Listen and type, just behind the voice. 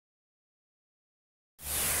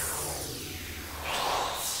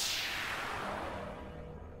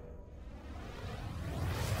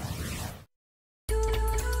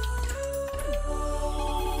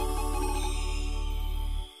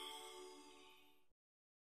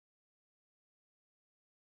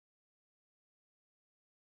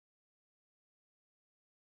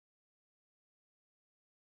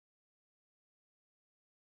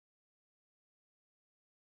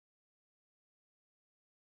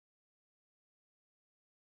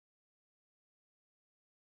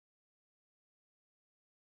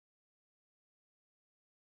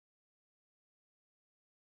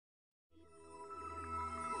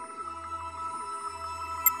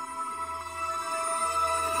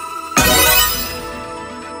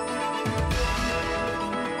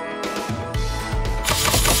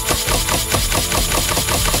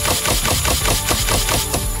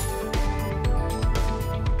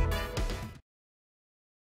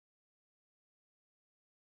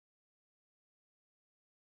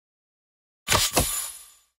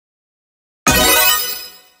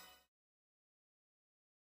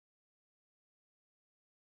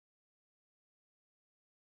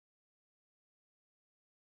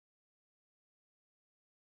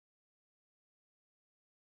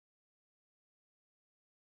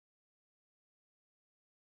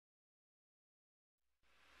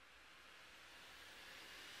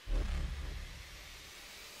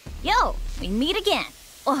Yo, we meet again.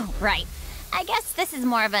 Oh, right. I guess this is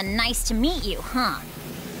more of a nice to meet you, huh?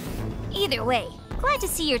 Either way, glad to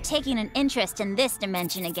see you're taking an interest in this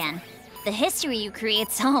dimension again. The history you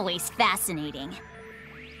create's always fascinating.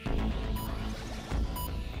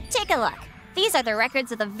 Take a look. These are the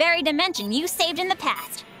records of the very dimension you saved in the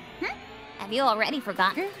past. Have you already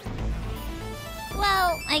forgotten?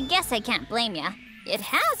 Well, I guess I can't blame ya. It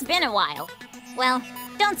has been a while. Well,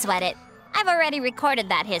 don't sweat it. I've already recorded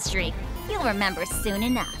that history. You'll remember soon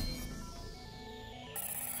enough.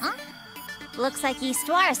 Huh? Looks like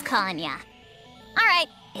Histoire's calling ya. Alright,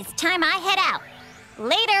 it's time I head out.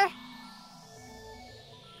 Later!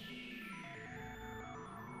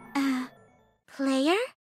 Player?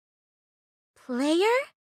 Player?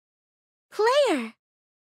 Player!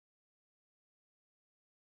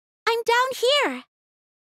 I'm down here!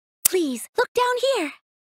 Please, look down here!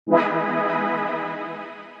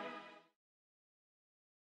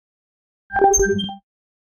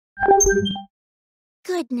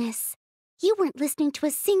 Goodness, you weren't listening to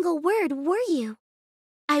a single word, were you?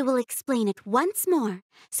 I will explain it once more,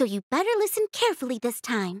 so you better listen carefully this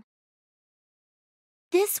time.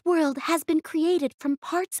 This world has been created from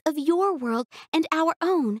parts of your world and our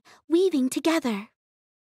own, weaving together.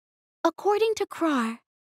 According to Krar,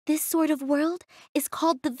 this sort of world is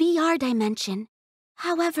called the VR dimension.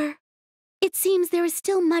 However, it seems there is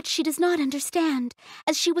still much she does not understand,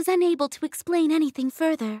 as she was unable to explain anything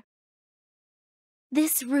further.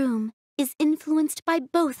 This room is influenced by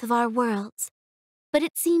both of our worlds, but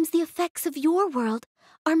it seems the effects of your world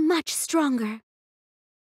are much stronger.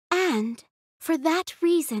 And, for that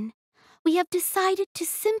reason, we have decided to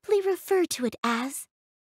simply refer to it as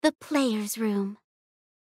the Player's Room.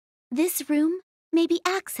 This room may be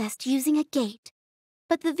accessed using a gate,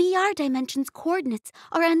 but the VR dimension's coordinates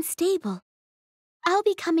are unstable. I'll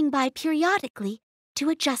be coming by periodically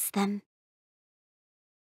to adjust them.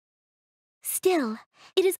 Still,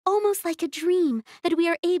 it is almost like a dream that we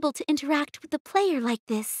are able to interact with the player like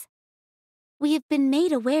this. We have been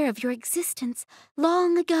made aware of your existence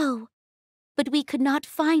long ago, but we could not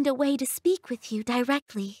find a way to speak with you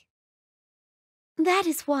directly. That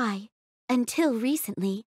is why, until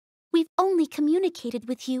recently, we've only communicated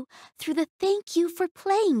with you through the Thank You for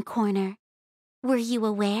Playing corner. Were you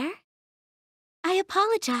aware? I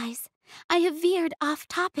apologize. I have veered off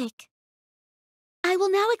topic. I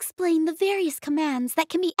will now explain the various commands that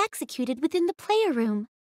can be executed within the player room.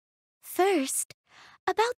 First,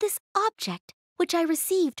 about this object which I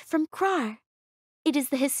received from Krar. It is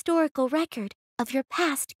the historical record of your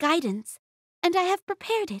past guidance, and I have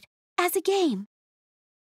prepared it as a game.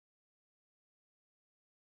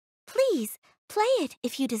 Please, play it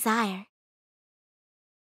if you desire.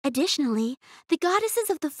 Additionally, the goddesses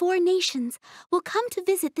of the 4 nations will come to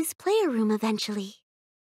visit this player room eventually.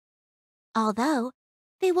 Although,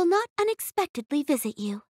 they will not unexpectedly visit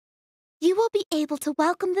you. You will be able to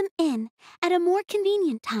welcome them in at a more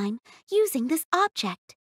convenient time using this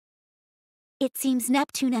object. It seems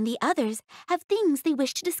Neptune and the others have things they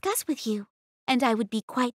wish to discuss with you, and I would be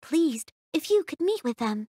quite pleased if you could meet with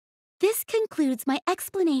them. This concludes my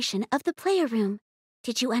explanation of the player room.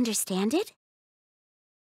 Did you understand it?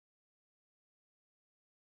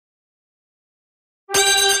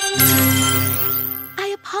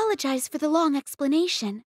 I apologize for the long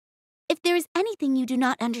explanation. If there is anything you do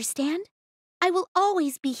not understand, I will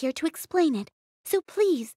always be here to explain it, so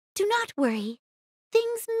please do not worry.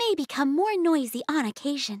 Things may become more noisy on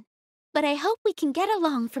occasion, but I hope we can get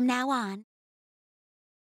along from now on.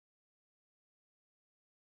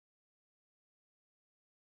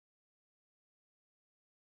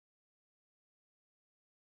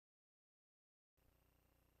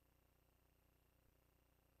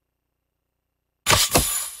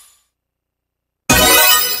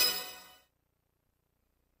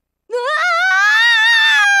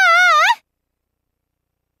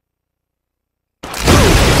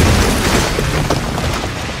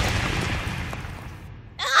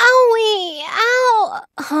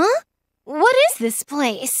 Huh? What is this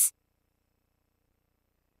place?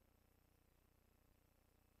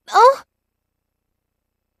 Oh?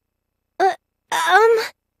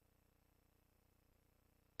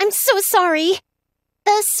 I'm so sorry.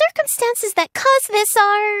 The circumstances that cause this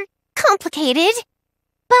are complicated.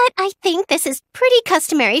 But I think this is pretty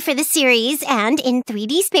customary for the series, and in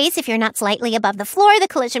 3D space, if you're not slightly above the floor, the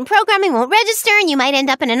collision programming won't register and you might end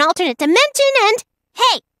up in an alternate dimension and...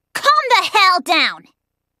 Hey, calm the hell down!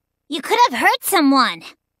 You could have hurt someone.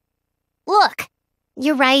 Look.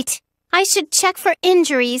 You're right. I should check for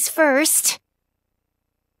injuries first.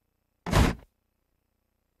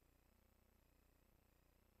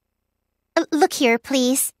 Look here,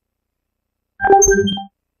 please.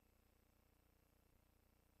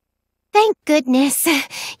 Thank goodness.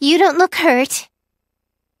 You don't look hurt.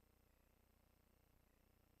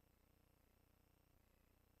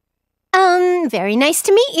 Very nice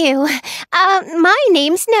to meet you. My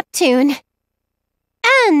name's Neptune.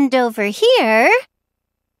 And over here...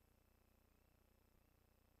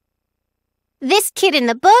 This kid in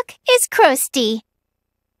the book is Krusty.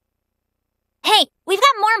 Hey, we've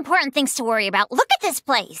got more important things to worry about. Look at this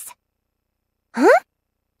place. Huh?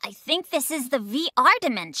 I think this is the VR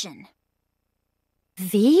dimension.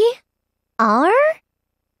 VR?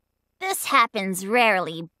 This happens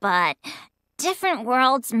rarely, but different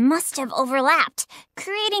worlds must have overlapped,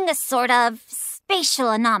 creating a sort of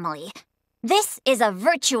spatial anomaly. This is a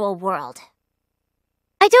virtual world.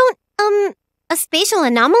 A spatial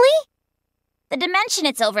anomaly? The dimension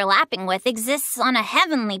it's overlapping with exists on a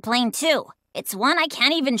heavenly plane too. It's one I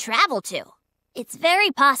can't even travel to. It's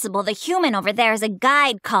very possible the human over there is a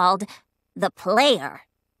guide called the player.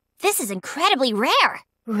 This is incredibly rare.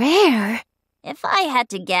 Rare? If I had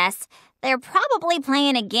to guess, they're probably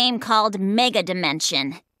playing a game called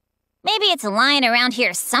Megadimension. Maybe it's lying around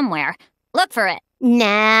here somewhere. Look for it.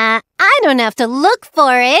 Nah, I don't have to look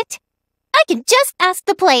for it. I can just ask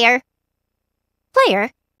the player.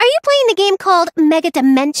 Player, are you playing the game called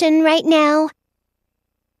Megadimension right now?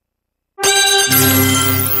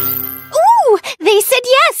 Ooh, they said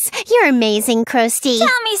yes! You're amazing, Krusty.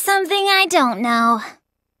 Tell me something I don't know.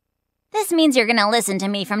 This means you're gonna listen to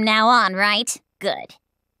me from now on, right? Good.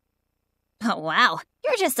 Oh, wow.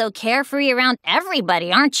 You're just so carefree around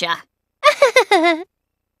everybody, aren't ya? That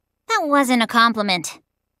wasn't a compliment.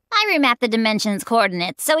 I remapped the dimension's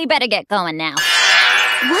coordinates, so we better get going now.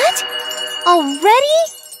 What? Already?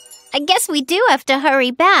 I guess we do have to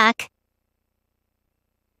hurry back.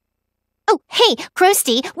 Oh, hey,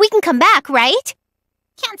 Krusty, we can come back, right?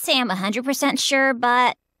 Can't say I'm 100% sure,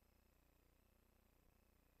 but...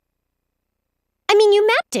 I mean, you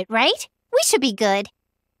mapped it, right? We should be good.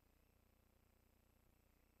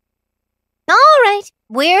 All right,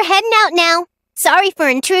 we're heading out now. Sorry for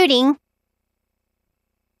intruding.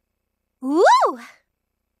 Woo!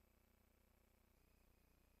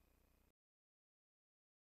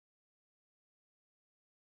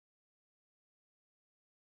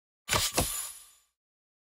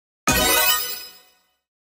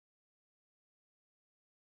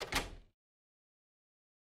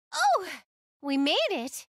 Oh, we made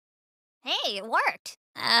it. Hey, it worked.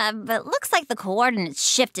 But looks like the coordinates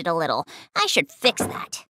shifted a little. I should fix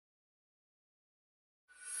that.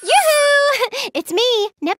 Yoo-hoo! It's me,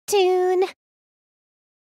 Neptune.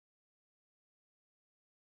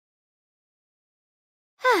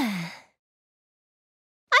 I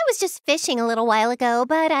was just fishing a little while ago,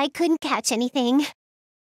 but I couldn't catch anything.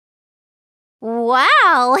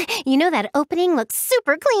 Wow! You know that opening looks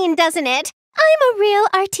super clean, doesn't it? I'm a real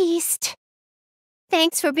artiste.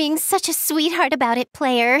 Thanks for being such a sweetheart about it,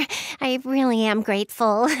 player. I really am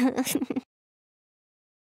grateful.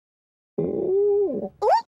 Ooh.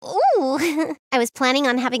 I was planning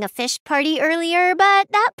on having a fish party earlier, but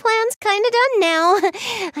that plan's kind of done now.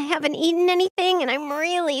 I haven't eaten anything, and I'm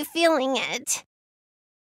really feeling it.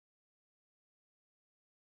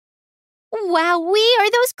 Wowee,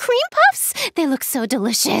 are those cream puffs? They look so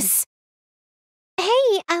delicious.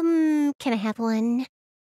 Hey, can I have one?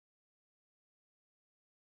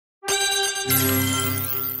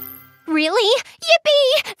 Really?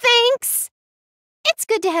 Yippee! Thanks! It's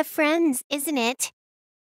good to have friends, isn't it?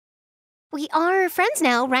 We are friends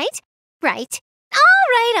now, right? Right. All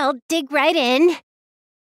right, I'll dig right in.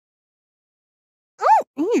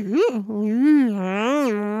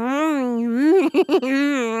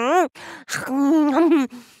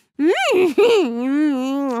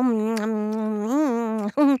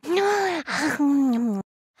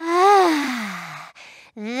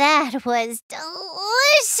 That was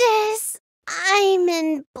delicious. I'm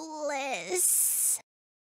in bliss.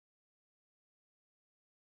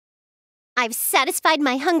 I've satisfied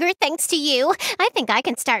my hunger thanks to you. I think I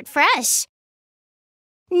can start fresh.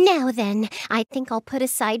 Now then, I think I'll put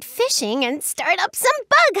aside fishing and start up some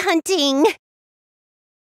bug hunting.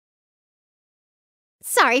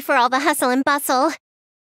 Sorry for all the hustle and bustle.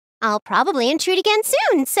 I'll probably intrude again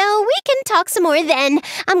soon, so we can talk some more then.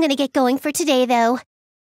 I'm gonna get going for today, though.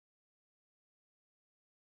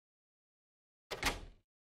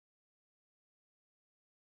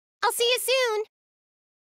 I'll see you soon.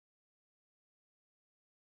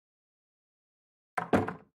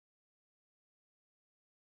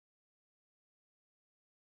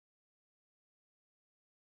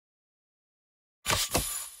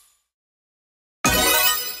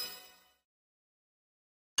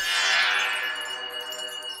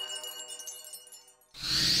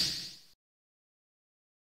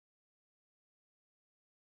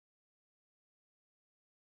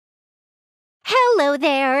 Hello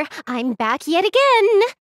there. I'm back yet again.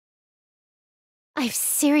 I've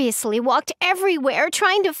seriously walked everywhere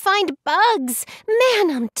trying to find bugs.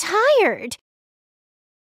 Man, I'm tired.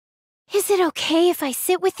 Is it okay if I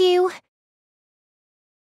sit with you?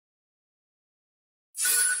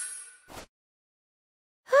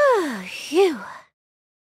 Phew.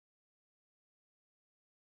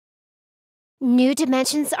 New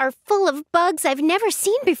dimensions are full of bugs I've never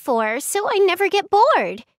seen before, so I never get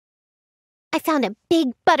bored. I found a big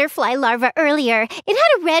butterfly larva earlier. It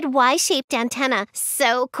had a red Y-shaped antenna.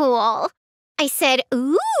 So cool. I said,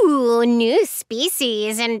 ooh, new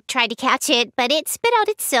species, and tried to catch it, but it spit out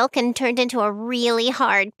its silk and turned into a really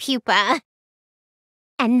hard pupa.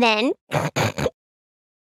 And then,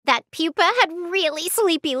 that pupa had really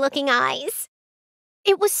sleepy-looking eyes.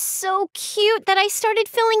 It was so cute that I started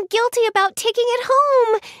feeling guilty about taking it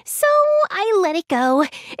home, so I let it go.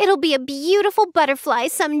 It'll be a beautiful butterfly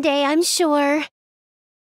someday, I'm sure.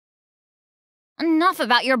 Enough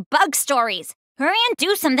about your bug stories. Hurry and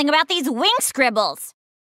do something about these wing scribbles.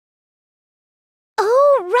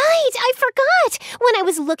 Oh, right, I forgot. When I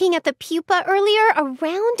was looking at the pupa earlier, a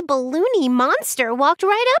round balloony monster walked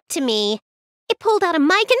right up to me. It pulled out a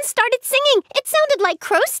mic and started singing. It sounded like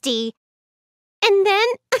Krusty. And then,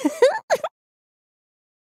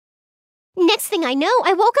 next thing I know,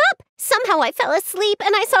 I woke up. Somehow I fell asleep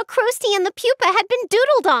and I saw Krusty and the pupa had been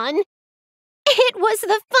doodled on. It was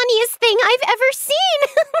the funniest thing I've ever seen.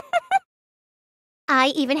 I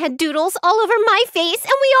even had doodles all over my face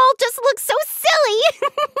and we all just looked so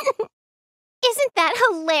silly. Isn't that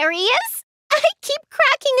hilarious? I keep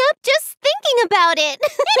cracking up just thinking about it.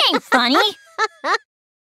 It ain't funny.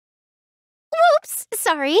 Whoops,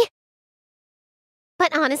 sorry.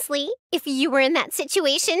 But honestly, if you were in that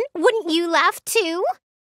situation, wouldn't you laugh too?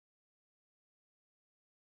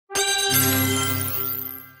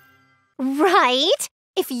 Right?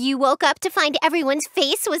 If you woke up to find everyone's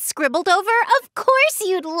face was scribbled over, of course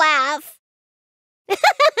you'd laugh. Whoops!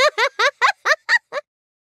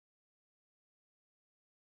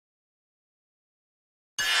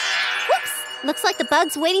 Looks like the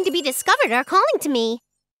bugs waiting to be discovered are calling to me.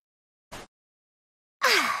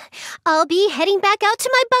 I'll be heading back out to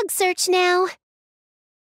my bug search now.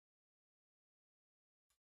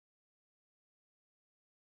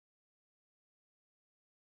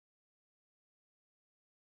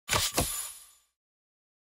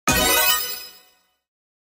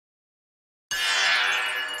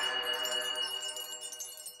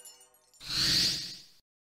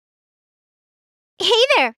 Hey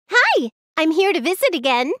there! Hi! I'm here to visit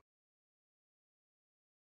again.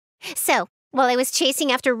 So, while I was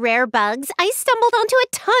chasing after rare bugs, I stumbled onto a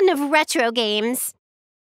ton of retro games.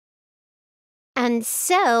 And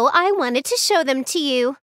so I wanted to show them to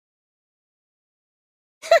you.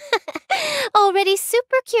 Already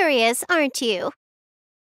super curious, aren't you?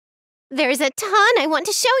 There's a ton I want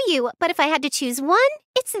to show you, but if I had to choose one,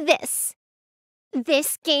 it's this.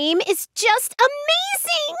 This game is just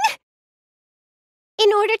amazing!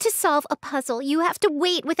 In order to solve a puzzle, you have to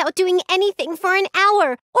wait without doing anything for an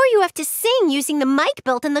hour, or you have to sing using the mic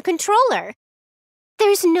built in the controller.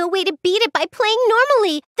 There's no way to beat it by playing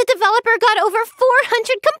normally. The developer got over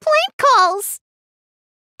 400 complaint calls.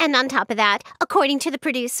 And on top of that, according to the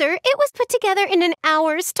producer, it was put together in an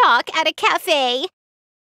hour's talk at a cafe.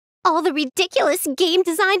 All the ridiculous game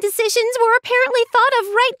design decisions were apparently thought of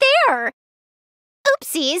right there.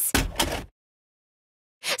 Oopsies.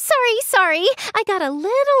 Sorry, I got a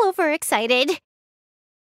little overexcited.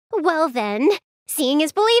 Well then, seeing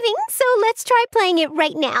is believing, so let's try playing it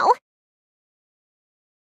right now.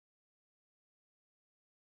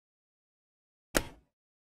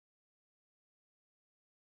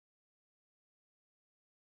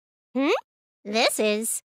 This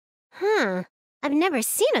is... I've never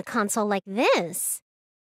seen a console like this.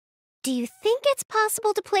 Do you think it's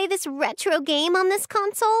possible to play this retro game on this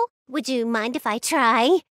console? Would you mind if I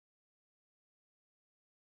try?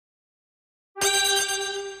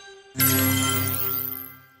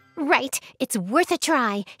 Right, it's worth a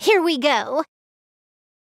try. Here we go.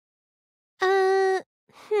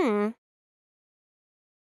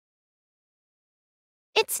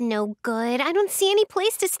 It's no good. I don't see any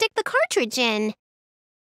place to stick the cartridge in.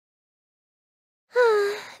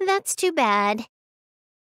 That's too bad.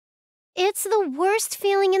 It's the worst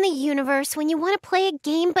feeling in the universe when you want to play a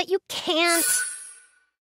game, but you can't.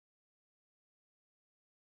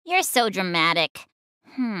 You're so dramatic.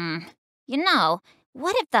 You know,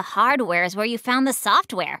 what if the hardware is where you found the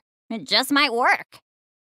software? It just might work.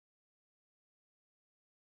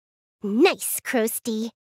 Nice, Krusty.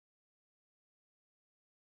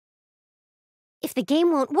 If the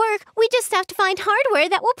game won't work, we just have to find hardware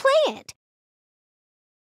that will play it.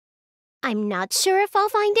 I'm not sure if I'll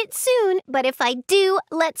find it soon, but if I do,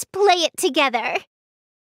 let's play it together.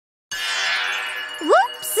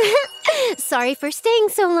 Whoops! Sorry for staying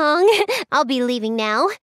so long. I'll be leaving now.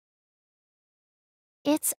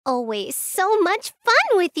 It's always so much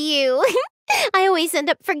fun with you. I always end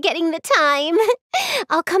up forgetting the time.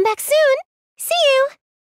 I'll come back soon. See you!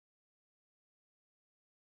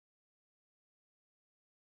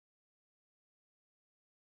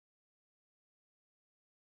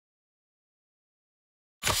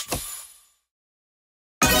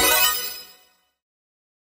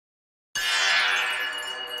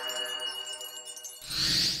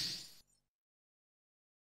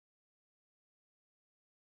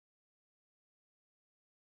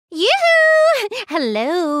 Yoo-hoo!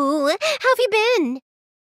 Hello! How have you been?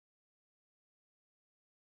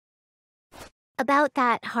 About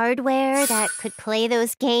that hardware that could play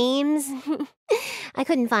those games? I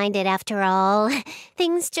couldn't find it after all.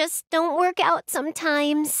 Things just don't work out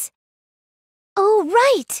sometimes. Oh,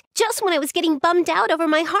 right! Just when I was getting bummed out over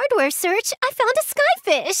my hardware search, I found a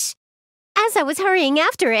skyfish. As I was hurrying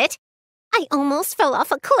after it, I almost fell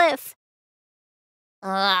off a cliff.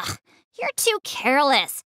 Ugh, you're too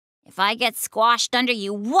careless. If I get squashed under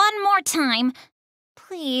you one more time,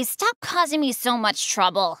 please stop causing me so much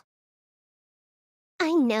trouble.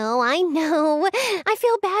 I know. I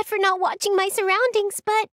feel bad for not watching my surroundings,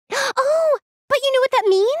 but... Oh, but you know what that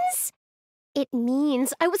means? It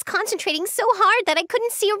means I was concentrating so hard that I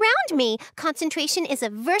couldn't see around me. Concentration is a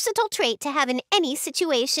versatile trait to have in any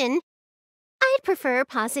situation. I'd prefer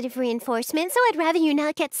positive reinforcement, so I'd rather you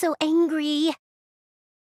not get so angry.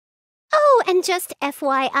 Oh, and just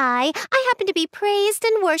FYI, I happen to be praised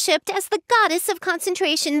and worshipped as the goddess of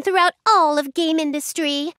concentration throughout all of game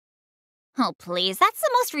industry. Oh, please, that's the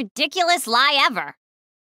most ridiculous lie ever.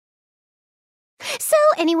 So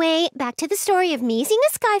anyway, back to the story of me seeing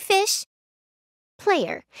a skyfish.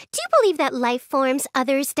 Player, do you believe that life forms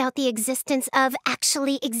others doubt the existence of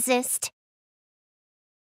actually exist?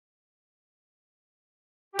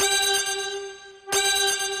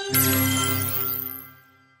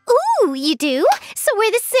 Ooh, you do? So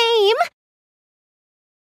we're the same?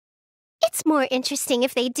 It's more interesting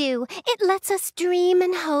if they do. It lets us dream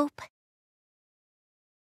and hope.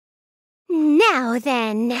 Now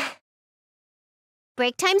then.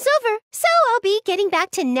 Break time's over, so I'll be getting back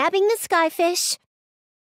to nabbing the skyfish.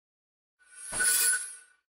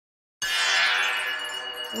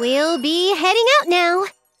 We'll be heading out now.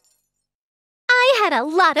 I had a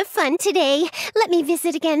lot of fun today. Let me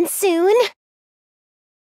visit again soon.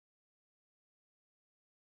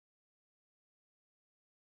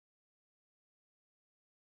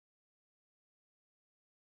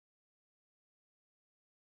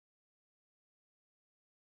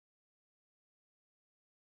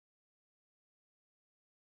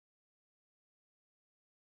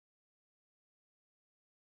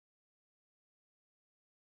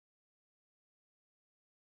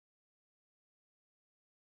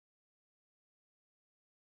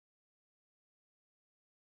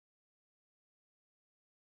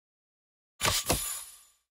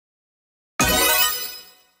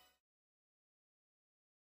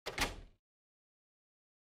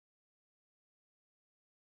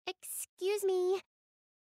 Excuse me.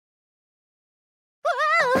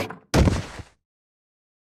 Whoa!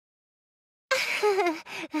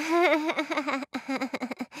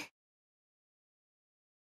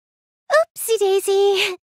 Oopsie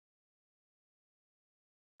daisy.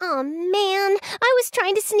 Oh man, I was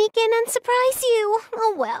trying to sneak in and surprise you.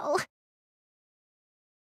 Oh well.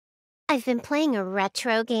 I've been playing a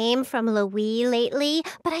retro game from Louis lately,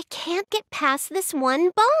 but I can't get past this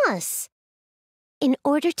one boss. In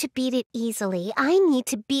order to beat it easily, I need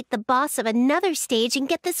to beat the boss of another stage and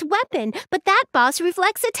get this weapon, but that boss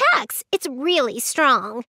reflects attacks. It's really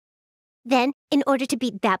strong. Then, in order to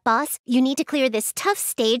beat that boss, you need to clear this tough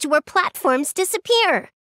stage where platforms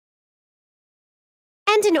disappear.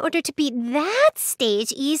 And in order to beat that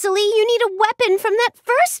stage easily, you need a weapon from that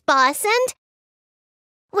first boss and...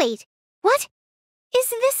 Wait, what? Is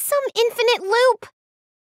this some infinite loop?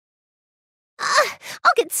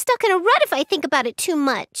 I'll get stuck in a rut if I think about it too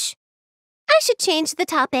much. I should change the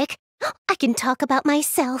topic. I can talk about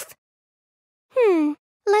myself.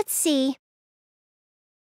 Let's see.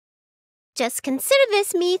 Just consider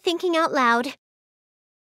this me thinking out loud.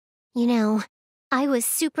 You know, I was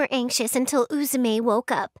super anxious until Uzume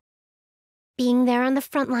woke up. Being there on the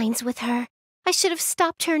front lines with her, I should have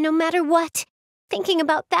stopped her no matter what. Thinking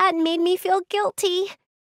about that made me feel guilty.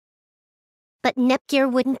 But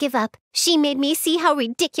Nepgear wouldn't give up. She made me see how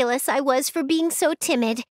ridiculous I was for being so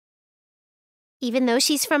timid. Even though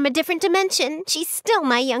she's from a different dimension, she's still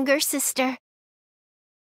my younger sister.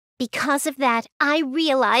 Because of that, I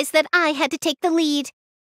realized that I had to take the lead.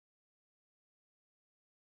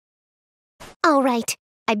 All right,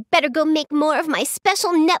 I better go make more of my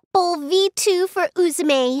special netball V2 for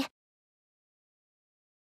Uzume.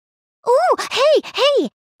 Ooh, hey!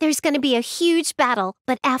 There's gonna be a huge battle,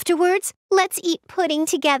 but afterwards, let's eat pudding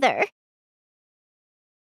together.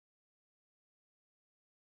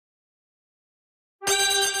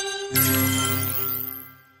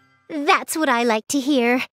 That's what I like to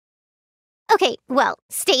hear. Okay, well,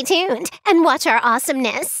 stay tuned and watch our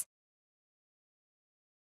awesomeness.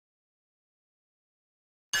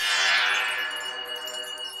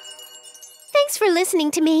 Thanks for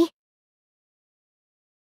listening to me.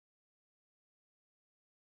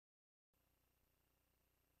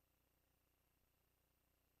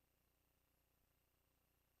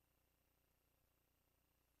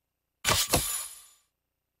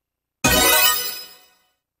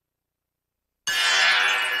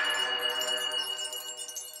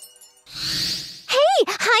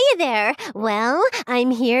 Hiya there. Well,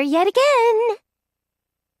 I'm here yet again.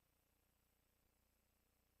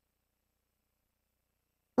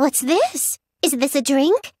 What's this? Is this a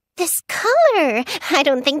drink? This color! I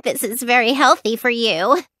don't think this is very healthy for you.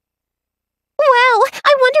 Wow,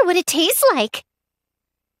 I wonder what it tastes like.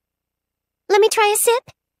 Let me try a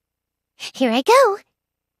sip. Here I go.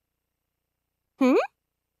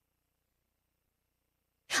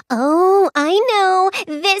 Oh, I know.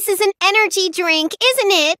 This is an energy drink,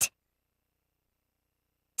 isn't it?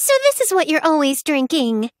 So this is what you're always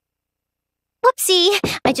drinking. Whoopsie,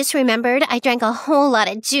 I just remembered I drank a whole lot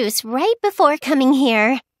of juice right before coming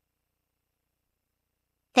here.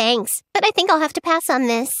 Thanks, but I think I'll have to pass on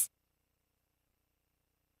this.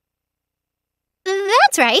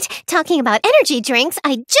 That's right. Talking about energy drinks,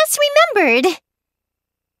 I just remembered.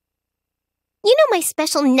 You know my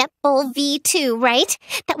special netball V2, right?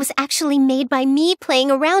 That was actually made by me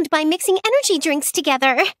playing around by mixing energy drinks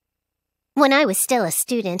together. When I was still a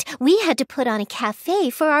student, we had to put on a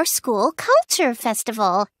cafe for our school culture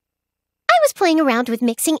festival. I was playing around with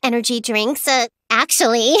mixing energy drinks.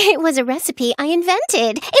 Actually, it was a recipe I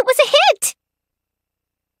invented. It was a hit!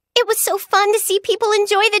 It was so fun to see people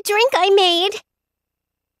enjoy the drink I made.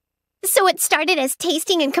 So it started as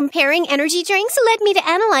tasting and comparing energy drinks led me to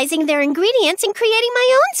analyzing their ingredients and creating my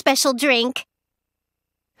own special drink.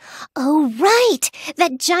 Oh, right!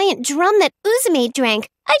 That giant drum that Uzume drank.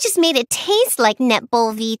 I just made it taste like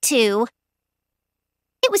netball V2.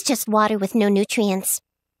 It was just water with no nutrients.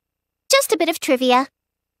 Just a bit of trivia.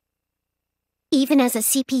 Even as a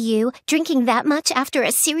CPU, drinking that much after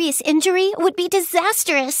a serious injury would be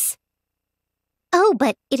disastrous. Oh,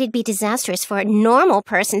 but it'd be disastrous for a normal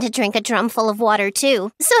person to drink a drum full of water,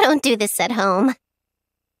 too, so don't do this at home.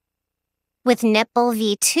 With netball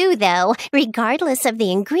V2, though, regardless of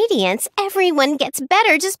the ingredients, everyone gets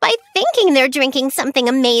better just by thinking they're drinking something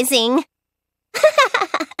amazing.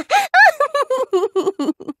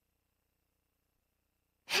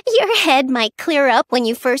 Your head might clear up when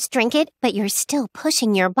you first drink it, but you're still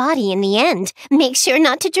pushing your body in the end. Make sure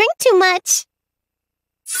not to drink too much.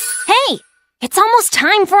 Hey! It's almost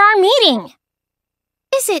time for our meeting!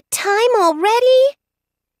 Is it time already?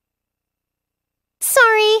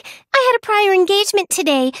 Sorry, I had a prior engagement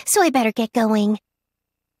today, so I better get going.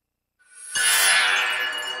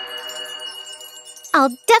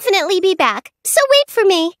 I'll definitely be back, so wait for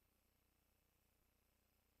me.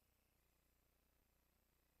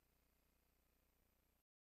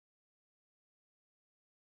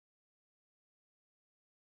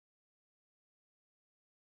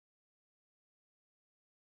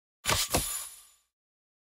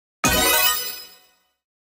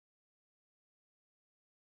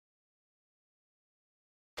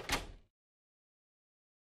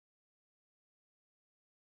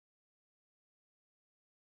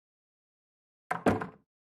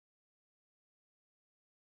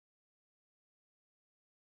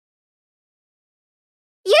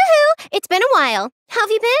 Yoo-hoo! It's been a while. How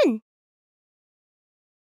have you been?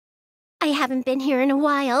 I haven't been here in a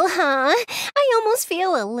while, huh? I almost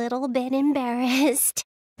feel a little bit embarrassed.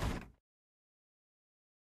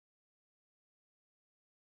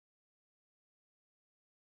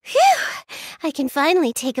 Phew! I can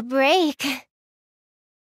finally take a break.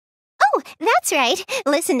 Oh, that's right.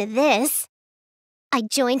 Listen to this. I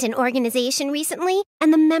joined an organization recently,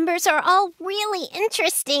 and the members are all really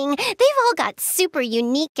interesting. They've all got super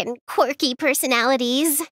unique and quirky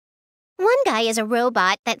personalities. One guy is a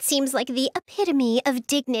robot that seems like the epitome of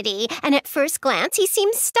dignity, and at first glance he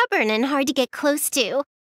seems stubborn and hard to get close to.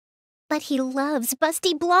 But he loves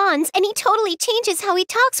busty blondes, and he totally changes how he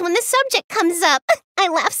talks when the subject comes up. I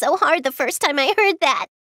laughed so hard the first time I heard that.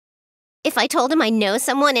 If I told him I know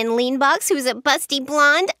someone in Leanbox who's a busty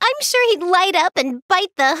blonde, I'm sure he'd light up and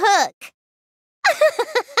bite the hook.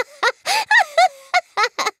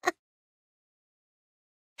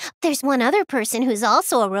 There's one other person who's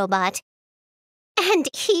also a robot. And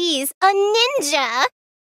he's a ninja!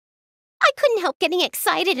 I couldn't help getting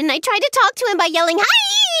excited, and I tried to talk to him by yelling,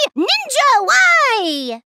 "Hi! Ninja,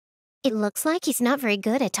 why?" It looks like he's not very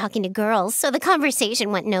good at talking to girls, so the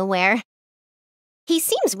conversation went nowhere. He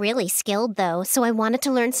seems really skilled, though, so I wanted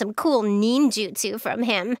to learn some cool ninjutsu from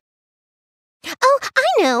him. Oh, I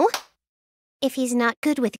know! If he's not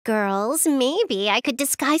good with girls, maybe I could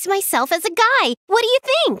disguise myself as a guy. What do you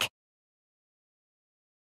think?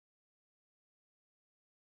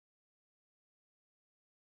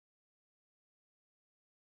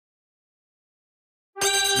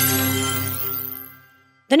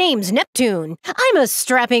 The name's Neptune. I'm a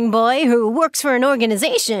strapping boy who works for an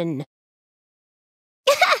organization.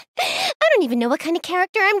 I don't even know what kind of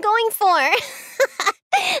character I'm going for.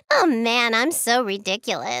 Oh man, I'm so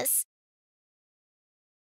ridiculous.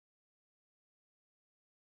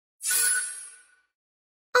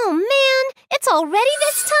 Oh man, it's already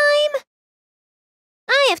this time?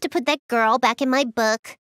 I have to put that girl back in my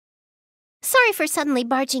book. Sorry for suddenly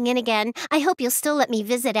barging in again. I hope you'll still let me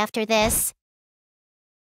visit after this.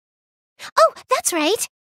 Oh, that's right.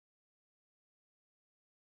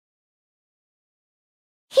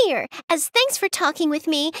 Here, as thanks for talking with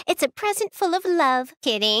me, it's a present full of love.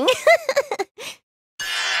 Kidding.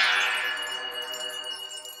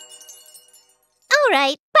 All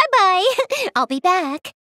right, bye-bye. I'll be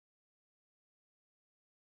back.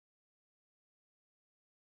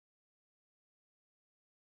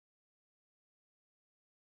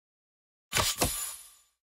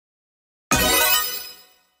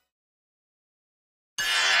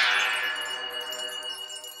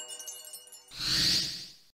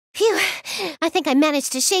 Phew, I think I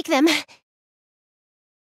managed to shake them.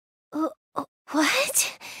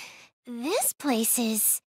 What? This place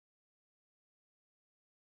is...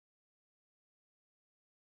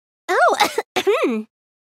 Oh,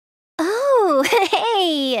 oh,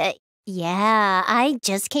 hey. Yeah, I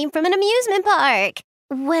just came from an amusement park.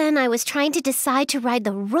 When I was trying to decide to ride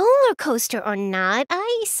the roller coaster or not,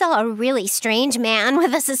 I saw a really strange man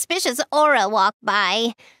with a suspicious aura walk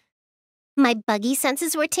by. My buggy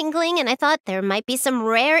senses were tingling, and I thought there might be some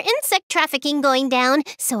rare insect trafficking going down,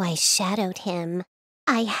 so I shadowed him.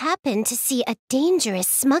 I happened to see a dangerous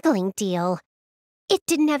smuggling deal. It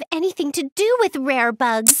didn't have anything to do with rare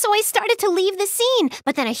bugs, so I started to leave the scene,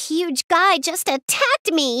 but then a huge guy just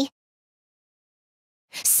attacked me.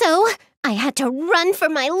 So, I had to run for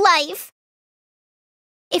my life.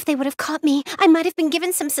 If they would have caught me, I might have been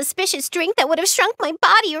given some suspicious drink that would have shrunk my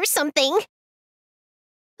body or something.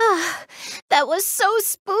 Ah, that was so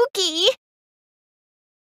spooky.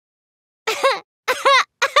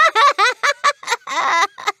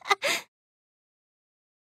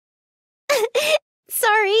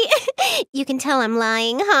 Sorry, you can tell I'm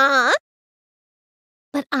lying, huh?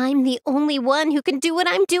 But I'm the only one who can do what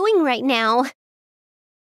I'm doing right now.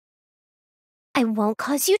 I won't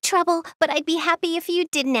cause you trouble, but I'd be happy if you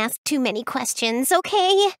didn't ask too many questions,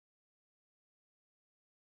 okay?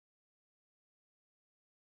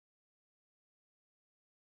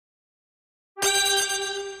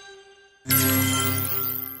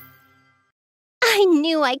 I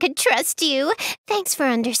knew I could trust you. Thanks for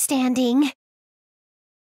understanding.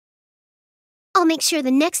 I'll make sure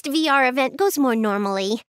the next VR event goes more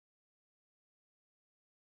normally.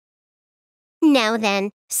 Now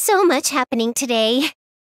then, so much happening today.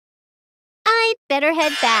 I'd better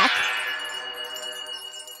head back.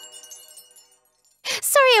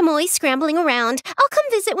 Sorry I'm always scrambling around. I'll come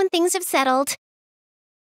visit when things have settled.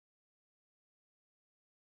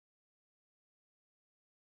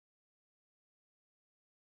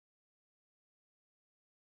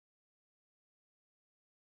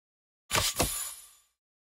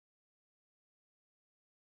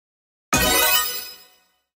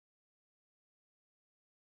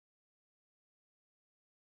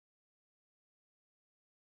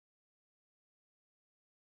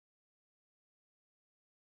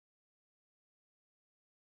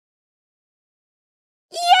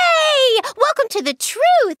 Yay! Welcome to the true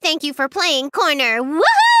Thank You for Playing corner. Woohoo!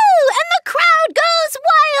 And the crowd goes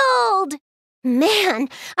wild! Man,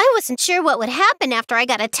 I wasn't sure what would happen after I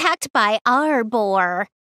got attacked by our boar.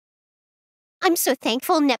 I'm so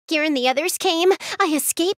thankful Nepgear and the others came. I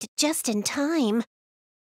escaped just in time.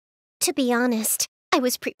 To be honest, I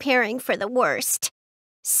was preparing for the worst.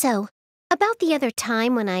 So, about the other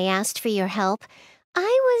time when I asked for your help, I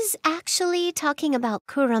was actually talking about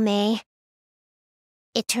Kurame.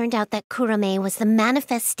 It turned out that Kurame was the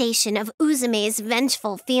manifestation of Uzume's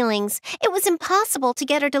vengeful feelings. It was impossible to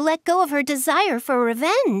get her to let go of her desire for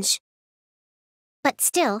revenge. But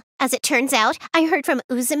still, as it turns out, I heard from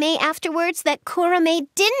Uzume afterwards that Kurame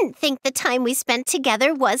didn't think the time we spent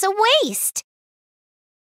together was a waste.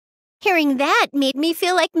 Hearing that made me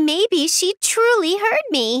feel like maybe she truly heard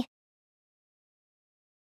me.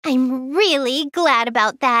 I'm really glad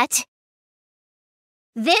about that.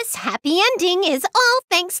 This happy ending is all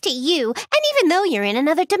thanks to you, and even though you're in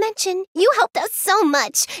another dimension, you helped us so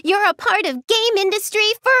much. You're a part of game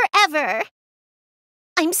industry forever.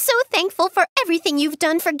 I'm so thankful for everything you've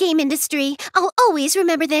done for game industry. I'll always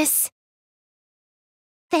remember this.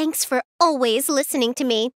 Thanks for always listening to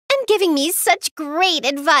me and giving me such great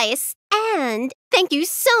advice. And thank you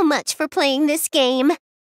so much for playing this game.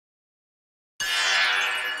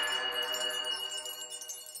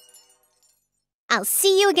 I'll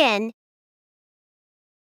see you again.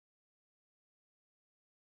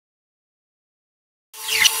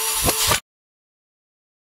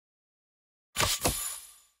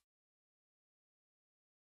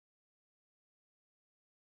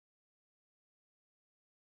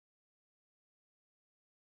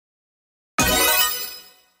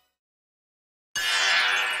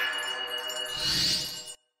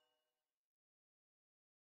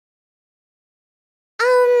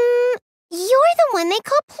 You're the one they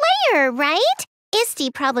call player, right?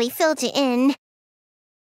 Isti probably filled you in.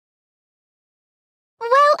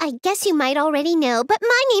 Well, I guess you might already know, but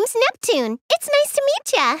my name's Neptune. It's nice to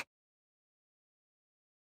meet ya.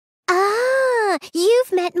 Ah,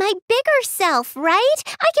 you've met my bigger self, right?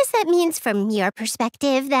 I guess that means from your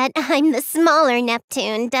perspective that I'm the smaller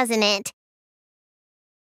Neptune, doesn't it?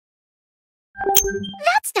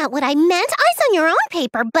 That's not what I meant. Eyes on your own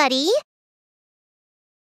paper, buddy.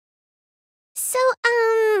 So,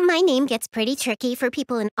 my name gets pretty tricky for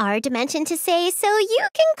people in our dimension to say, so you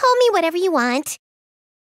can call me whatever you want.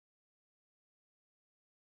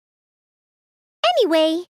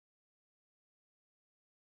 Anyway.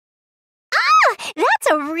 Ah!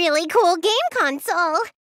 That's a really cool game console!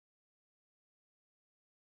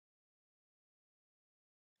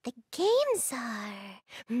 The games are...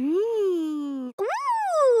 Ooh!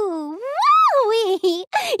 Wowee!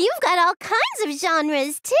 You've got all kinds of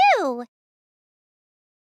genres, too!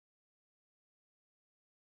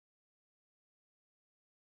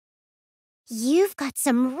 You've got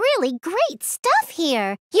some really great stuff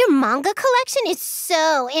here. Your manga collection is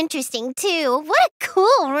so interesting, too. What a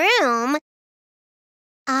cool room.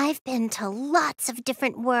 I've been to lots of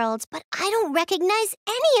different worlds, but I don't recognize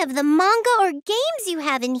any of the manga or games you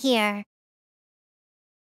have in here.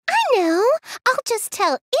 I know. I'll just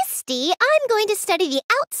tell Isti I'm going to study the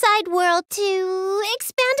outside world to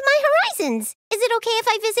expand my horizons. Is it okay if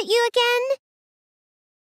I visit you again?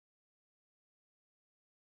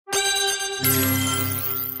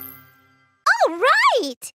 All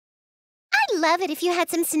right! I'd love it if you had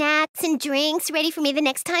some snacks and drinks ready for me the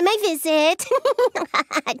next time I visit.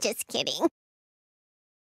 Just kidding.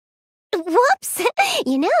 Whoops!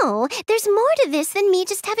 You know, there's more to this than me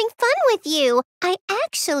just having fun with you. I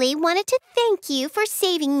actually wanted to thank you for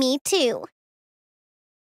saving me, too.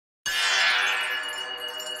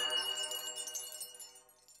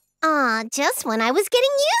 Aw, just when I was getting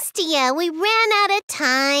used to you, we ran out of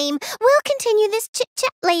time. We'll continue this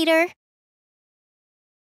chit-chat later.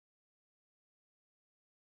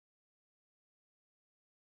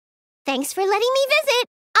 Thanks for letting me visit.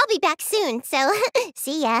 I'll be back soon, so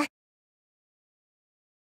see ya.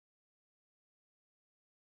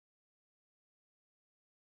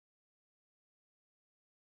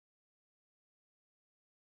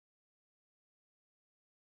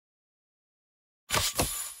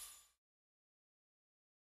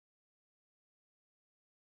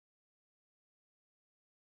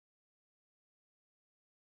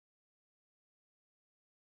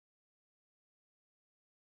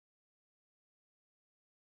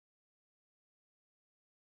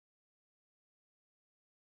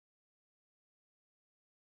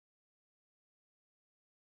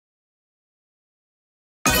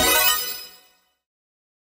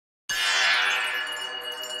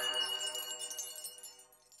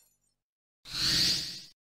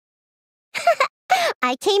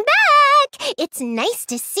 I came back! It's nice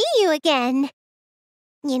to see you again.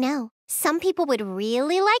 You know, Some people would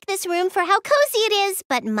really like this room for how cozy it is,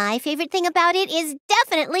 but my favorite thing about it is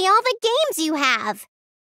definitely all the games you have.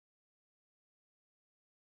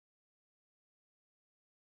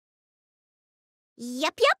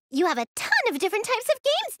 Yep, you have a ton of different types of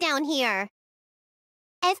games down here.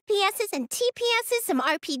 FPSs and TPSs, some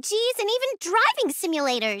RPGs, and even driving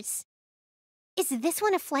simulators. Is this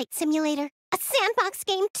one a flight simulator? A sandbox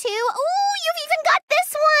game too? Ooh, you've even got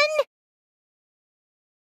this one!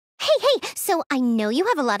 Hey, so I know you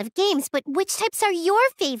have a lot of games, but which types are your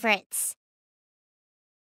favorites?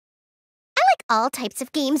 I like all types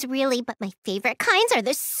of games, really, but my favorite kinds are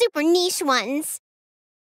the super niche ones.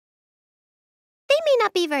 They may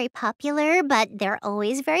not be very popular, but they're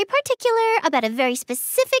always very particular about a very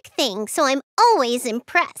specific thing, so I'm always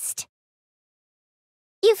impressed.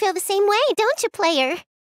 You feel the same way, don't you, player?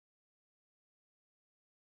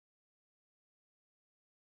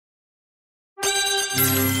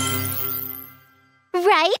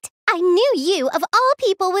 Right? I knew you, of all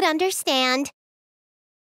people, would understand.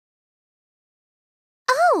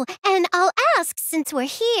 Oh, and I'll ask since we're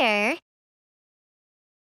here.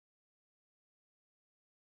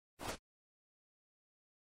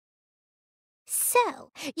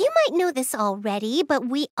 So, you might know this already, but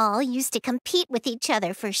we all used to compete with each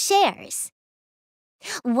other for shares.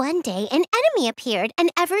 One day, an enemy appeared, and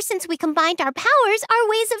ever since we combined our powers, our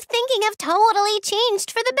ways of thinking have totally changed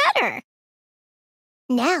for the better.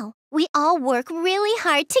 Now, we all work really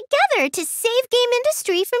hard together to save game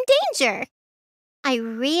industry from danger. I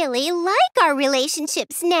really like our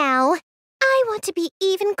relationships now. I want to be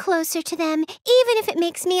even closer to them, even if it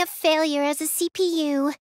makes me a failure as a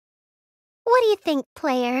CPU. What do you think,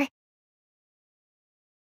 player?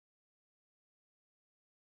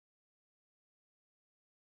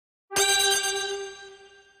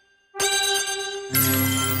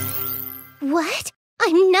 What?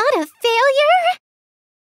 I'm not a failure?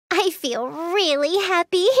 I feel really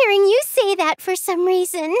happy hearing you say that for some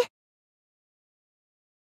reason.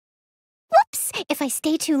 Whoops! If I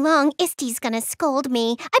stay too long, Isty's gonna scold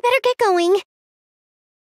me. I better get going.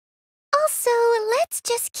 Also, let's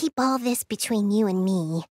just keep all this between you and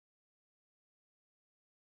me.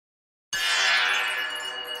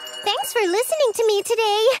 Thanks for listening to me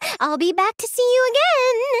today. I'll be back to see you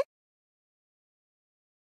again.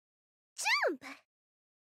 Jump!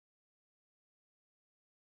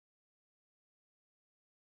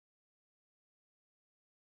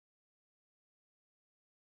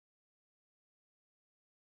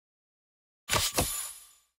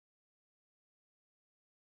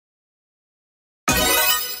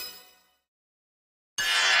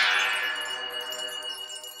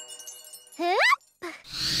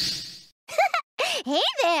 Hey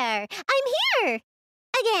there! I'm here!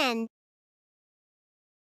 Again.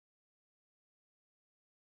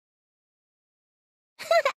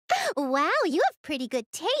 Wow, you have pretty good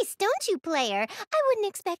taste, don't you, player? I wouldn't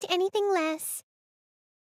expect anything less.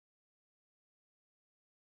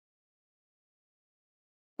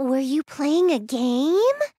 Were you playing a game?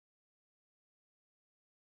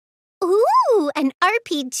 Ooh, an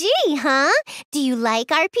RPG, huh? Do you like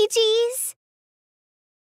RPGs?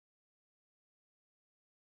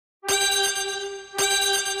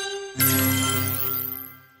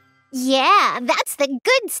 Yeah, that's the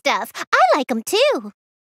good stuff. I like them too.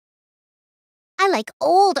 I like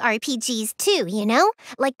old RPGs too, you know?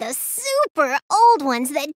 Like the super old ones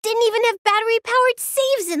that didn't even have battery-powered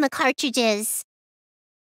saves in the cartridges.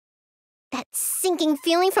 That sinking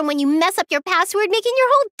feeling from when you mess up your password, making your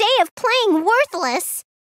whole day of playing worthless.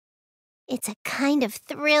 It's a kind of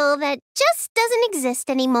thrill that just doesn't exist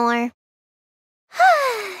anymore.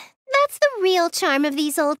 That's the real charm of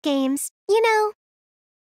these old games, you know?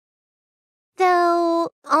 Though,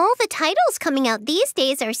 all the titles coming out these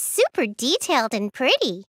days are super detailed and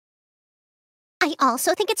pretty. I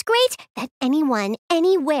also think it's great that anyone,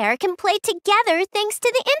 anywhere can play together thanks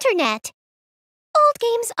to the internet. Old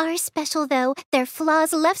games are special, though. Their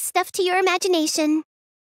flaws left stuff to your imagination.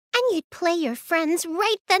 And you'd play your friends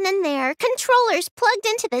right then and there, controllers plugged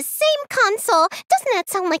into the same console. Doesn't that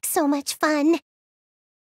sound like so much fun?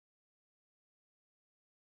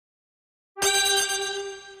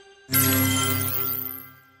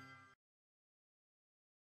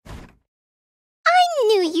 I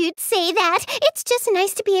knew you'd say that. It's just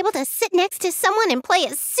nice to be able to sit next to someone and play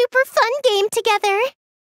a super fun game together.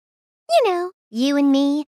 You know, you and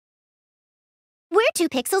me. We're 2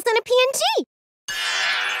 pixels and a PNG.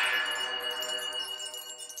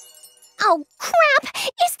 Oh, crap!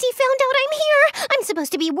 Isty found out I'm here! I'm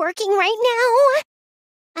supposed to be working right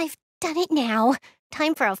now! I've done it now.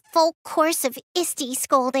 Time for a full course of Isty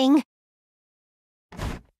scolding.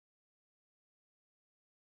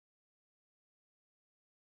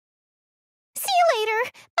 you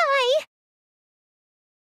later. Bye.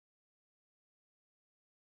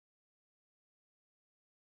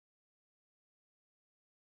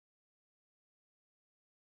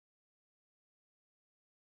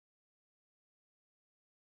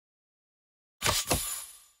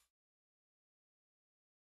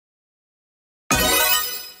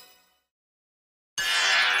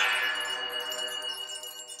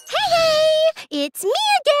 Hey, it's me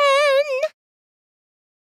again.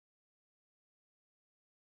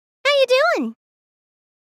 How you doing?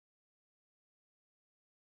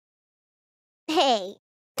 Hey,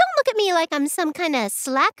 don't look at me like I'm some kind of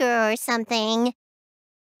slacker or something.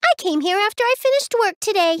 I came here after I finished work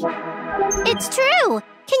today. It's true.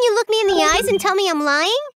 Can you look me in the eyes and tell me I'm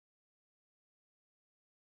lying?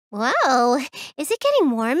 Whoa, is it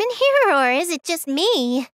getting warm in here or is it just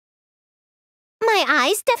me? My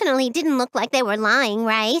eyes definitely didn't look like they were lying,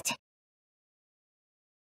 right?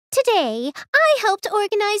 Today, I helped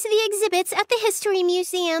organize the exhibits at the History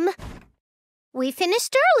Museum. We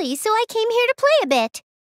finished early, so I came here to play a bit.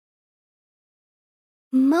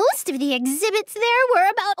 Most of the exhibits there were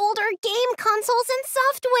about older game consoles and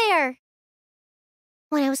software.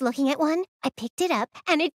 When I was looking at one, I picked it up,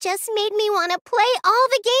 and it just made me want to play all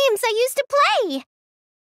the games I used to play.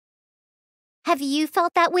 Have you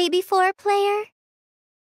felt that way before, player?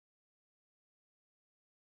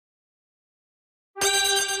 I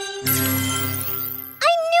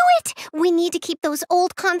knew it! We need to keep those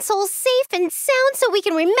old consoles safe and sound so we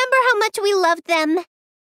can remember how much we loved them.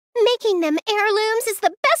 Making them heirlooms is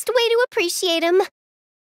the best way to appreciate them.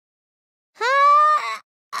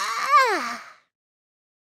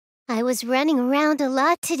 I was running around a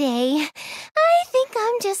lot today. I think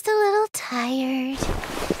I'm just a little tired.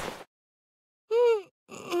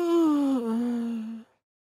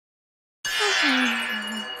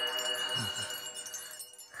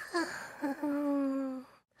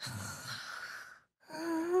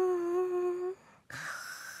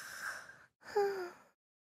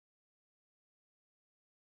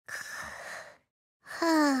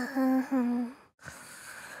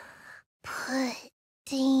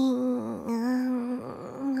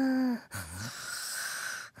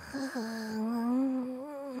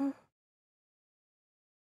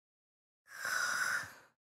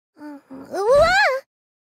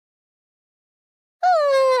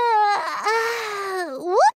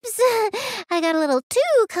 Whoops! I got a little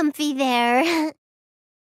too comfy there.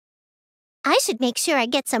 I should make sure I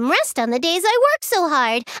get some rest on the days I work so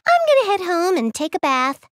hard. I'm gonna head home and take a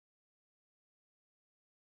bath.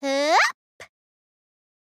 Up!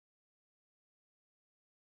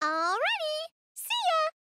 Alrighty, see ya!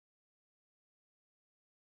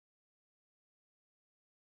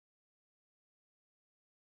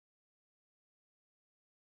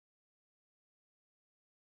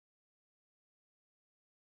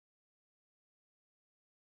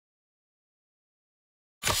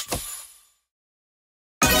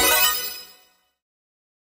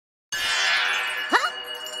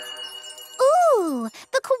 Ooh,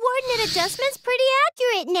 the coordinate adjustment's pretty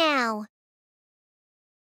accurate now.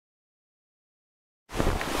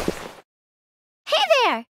 Hey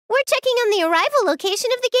there! We're checking on the arrival location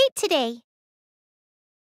of the gate today.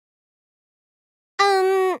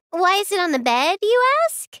 Why is it on the bed, you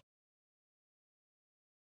ask?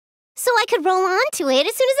 So I could roll onto it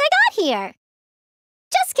as soon as I got here.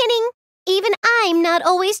 Just kidding. Even I'm not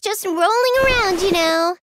always just rolling around, you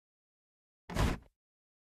know.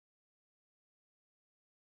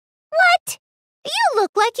 What? You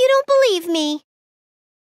look like you don't believe me.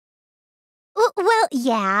 Well,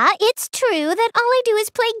 yeah, it's true that all I do is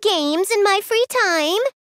play games in my free time.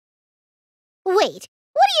 Wait,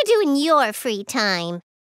 what do you do in your free time?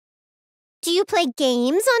 Do you play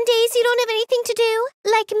games on days you don't have anything to do,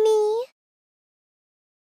 like me?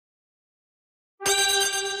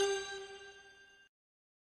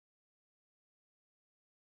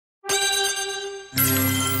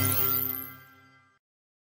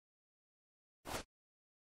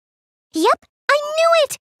 Yep, I knew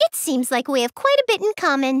it! It seems like we have quite a bit in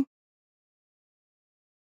common.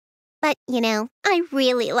 But, you know, I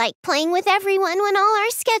really like playing with everyone when all our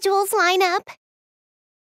schedules line up.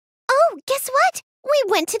 Oh, guess what? We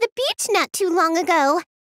went to the beach not too long ago.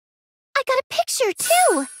 I got a picture,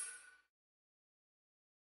 too.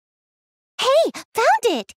 Hey, found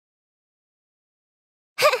it.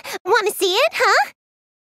 Want to see it, huh?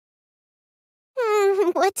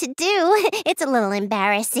 What to do? It's a little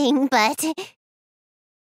embarrassing, but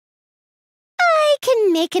I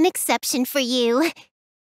can make an exception for you.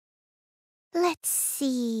 Let's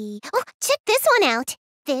see. Oh, check this one out.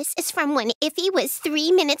 This is from when Iffy was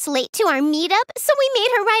 3 minutes late to our meetup, so we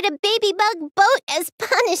made her ride a baby bug boat as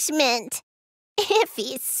punishment.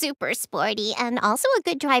 Iffy's super sporty and also a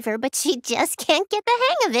good driver, but she just can't get the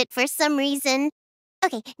hang of it for some reason.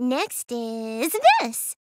 Okay, next is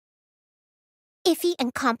this. Iffy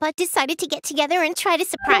and Compa decided to get together and try to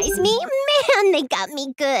surprise me. Man, they got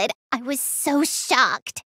me good. I was so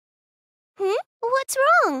shocked. What's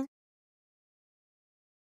wrong?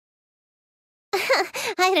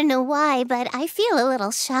 I don't know why, but I feel a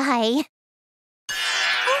little shy.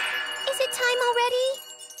 Oh, is it time already?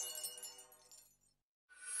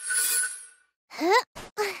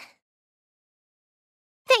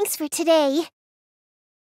 Thanks for today.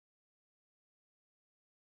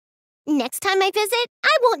 Next time I visit,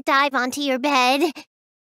 I won't dive onto your bed.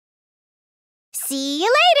 See you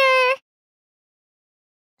later!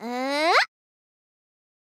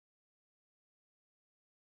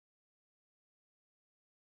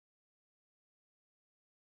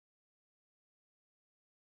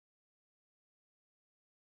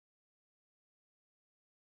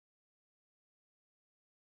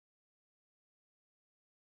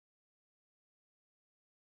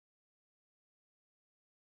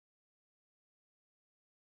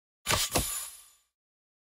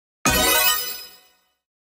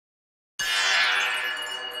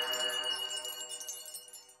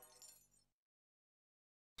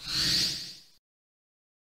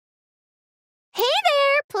 Hey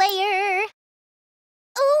there, player!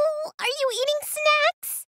 Oh, are you eating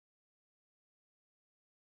snacks?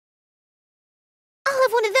 I'll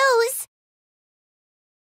have one of those.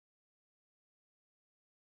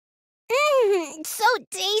 So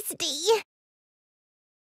tasty.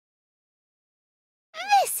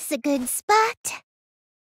 This is a good spot.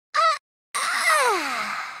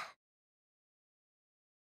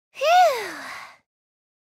 Phew.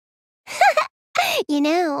 You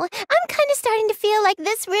know, I'm kind of starting to feel like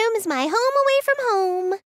this room is my home away from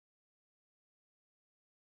home.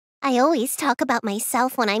 I always talk about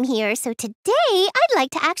myself when I'm here, so today I'd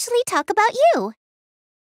like to actually talk about you.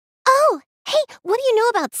 Oh, hey, what do you know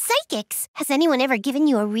about psychics? Has anyone ever given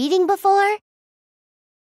you a reading before?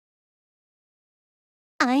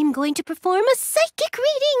 I'm going to perform a psychic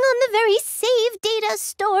reading on the very save data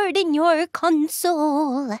stored in your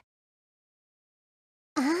console.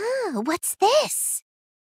 Ah, what's this?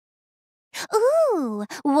 Ooh,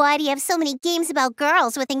 why do you have so many games about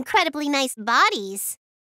girls with incredibly nice bodies?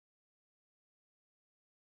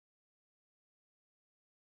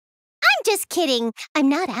 I'm just kidding. I'm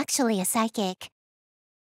not actually a psychic.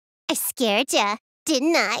 I scared ya,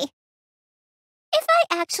 didn't I? If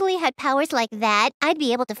I actually had powers like that, I'd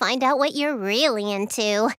be able to find out what you're really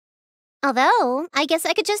into. Although, I guess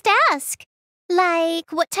I could just ask.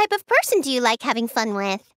 Like, what type of person do you like having fun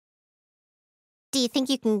with? Do you think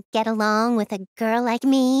you can get along with a girl like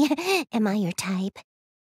me? Am I your type?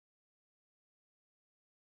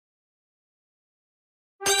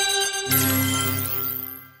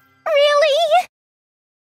 Really?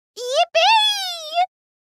 Yippee!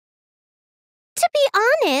 To be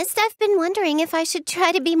honest, I've been wondering if I should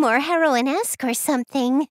try to be more heroine-esque or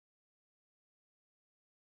something.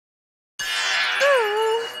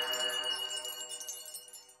 Oh.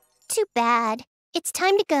 Too bad. It's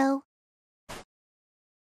time to go.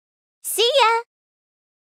 See ya!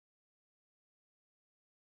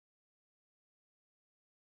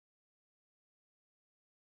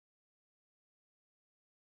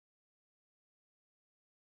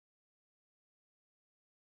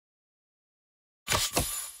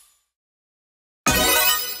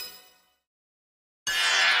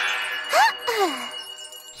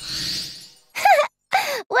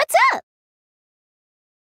 What's up?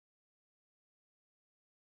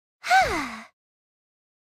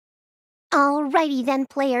 Alrighty then,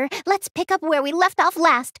 player. Let's pick up where we left off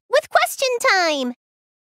last, with question time!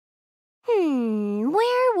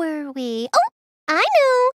 Where were we? Oh, I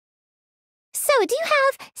know! So, do you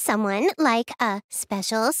have someone, like a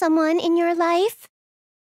special someone in your life?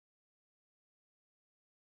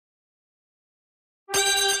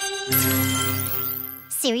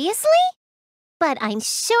 Seriously? But I'm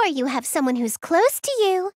sure you have someone who's close to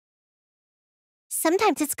you.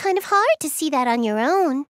 Sometimes it's kind of hard to see that on your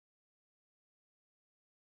own.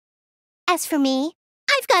 As for me,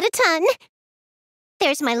 I've got a ton.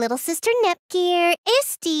 There's my little sister Nepgear,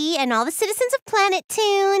 Isti, and all the citizens of Planet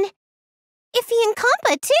Toon. Iffy and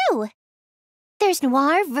Compa, too. There's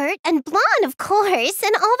Noire, Vert, and Blanc, of course,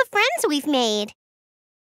 and all the friends we've made.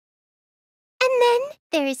 And then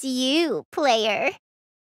there's you, player.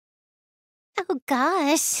 Oh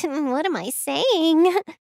gosh, what am I saying?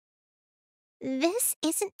 This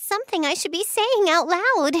isn't something I should be saying out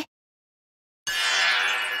loud.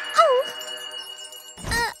 Oh!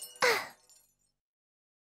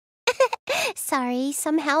 Sorry,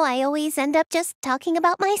 somehow I always end up just talking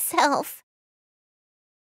about myself.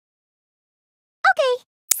 Okay,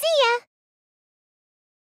 see ya!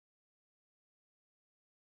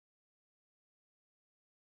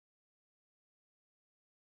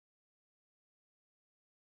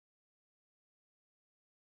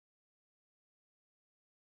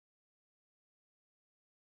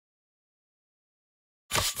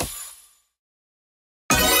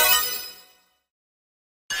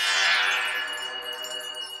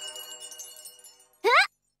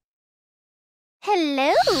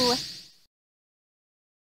 Hello!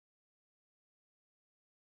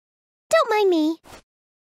 Don't mind me.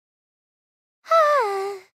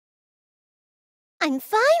 I'm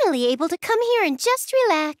finally able to come here and just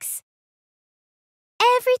relax.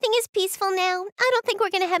 Everything is peaceful now. I don't think we're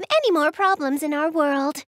gonna have any more problems in our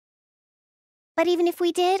world. But even if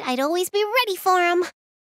we did, I'd always be ready for them.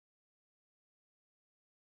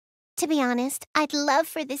 To be honest, I'd love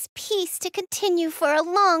for this peace to continue for a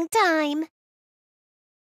long time.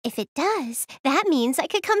 If it does, that means I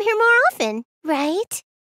could come here more often, right?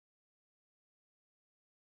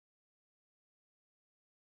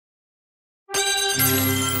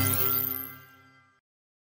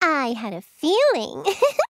 I had a feeling.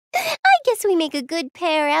 I guess we make a good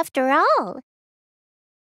pair after all.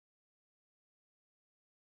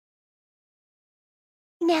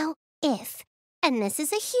 Now, if, and this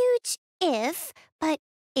is a huge if, but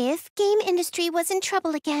if game industry was in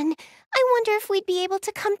trouble again, I wonder if we'd be able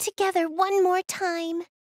to come together one more time.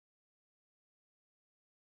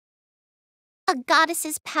 A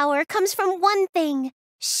goddess's power comes from one thing: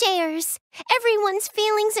 shares. Everyone's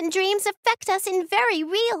feelings and dreams affect us in very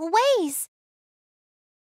real ways.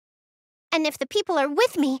 And if the people are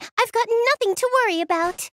with me, I've got nothing to worry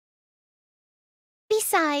about.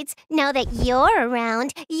 Besides, now that you're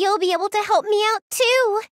around, you'll be able to help me out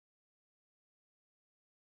too.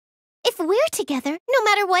 If we're together, no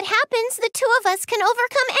matter what happens, the two of us can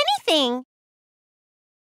overcome anything.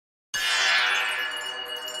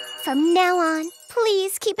 From now on,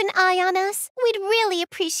 please keep an eye on us. We'd really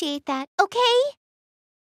appreciate that, okay?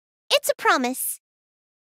 It's a promise.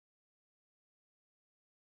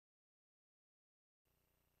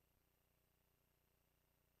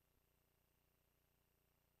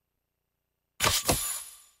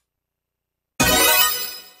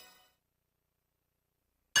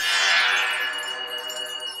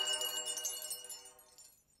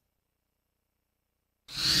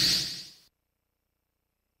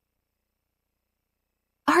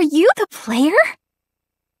 Are you the player?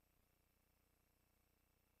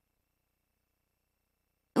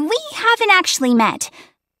 We haven't actually met.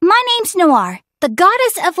 My name's Noire, the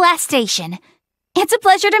goddess of lastation. It's a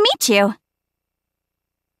pleasure to meet you.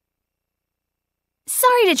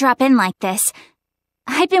 Sorry to drop in like this.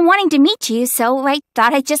 I'd been wanting to meet you, so I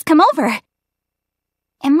thought I'd just come over.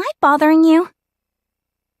 Am I bothering you?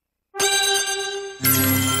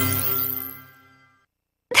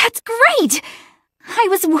 That's great! I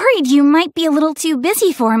was worried you might be a little too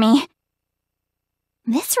busy for me.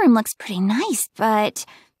 This room looks pretty nice, but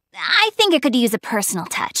I think it could use a personal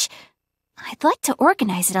touch. I'd like to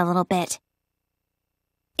organize it a little bit.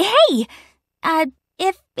 Hey!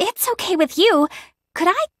 If it's okay with you, could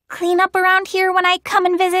I clean up around here when I come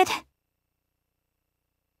and visit?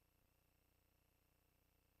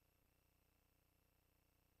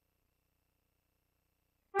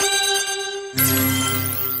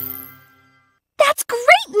 That's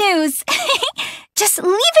great news! Just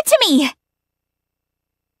leave it to me!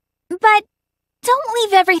 But don't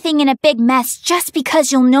leave everything in a big mess just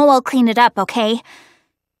because you'll know I'll clean it up, okay?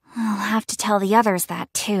 I'll have to tell the others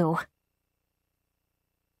that, too.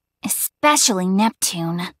 Especially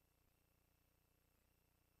Neptune.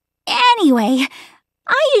 Anyway,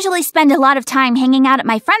 I usually spend a lot of time hanging out at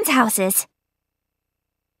my friends' houses.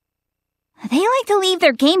 They like to leave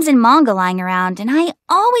their games and manga lying around, and I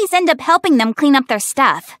always end up helping them clean up their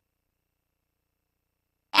stuff.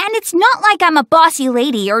 And it's not like I'm a bossy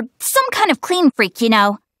lady or some kind of clean freak, you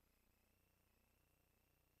know.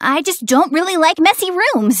 I just don't really like messy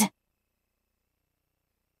rooms.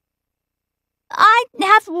 I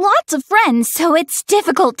have lots of friends, so it's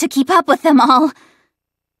difficult to keep up with them all.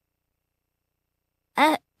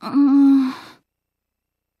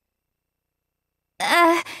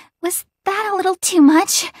 Was that a little too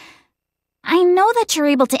much? I know that you're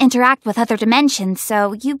able to interact with other dimensions,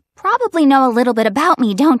 so you probably know a little bit about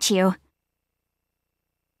me, don't you?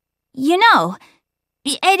 You know,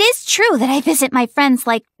 It is true that I visit my friends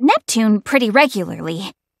like Neptune pretty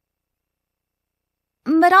regularly.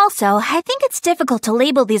 But also, I think it's difficult to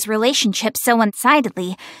label these relationships so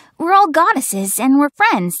one-sidedly. We're all goddesses and we're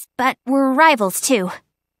friends, but we're rivals too.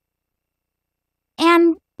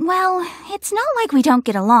 And, well, it's not like we don't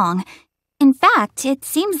get along. In fact, it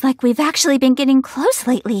seems like we've actually been getting close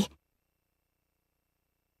lately.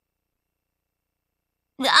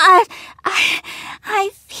 I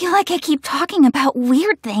feel like I keep talking about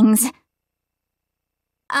weird things.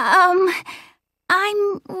 I'm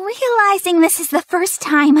realizing this is the first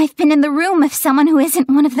time I've been in the room of someone who isn't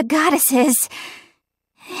one of the goddesses.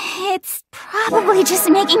 It's probably just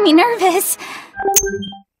making me nervous.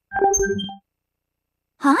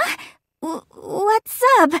 Huh? What's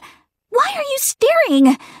up? Why are you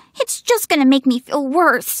staring? It's just gonna make me feel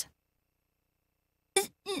worse.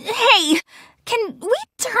 Hey, can we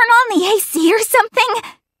turn on the AC or something?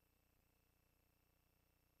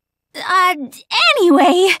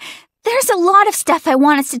 Anyway, there's a lot of stuff I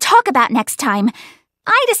want us to talk about next time.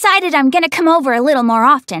 I decided I'm gonna come over a little more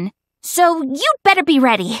often, so you'd better be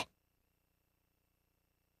ready.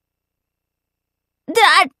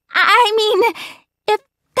 I mean, if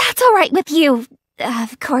that's all right with you,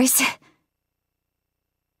 of course.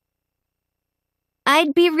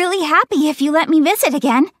 I'd be really happy if you let me visit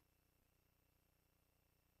again.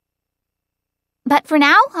 But for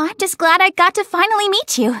now, I'm just glad I got to finally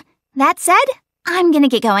meet you. That said, I'm gonna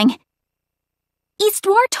get going.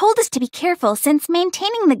 Histoire told us to be careful since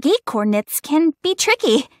maintaining the gate coordinates can be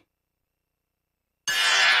tricky.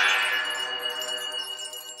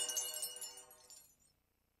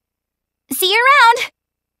 See you around!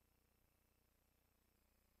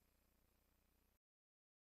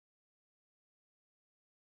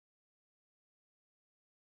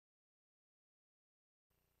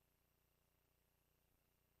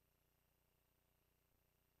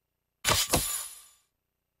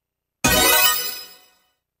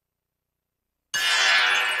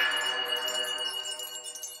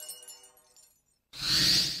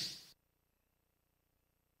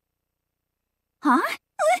 Huh?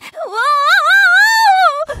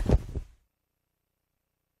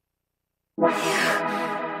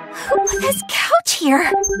 Who put this couch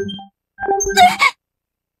here?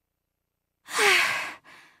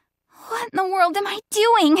 What in the world am I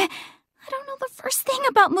doing? I don't know the first thing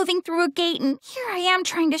about moving through a gate, and here I am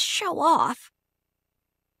trying to show off.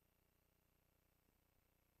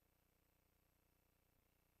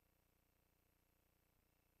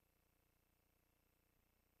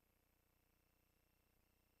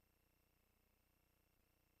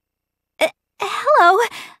 Hello.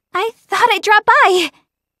 I thought I'd drop by.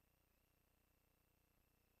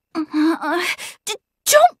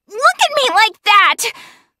 Don't look at me like that!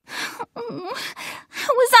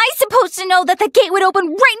 How was I supposed to know that the gate would open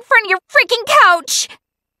right in front of your freaking couch?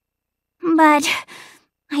 But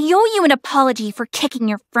I owe you an apology for kicking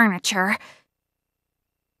your furniture.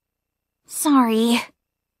 Sorry.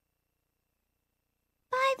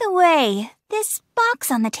 By the way, this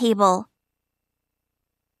box on the table.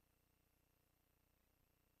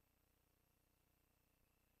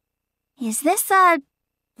 Is this a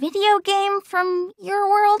video game from your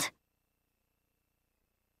world?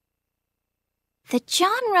 The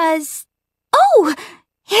genre's... Oh!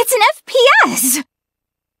 It's an FPS!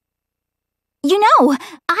 You know,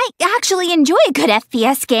 I actually enjoy a good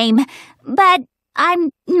FPS game, but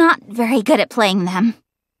I'm not very good at playing them.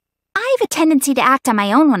 I have a tendency to act on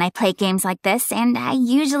my own when I play games like this, and I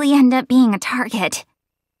usually end up being a target.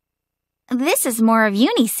 This is more of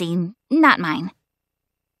Uni's scene, not mine.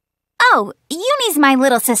 Oh, Uni's my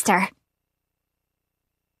little sister.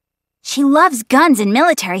 She loves guns and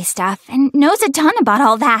military stuff and knows a ton about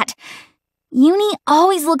all that. Uni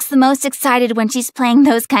always looks the most excited when she's playing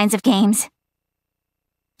those kinds of games.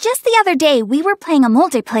 Just the other day, we were playing a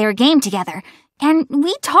multiplayer game together, and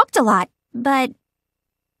we talked a lot, but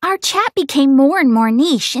our chat became more and more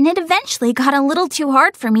niche, and it eventually got a little too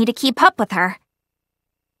hard for me to keep up with her.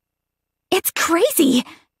 It's crazy!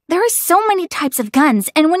 There are so many types of guns,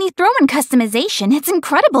 and when you throw in customization, it's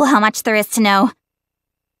incredible how much there is to know.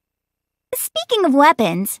 Speaking of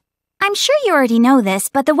weapons, I'm sure you already know this,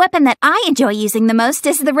 but the weapon that I enjoy using the most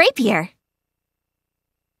is the rapier.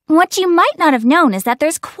 What you might not have known is that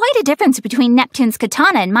there's quite a difference between Neptune's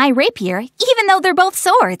katana and my rapier, even though they're both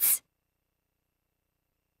swords.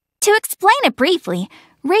 To explain it briefly,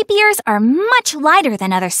 rapiers are much lighter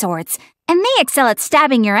than other swords, and they excel at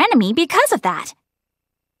stabbing your enemy because of that.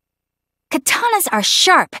 Katanas are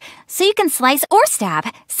sharp, so you can slice or stab.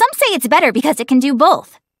 Some say it's better because it can do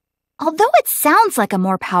both. Although it sounds like a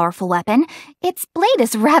more powerful weapon, its blade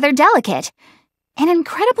is rather delicate. An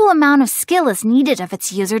incredible amount of skill is needed of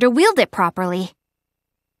its user to wield it properly.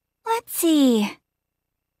 Let's see.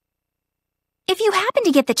 If you happen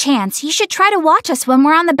to get the chance, you should try to watch us when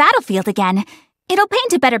we're on the battlefield again. It'll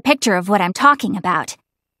paint a better picture of what I'm talking about.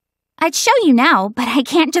 I'd show you now, but I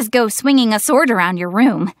can't just go swinging a sword around your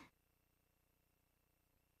room.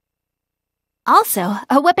 Also,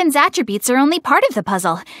 a weapon's attributes are only part of the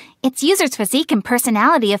puzzle. Its user's physique and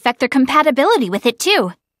personality affect their compatibility with it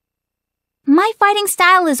too. My fighting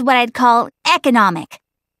style is what I'd call economic.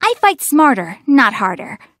 I fight smarter, not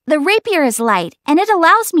harder. The rapier is light, and it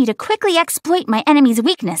allows me to quickly exploit my enemy's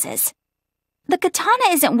weaknesses. The katana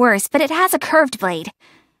isn't worse, but it has a curved blade.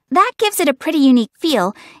 That gives it a pretty unique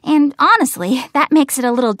feel, and honestly, that makes it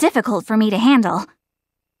a little difficult for me to handle.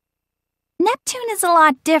 Neptune is a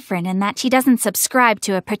lot different in that she doesn't subscribe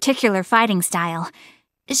to a particular fighting style.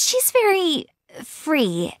 She's very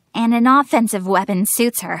free, and an offensive weapon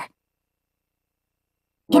suits her.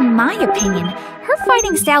 In my opinion, her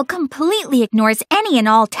fighting style completely ignores any and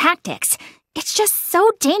all tactics. It's just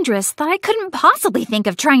so dangerous that I couldn't possibly think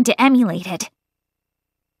of trying to emulate it.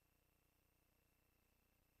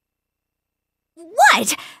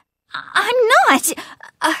 What? I'm not.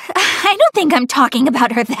 I don't think I'm talking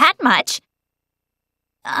about her that much.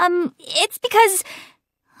 It's because,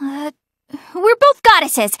 we're both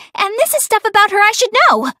goddesses, and this is stuff about her I should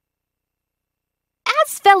know.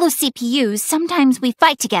 As fellow CPUs, sometimes we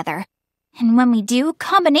fight together. And when we do,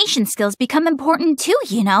 combination skills become important too,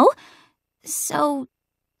 you know? So,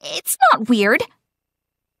 it's not weird.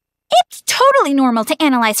 It's totally normal to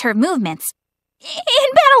analyze her movements.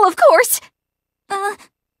 In battle, of course.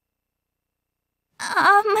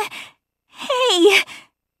 Hey,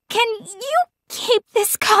 can you keep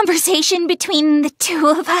this conversation between the two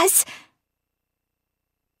of us?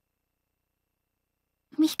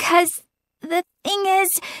 Because the thing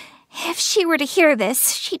is, if she were to hear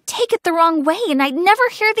this, she'd take it the wrong way and I'd never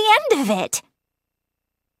hear the end of it.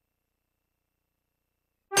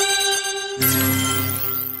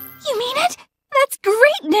 You mean it? That's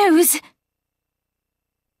great news!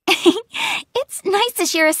 It's nice to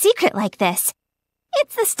share a secret like this.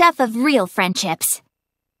 It's the stuff of real friendships.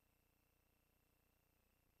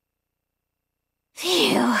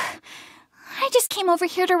 Phew. I just came over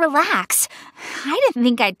here to relax. I didn't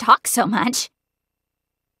think I'd talk so much.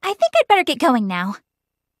 I think I'd better get going now.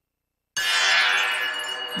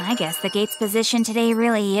 I guess the gate's position today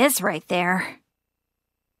really is right there.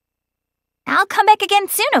 I'll come back again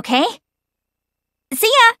soon, okay? See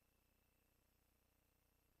ya!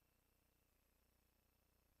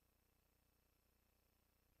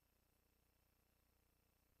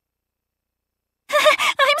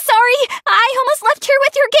 I'm sorry! I almost left here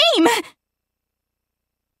with your game!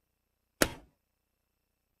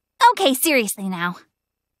 Okay, seriously now.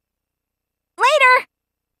 Later!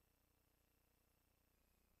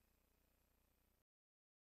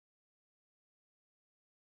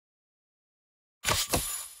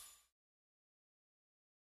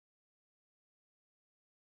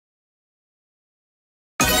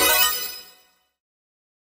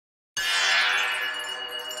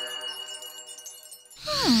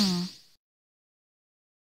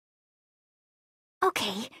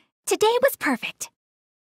 Okay, today was perfect.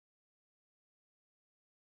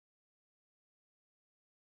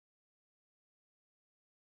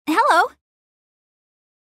 Hello?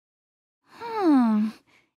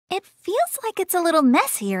 It feels like it's a little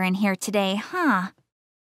messier in here today, huh?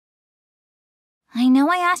 I know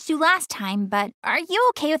I asked you last time, but are you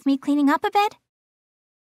okay with me cleaning up a bit?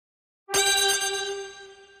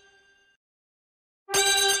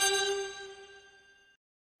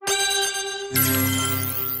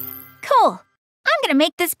 Cool. I'm gonna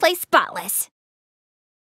make this place spotless.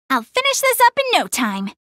 I'll finish this up in no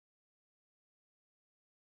time.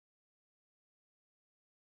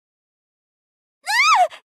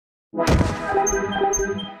 Ow,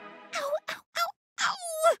 ow, ow,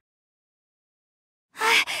 ow!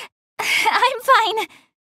 I'm fine.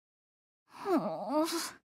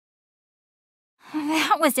 Oh,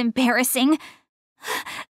 that was embarrassing.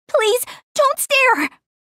 Please, don't stare!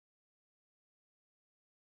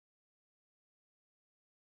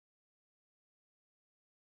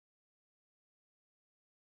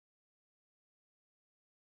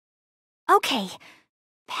 Okay,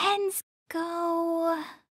 pens go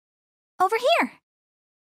over here.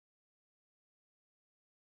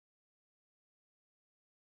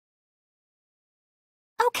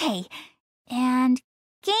 Okay, and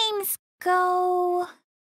games go...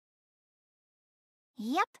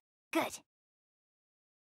 Yep, good.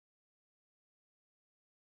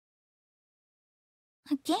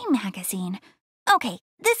 A game magazine. Okay,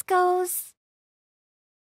 this goes...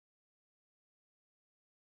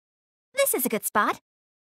 This is a good spot.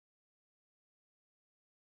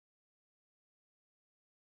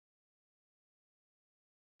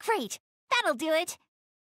 Great, that'll do it.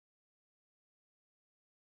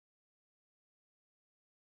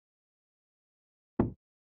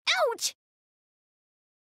 Ouch!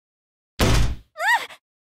 Ah!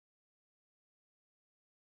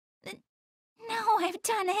 Now I've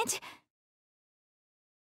done it.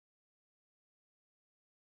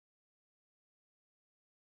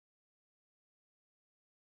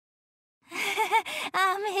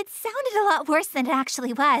 It sounded a lot worse than it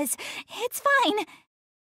actually was. It's fine.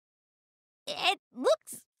 It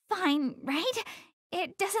looks fine, right?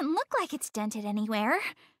 It doesn't look like it's dented anywhere.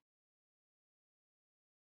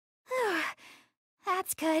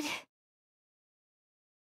 That's good.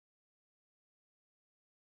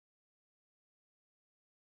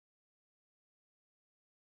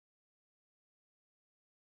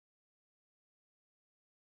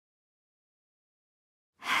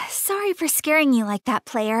 Sorry for scaring you like that,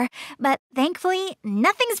 player, but thankfully,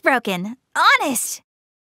 nothing's broken. Honest!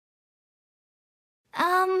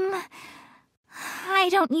 I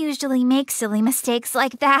don't usually make silly mistakes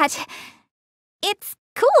like that. It's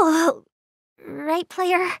cool, right,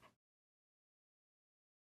 player?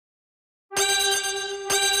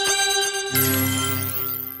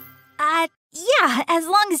 Yeah, as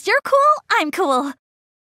long as you're cool, I'm cool.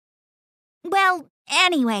 Well,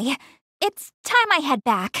 anyway, it's time I head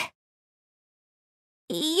back.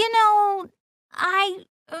 You know, I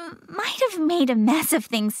might have made a mess of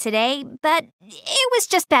things today, but it was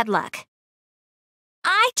just bad luck.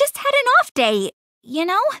 I just had an off day, you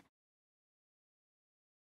know?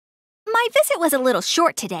 My visit was a little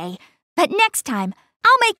short today, but next time,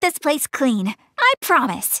 I'll make this place clean. I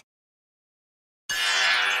promise.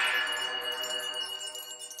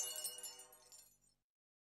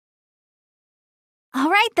 All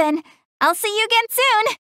right then, I'll see you again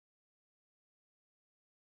soon.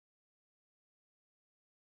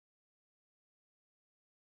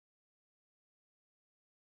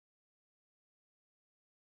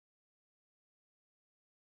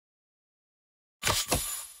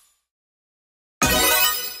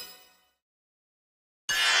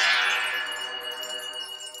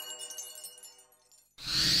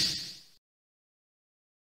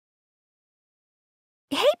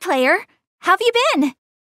 Hey, player. How've you been?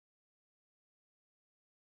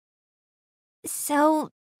 So,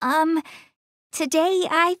 today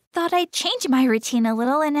I thought I'd change my routine a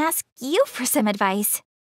little and ask you for some advice.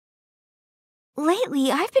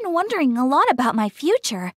 Lately, I've been wondering a lot about my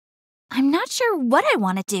future. I'm not sure what I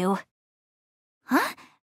want to do. Huh?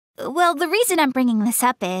 Well, the reason I'm bringing this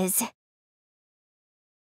up is...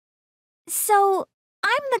 So,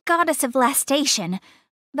 I'm the goddess of lastation,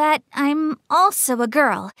 but I'm also a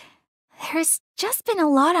girl. There's just been a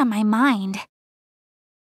lot on my mind.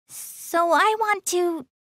 So I want to...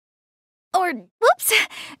 whoops!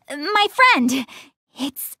 My friend!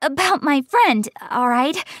 It's about my friend,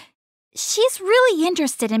 alright? She's really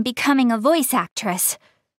interested in becoming a voice actress.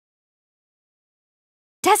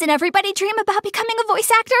 Doesn't everybody dream about becoming a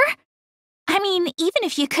voice actor? I mean, even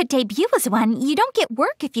if you could debut as one, you don't get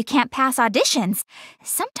work if you can't pass auditions.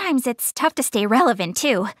 Sometimes it's tough to stay relevant,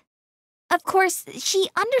 too. Of course, she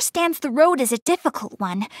understands the road is a difficult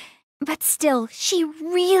one, but still, she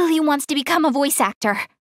really wants to become a voice actor.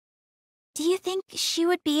 Do you think she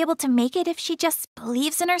would be able to make it if she just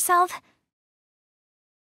believes in herself?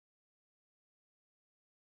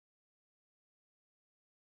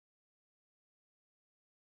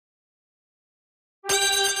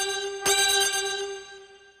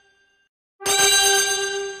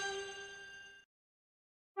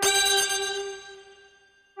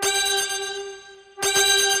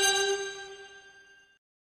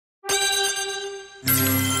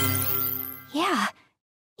 Yeah,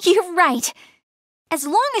 you're right. As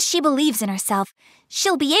long as she believes in herself,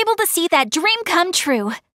 she'll be able to see that dream come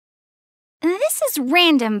true. This is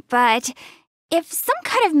random, but if some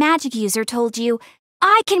kind of magic user told you,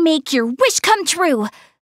 I can make your wish come true,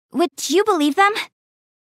 would you believe them?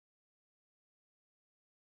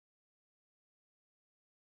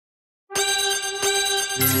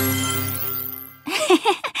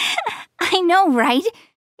 I know, right?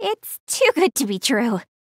 It's too good to be true.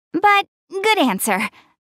 But good answer.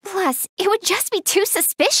 Plus, it would just be too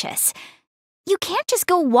suspicious. You can't just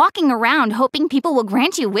go walking around hoping people will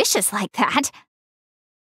grant you wishes like that.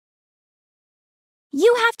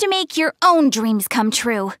 You have to make your own dreams come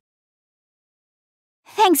true.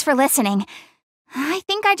 Thanks for listening. I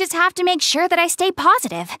think I just have to make sure that I stay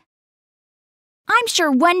positive. I'm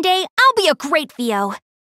sure one day I'll be a great VO.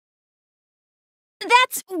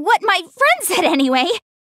 That's what my friend said anyway.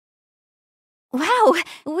 Wow,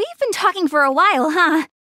 we've been talking for a while, huh?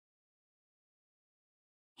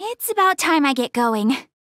 It's about time I get going.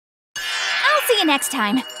 I'll see you next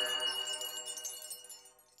time.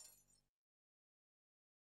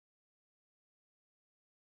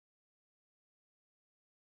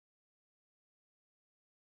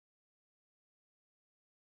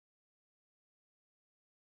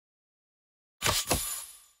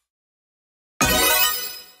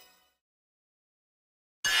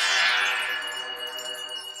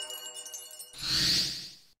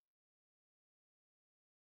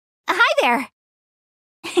 Hi there!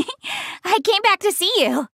 I came back to see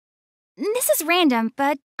you. This is random,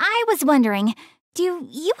 but I was wondering, do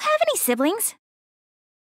you have any siblings?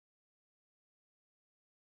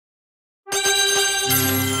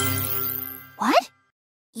 What?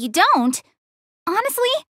 You don't?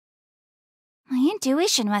 Honestly? My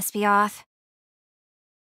intuition must be off.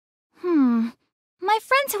 My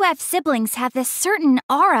friends who have siblings have this certain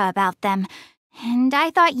aura about them, and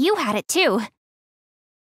I thought you had it too.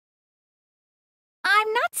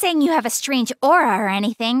 I'm not saying you have a strange aura or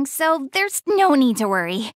anything, so there's no need to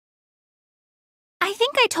worry. I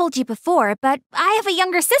think I told you before, but I have a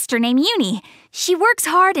younger sister named Uni. She works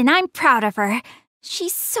hard and I'm proud of her.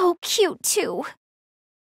 She's so cute, too.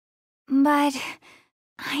 But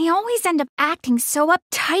I always end up acting so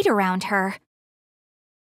uptight around her.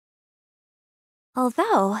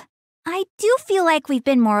 Although, I do feel like we've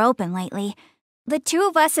been more open lately. The two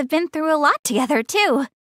of us have been through a lot together, too.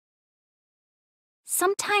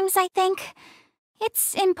 Sometimes I think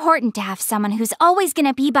it's important to have someone who's always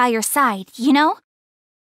gonna be by your side, you know?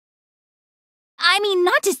 I mean,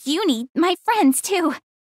 not just Uni, my friends, too.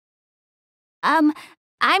 I'm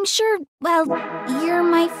sure, well, you're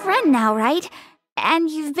my friend now, right? And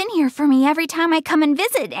you've been here for me every time I come and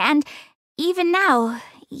visit, and even now,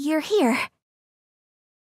 you're here.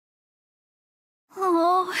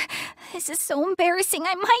 Oh, this is so embarrassing,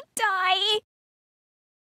 I might die.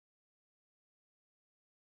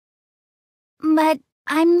 But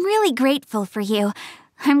I'm really grateful for you.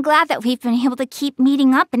 I'm glad that we've been able to keep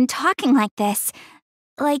meeting up and talking like this.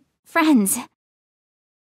 Like friends.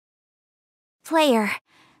 Player,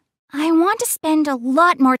 I want to spend a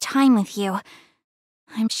lot more time with you.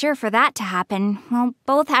 I'm sure for that to happen, we'll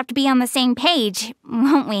both have to be on the same page,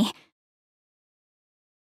 won't we?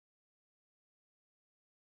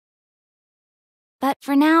 But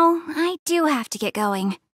for now, I do have to get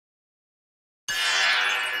going.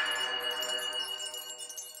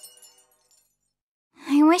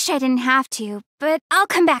 I wish I didn't have to, but I'll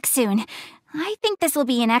come back soon. I think this will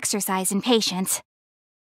be an exercise in patience.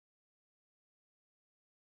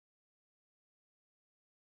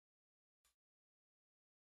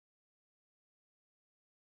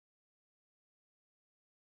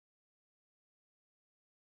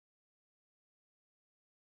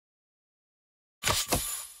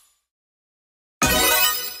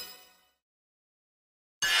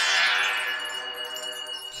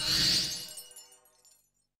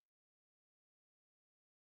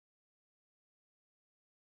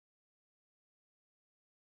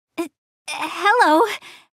 Hello.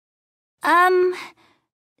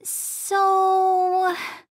 So...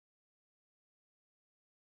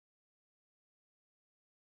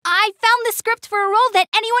 I found the script for a role that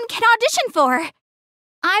anyone can audition for.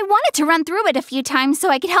 I wanted to run through it a few times so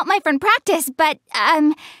I could help my friend practice, but,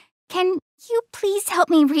 can you please help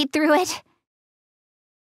me read through it?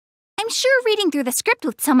 I'm sure reading through the script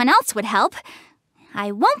with someone else would help.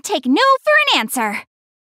 I won't take no for an answer.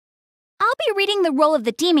 I'll be reading the role of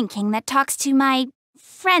the Demon King that talks to my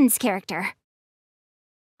friend's character.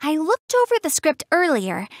 I looked over the script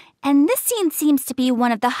earlier, and this scene seems to be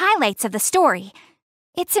one of the highlights of the story.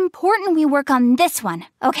 It's important we work on this one,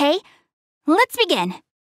 okay? Let's begin.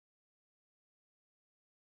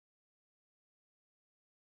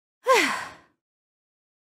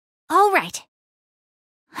 All right.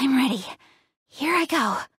 I'm ready. Here I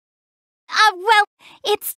go. Well,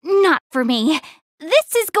 it's not for me.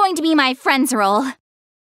 This is going to be my friend's role.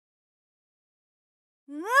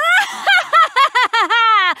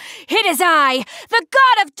 It is I, the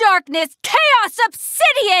God of Darkness, Chaos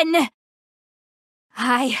Obsidian!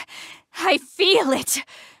 I feel it.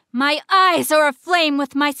 My eyes are aflame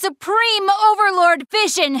with my supreme overlord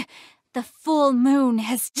vision. The full moon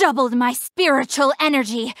has doubled my spiritual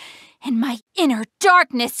energy, and my inner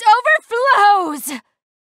darkness overflows!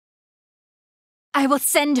 I will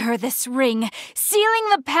send her this ring, sealing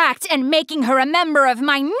the pact and making her a member of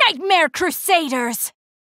my Nightmare Crusaders!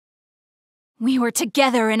 We were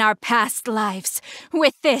together in our past lives.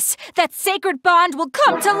 With this, that sacred bond will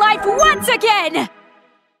come to life once again!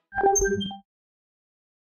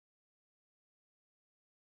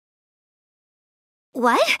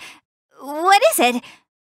 What? What is it?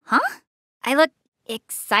 Huh? I look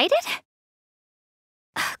excited?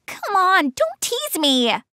 Come on, don't tease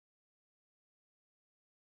me!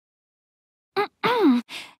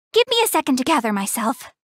 Give me a second to gather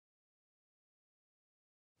myself.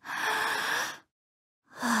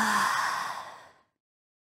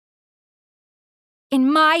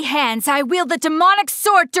 In my hands, I wield the demonic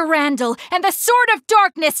sword Durandal and the sword of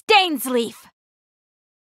darkness Dainsleaf.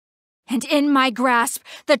 And in my grasp,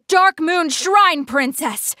 the Dark Moon Shrine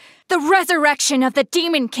Princess, the resurrection of the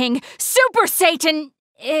Demon King, Super Satan,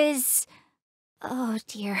 is... Oh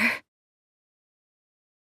dear.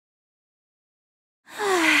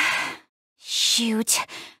 Shoot.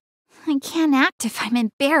 I can't act if I'm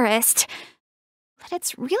embarrassed. But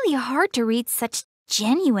it's really hard to read such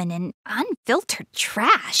genuine and unfiltered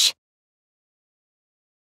trash.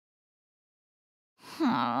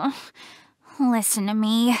 Listen to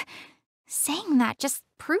me. Saying that just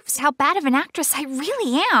proves how bad of an actress I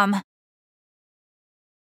really am.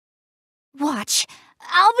 Watch.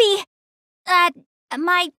 I'll be...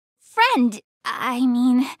 my friend, I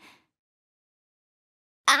mean...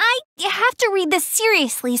 I have to read this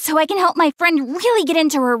seriously so I can help my friend really get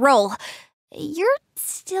into her role. You're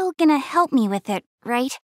still gonna help me with it,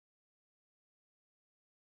 right?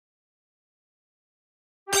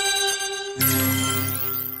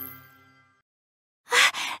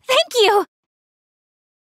 Thank you!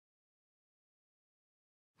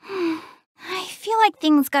 I feel like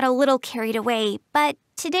things got a little carried away, but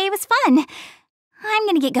today was fun. I'm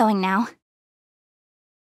gonna get going now.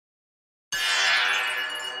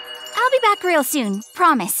 I'll be back real soon,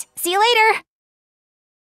 promise. See you later!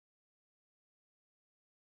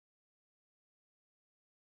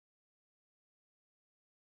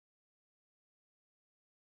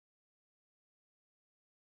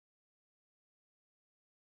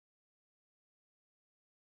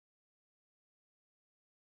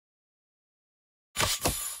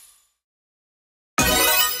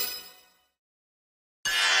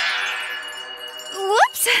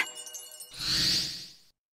 Whoops!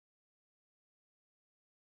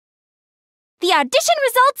 The audition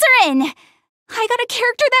results are in! I got a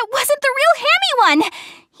character that wasn't the real hammy one!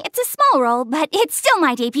 It's a small role, but it's still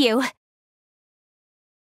my debut.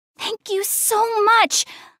 Thank you so much!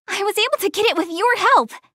 I was able to get it with your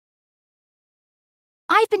help.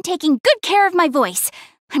 I've been taking good care of my voice.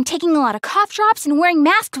 I'm taking a lot of cough drops and wearing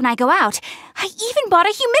masks when I go out. I even bought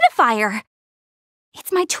a humidifier.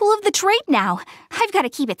 It's my tool of the trade now. I've got to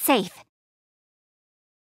keep it safe.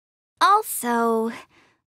 Also...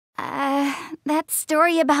 that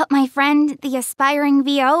story about my friend, the aspiring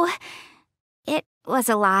VO, it was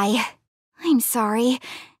a lie. I'm sorry.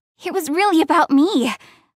 It was really about me.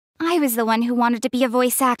 I was the one who wanted to be a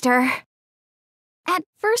voice actor. At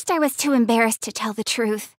first I was too embarrassed to tell the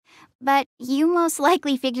truth, but you most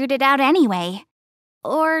likely figured it out anyway.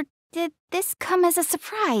 Or did this come as a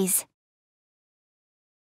surprise?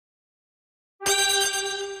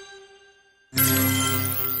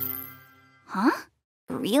 Huh?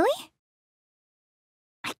 Really?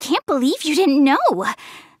 I can't believe you didn't know. Oh,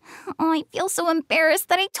 I feel so embarrassed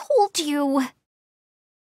that I told you.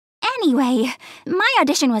 Anyway, my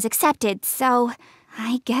audition was accepted, so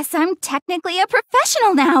I guess I'm technically a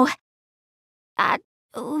professional now.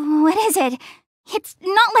 What is it? It's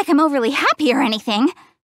not like I'm overly happy or anything.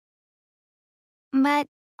 But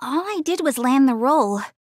all I did was land the role.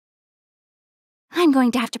 I'm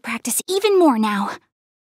going to have to practice even more now.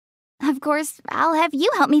 Of course, I'll have you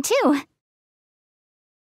help me too.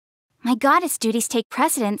 My goddess duties take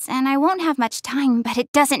precedence, and I won't have much time, but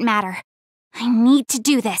it doesn't matter. I need to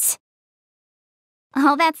do this.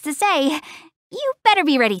 All that's to say, you better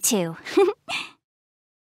be ready too.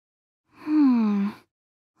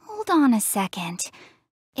 Hold on a second.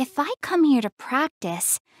 If I come here to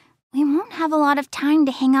practice, we won't have a lot of time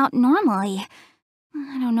to hang out normally.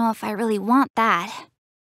 I don't know if I really want that.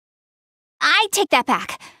 I take that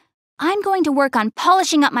back. I'm going to work on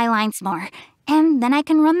polishing up my lines more, and then I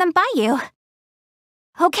can run them by you.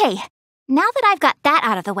 Okay, now that I've got that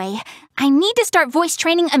out of the way, I need to start voice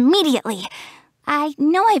training immediately. I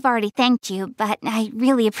know I've already thanked you, but I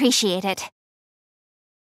really appreciate it.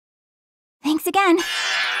 Thanks again.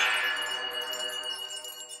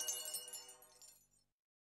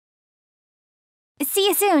 See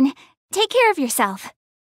you soon. Take care of yourself.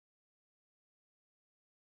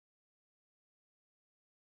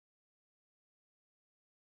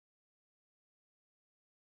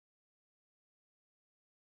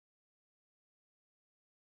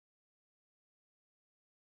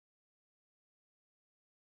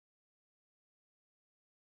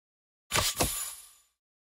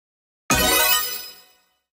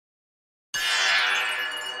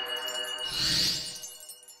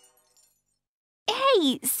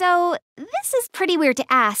 Hey, so this is pretty weird to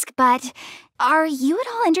ask, but are you at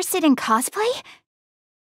all interested in cosplay?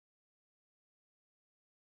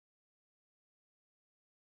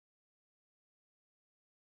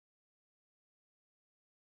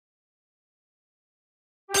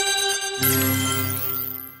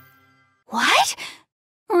 What?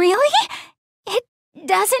 Really? It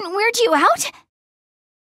doesn't weird you out?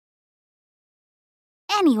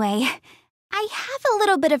 Anyway, I have a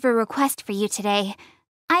little bit of a request for you today.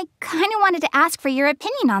 I kinda wanted to ask for your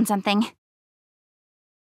opinion on something.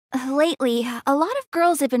 Lately, a lot of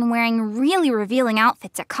girls have been wearing really revealing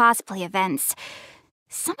outfits at cosplay events.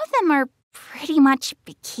 Some of them are pretty much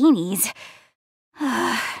bikinis.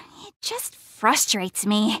 It just frustrates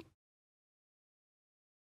me.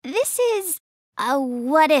 This is a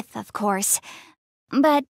what if, of course.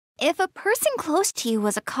 But if a person close to you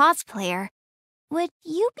was a cosplayer, would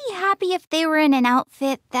you be happy if they were in an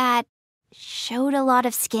outfit that showed a lot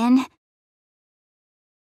of skin?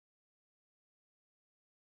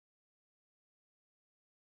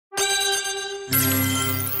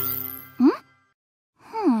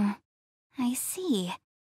 I see.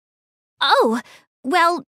 Oh,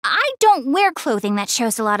 well, I don't wear clothing that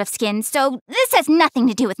shows a lot of skin, so this has nothing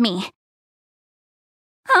to do with me.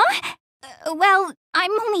 Huh? Well,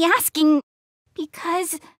 I'm only asking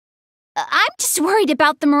because I'm just worried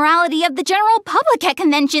about the morality of the general public at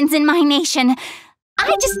conventions in my nation.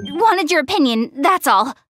 I just wanted your opinion, that's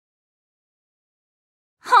all.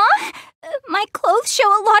 Huh? My clothes show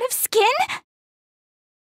a lot of skin?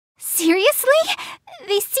 Seriously?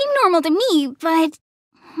 They seem normal to me, but...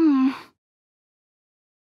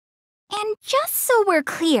 And just so we're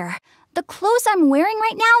clear, the clothes I'm wearing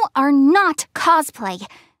right now are not cosplay.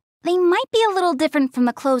 They might be a little different from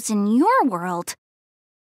the clothes in your world.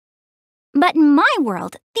 But in my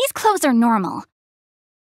world, these clothes are normal.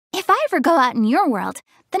 If I ever go out in your world,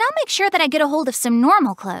 then I'll make sure that I get a hold of some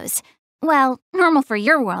normal clothes. Well, normal for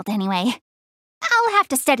your world anyway. I'll have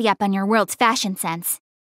to study up on your world's fashion sense.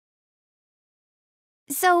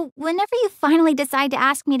 So, whenever you finally decide to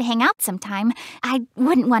ask me to hang out sometime, I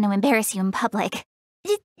wouldn't want to embarrass you in public.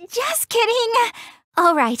 Just kidding!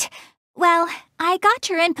 Alright, well, I got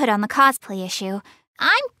your input on the cosplay issue.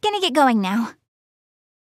 I'm gonna get going now.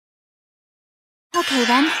 Okay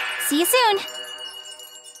then, see you soon!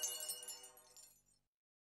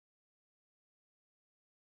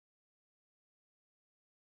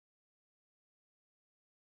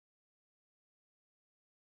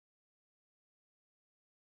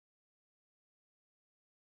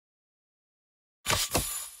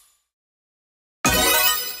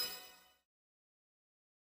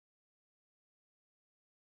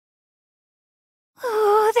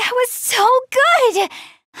 Oh, that was so good!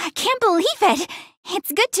 I can't believe it!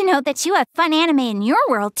 It's good to know that you have fun anime in your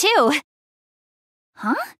world, too.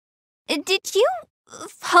 Huh? Did you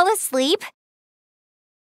fall asleep?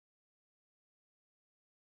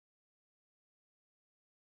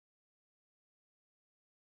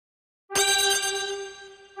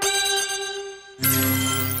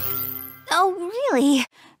 Oh, really?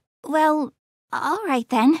 Well, alright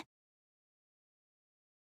then.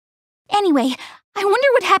 Anyway, I wonder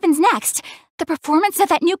what happens next. The performance of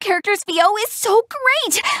that new character's VO is so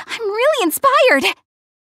great! I'm really inspired!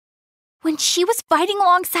 When she was fighting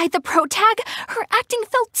alongside the protag, her acting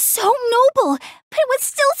felt so noble, but it was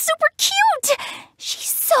still super cute! She's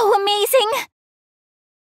so amazing!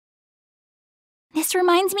 This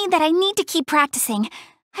reminds me that I need to keep practicing.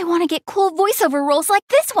 I want to get cool voiceover roles like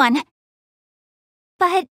this one.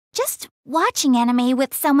 But just watching anime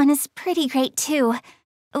with someone is pretty great too.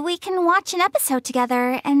 We can watch an episode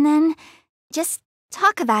together and then just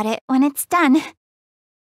talk about it when it's done.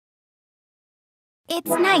 It's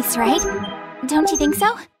nice, right? Don't you think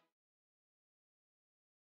so?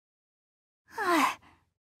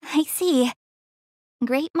 I see.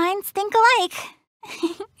 Great minds think alike.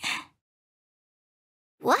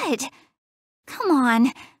 What? Come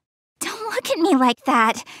on. Don't look at me like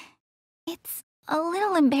that. It's a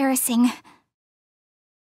little embarrassing.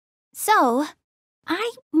 So,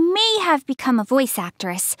 I may have become a voice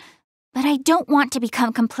actress, but I don't want to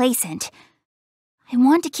become complacent. I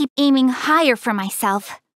want to keep aiming higher for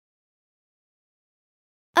myself.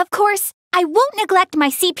 Of course, I won't neglect my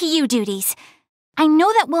CPU duties. I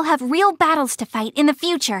know that we'll have real battles to fight in the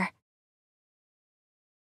future.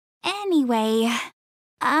 Anyway,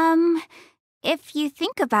 if you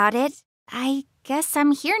think about it, I guess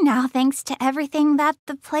I'm here now thanks to everything that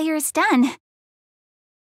the player's done.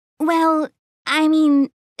 Well, I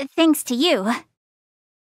mean, thanks to you.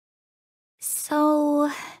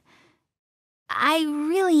 So, I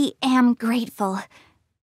really am grateful.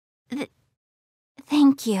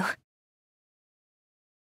 Thank you.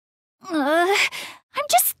 I'm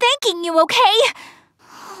just thanking you, okay?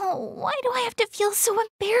 Oh, why do I have to feel so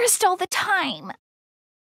embarrassed all the time?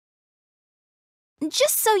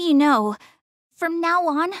 Just so you know, from now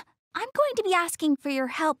on, I'm going to be asking for your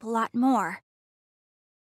help a lot more.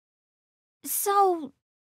 So,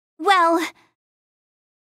 well,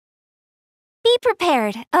 be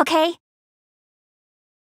prepared, okay?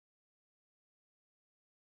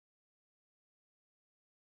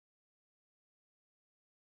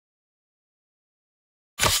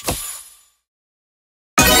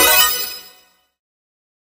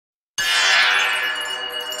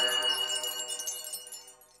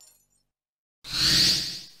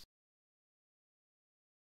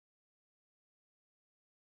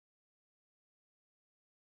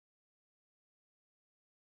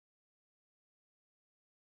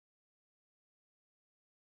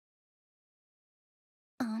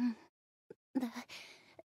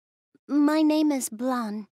 My name is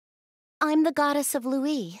Blanc. I'm the goddess of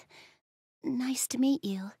Louis. Nice to meet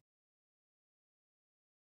you.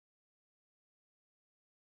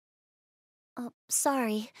 Oh,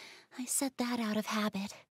 sorry. I said that out of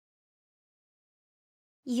habit.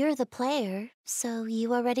 You're the player, so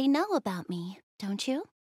you already know about me, don't you?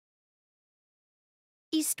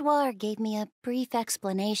 Histoire gave me a brief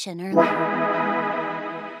explanation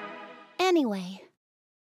earlier. Anyway,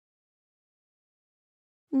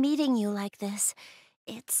 meeting you like this,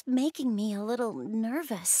 it's making me a little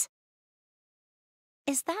nervous.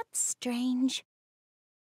 Is that strange?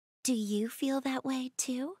 Do you feel that way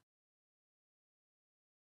too?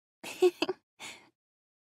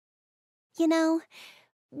 You know,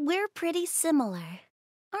 we're pretty similar,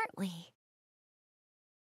 aren't we?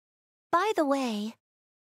 By the way,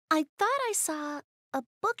 I thought I saw a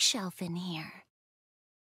bookshelf in here.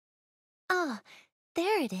 Ah,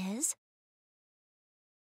 there it is.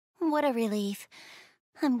 What a relief.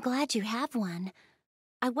 I'm glad you have one.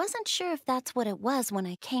 I wasn't sure if that's what it was when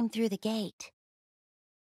I came through the gate.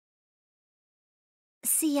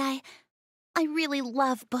 See, I really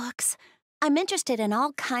love books. I'm interested in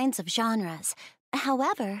all kinds of genres.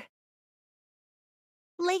 However,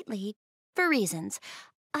 lately, for reasons,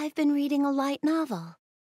 I've been reading a light novel.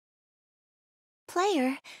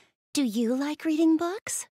 Player, do you like reading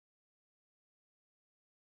books?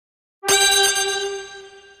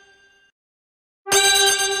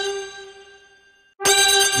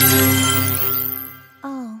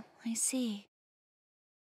 Oh, I see.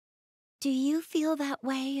 Do you feel that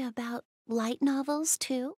way about light novels,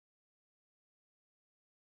 too?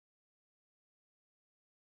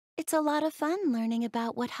 It's a lot of fun learning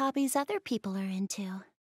about what hobbies other people are into.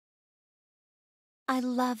 I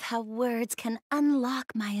love how words can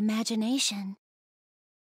unlock my imagination.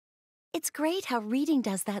 It's great how reading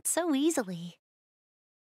does that so easily.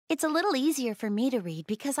 It's a little easier for me to read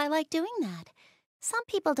because I like doing that. Some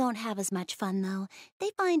people don't have as much fun, though.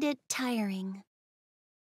 They find it tiring.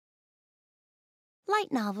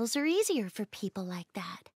 Light novels are easier for people like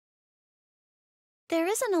that. There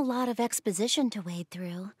isn't a lot of exposition to wade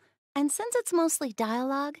through, and since it's mostly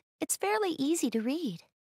dialogue, it's fairly easy to read.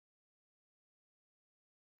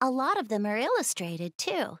 A lot of them are illustrated,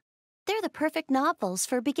 too. They're the perfect novels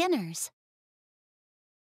for beginners.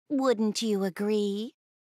 Wouldn't you agree?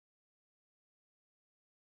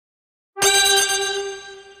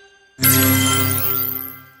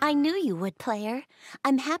 I knew you would, player.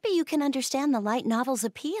 I'm happy you can understand the light novel's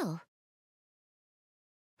appeal.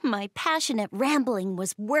 My passionate rambling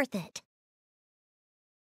was worth it.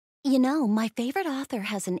 You know, my favorite author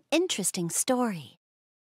has an interesting story.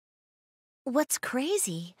 What's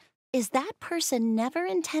crazy is that person never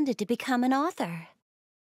intended to become an author.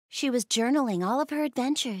 She was journaling all of her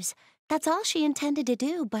adventures. That's all she intended to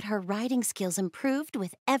do, but her writing skills improved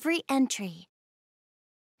with every entry.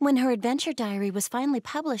 When her adventure diary was finally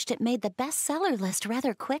published, it made the bestseller list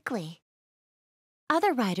rather quickly.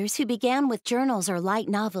 Other writers who began with journals or light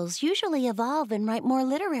novels usually evolve and write more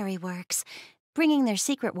literary works, bringing their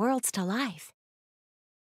secret worlds to life.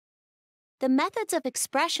 The methods of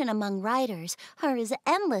expression among writers are as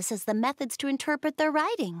endless as the methods to interpret their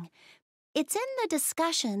writing. It's in the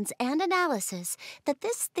discussions and analysis that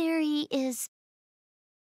this theory is...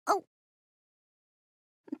 Oh,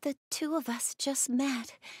 the two of us just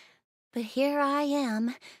met, but here I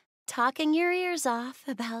am, talking your ears off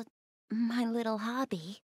about my little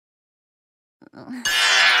hobby.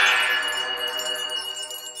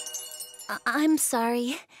 I'm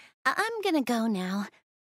sorry. I'm gonna go now.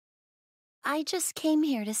 I just came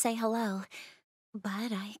here to say hello,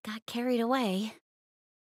 but I got carried away.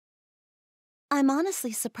 I'm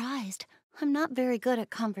honestly surprised. I'm not very good at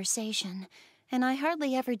conversation, and I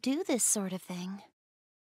hardly ever do this sort of thing.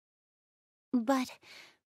 But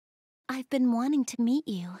I've been wanting to meet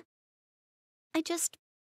you. I just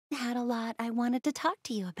had a lot I wanted to talk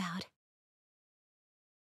to you about.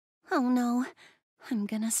 Oh no, I'm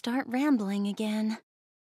gonna start rambling again.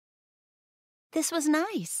 This was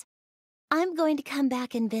nice. I'm going to come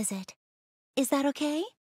back and visit. Is that okay?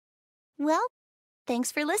 Well,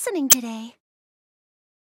 thanks for listening today.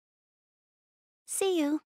 See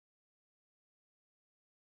you.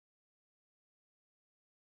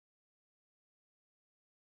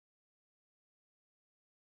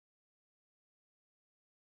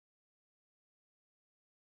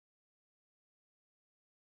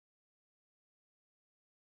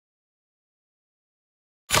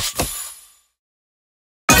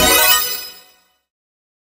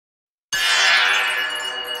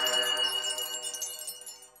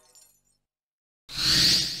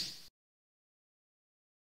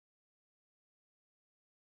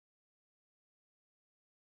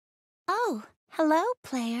 Oh, hello,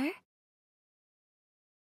 player.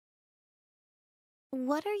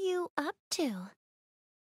 What are you up to?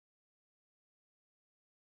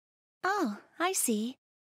 Oh, I see.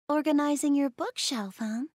 Organizing your bookshelf,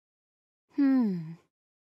 huh? I'm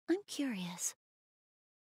curious.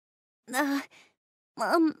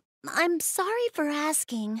 I'm sorry for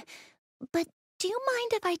asking, but do you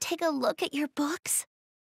mind if I take a look at your books?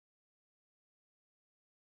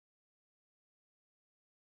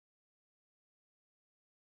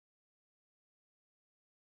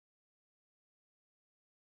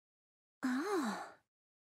 Oh.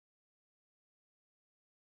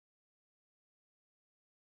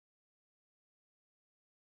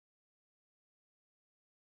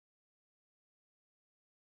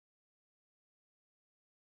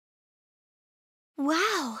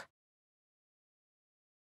 Wow!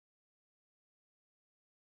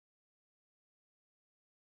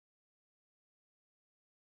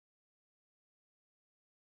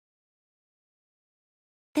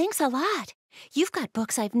 Thanks a lot. You've got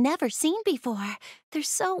books I've never seen before. They're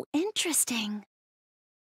so interesting.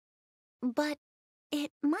 But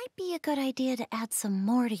it might be a good idea to add some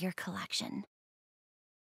more to your collection.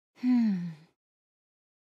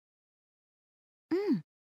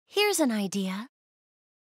 Here's an idea.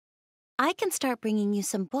 I can start bringing you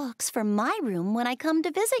some books from my room when I come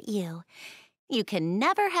to visit you. You can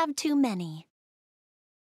never have too many.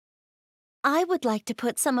 I would like to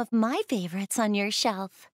put some of my favorites on your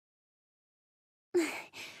shelf.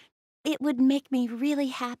 It would make me really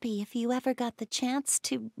happy if you ever got the chance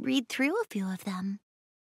to read through a few of them.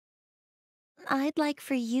 I'd like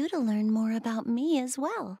for you to learn more about me as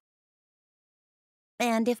well.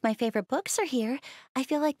 And if my favorite books are here, I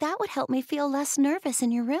feel like that would help me feel less nervous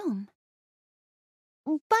in your room.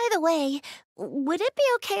 By the way, would it be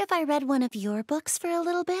okay if I read one of your books for a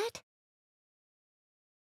little bit?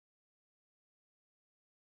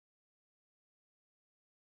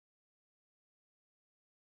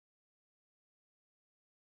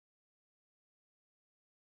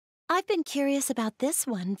 I've been curious about this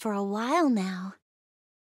one for a while now.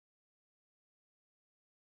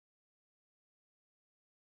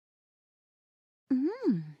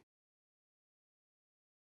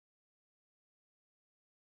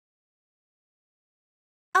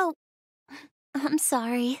 Oh, I'm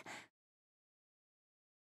sorry.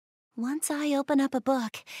 Once I open up a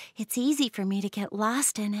book, it's easy for me to get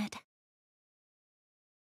lost in it.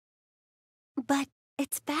 But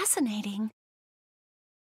it's fascinating.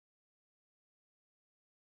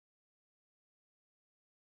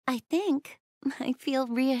 I think I feel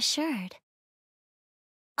reassured.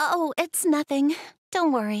 Oh, it's nothing.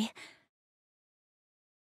 Don't worry.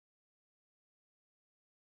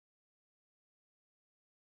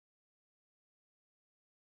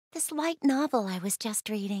 This light novel I was just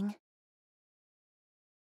reading.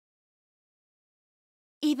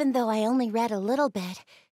 Even though I only read a little bit,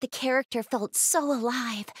 the character felt so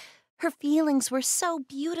alive. Her feelings were so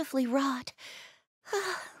beautifully wrought.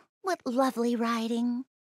 What lovely writing.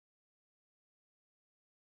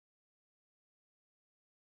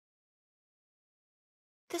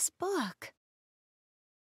 This book.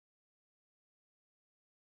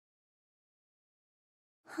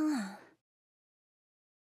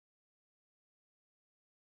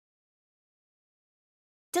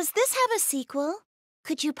 Does this have a sequel?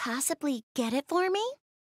 Could you possibly get it for me?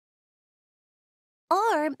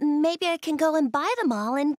 Or maybe I can go and buy them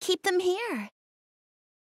all and keep them here.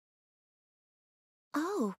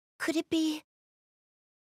 Oh, could it be?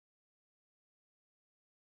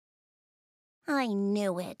 I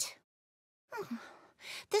knew it.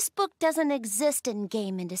 This book doesn't exist in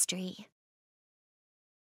game industry.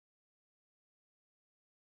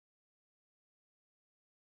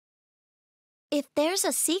 If there's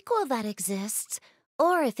a sequel that exists,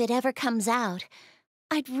 or if it ever comes out,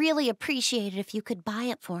 I'd really appreciate it if you could buy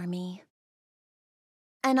it for me.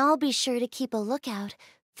 And I'll be sure to keep a lookout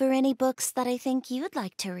for any books that I think you'd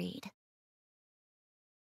like to read.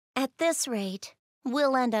 At this rate,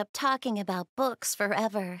 we'll end up talking about books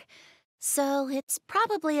forever, so it's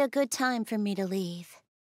probably a good time for me to leave.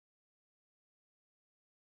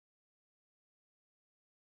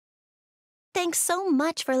 Thanks so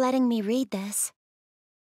much for letting me read this.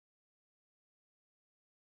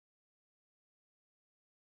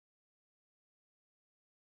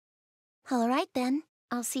 All right then,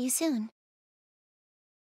 I'll see you soon.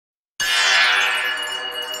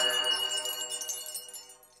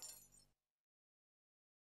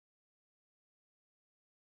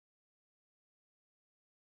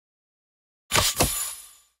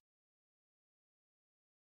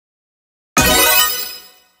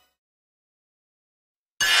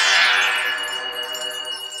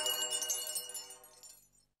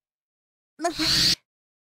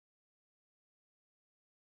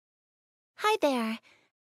 Hi there.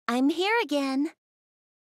 I'm here again.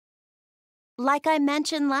 Like I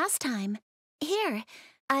mentioned last time, here,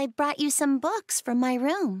 I brought you some books from my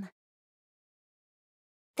room.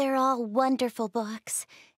 They're all wonderful books,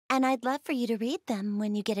 and I'd love for you to read them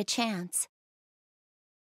when you get a chance.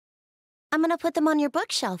 I'm gonna put them on your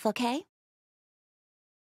bookshelf, okay?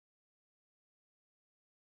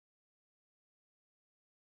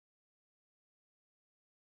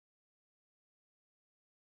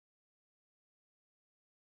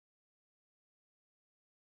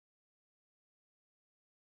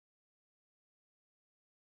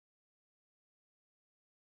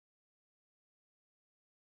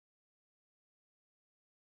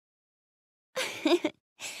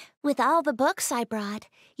 With all the books I brought,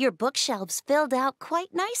 your bookshelves filled out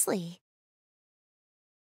quite nicely.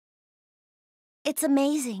 It's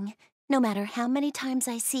amazing, no matter how many times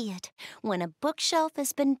I see it, when a bookshelf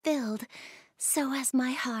has been filled, so has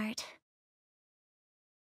my heart.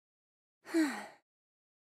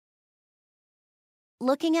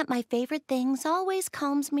 Looking at my favorite things always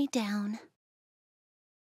calms me down.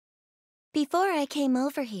 Before I came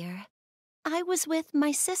over here, I was with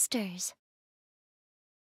my sisters.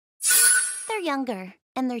 They're younger,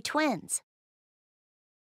 and they're twins.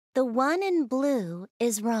 The one in blue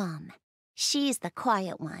is Rom. She's the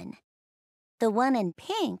quiet one. The one in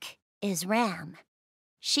pink is Ram.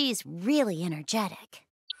 She's really energetic.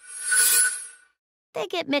 They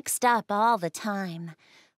get mixed up all the time,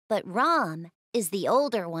 but Rom is the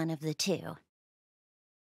older one of the two.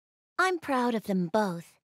 I'm proud of them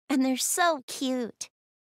both, and they're so cute.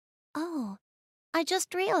 Oh, I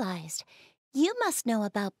just realized, you must know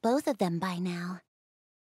about both of them by now.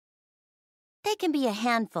 They can be a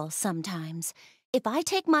handful sometimes. If I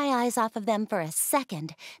take my eyes off of them for a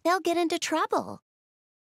second, they'll get into trouble.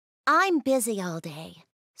 I'm busy all day,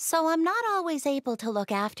 so I'm not always able to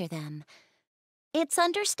look after them. It's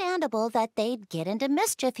understandable that they'd get into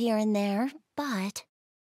mischief here and there, but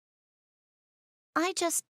I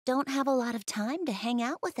just don't have a lot of time to hang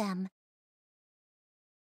out with them.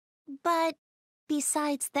 But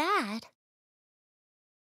besides that,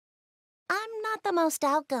 I'm not the most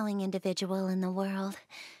outgoing individual in the world,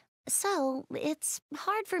 so it's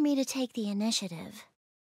hard for me to take the initiative.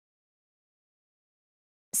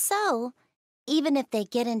 So, even if they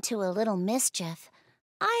get into a little mischief,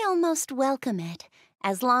 I almost welcome it,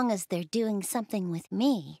 as long as they're doing something with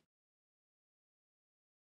me.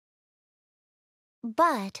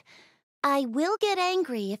 But I will get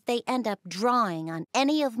angry if they end up drawing on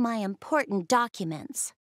any of my important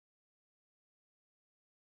documents.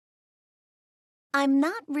 I'm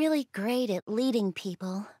not really great at leading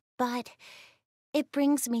people, but it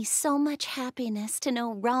brings me so much happiness to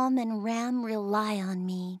know Rom and Ram rely on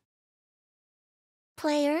me.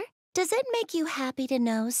 Player, does it make you happy to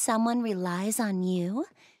know someone relies on you,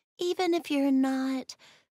 even if you're not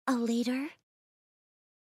a leader?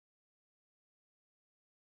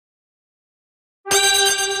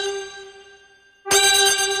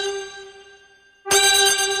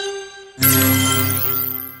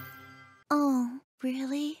 Oh,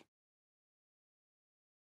 really?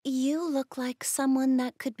 You look like someone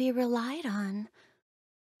that could be relied on.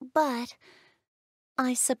 But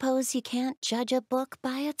I suppose you can't judge a book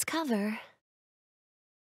by its cover.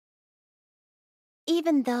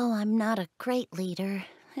 Even though I'm not a great leader,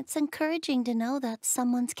 it's encouraging to know that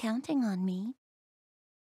someone's counting on me.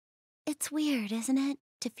 It's weird, isn't it,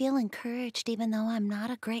 to feel encouraged even though I'm not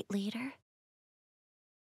a great leader?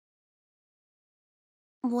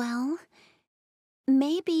 Well,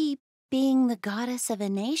 maybe being the goddess of a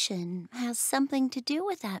nation has something to do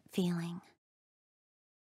with that feeling.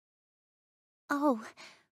 Oh,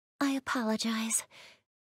 I apologize.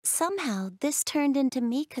 Somehow, this turned into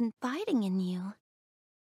me confiding in you.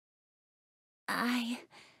 I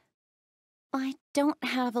don't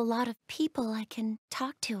have a lot of people I can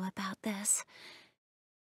talk to about this.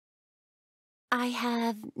 I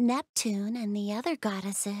have Neptune and the other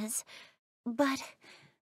goddesses, but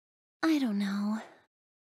I don't know.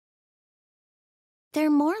 They're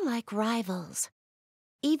more like rivals.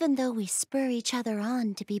 Even though we spur each other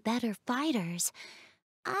on to be better fighters,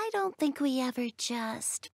 I don't think we ever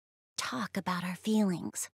just talk about our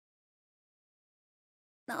feelings.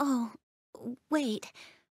 Oh, wait.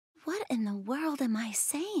 What in the world am I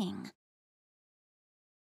saying?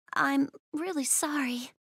 I'm really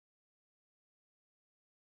sorry.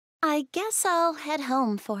 I guess I'll head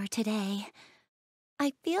home for today.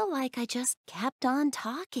 I feel like I just kept on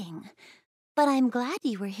talking, but I'm glad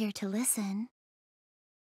you were here to listen.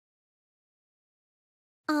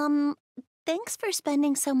 Thanks for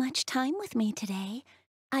spending so much time with me today.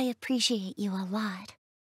 I appreciate you a lot.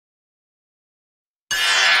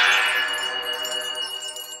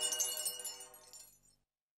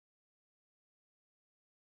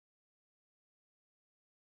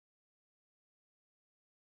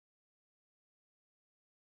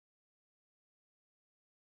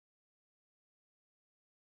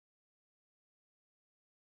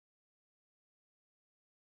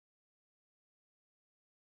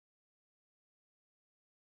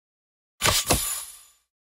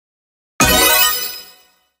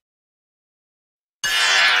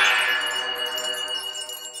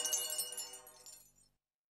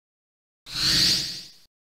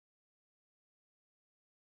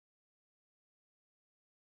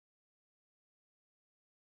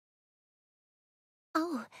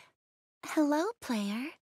 Oh, hello,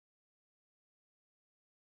 player.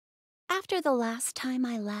 After the last time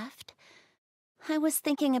I left, I was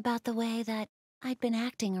thinking about the way that I'd been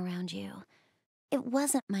acting around you. It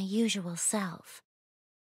wasn't my usual self.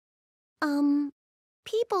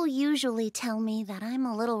 People usually tell me that I'm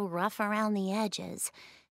a little rough around the edges,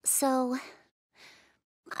 so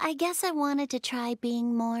I guess I wanted to try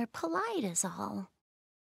being more polite is all.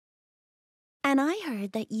 And I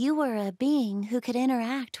heard that you were a being who could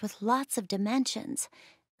interact with lots of dimensions,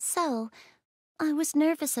 so I was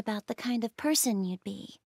nervous about the kind of person you'd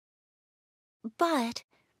be. But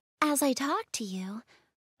as I talked to you,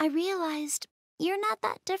 I realized you're not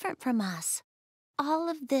that different from us. All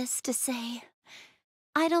of this to say,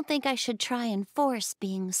 I don't think I should try and force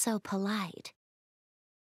being so polite.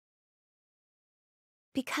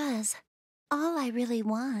 Because all I really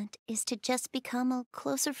want is to just become a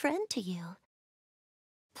closer friend to you.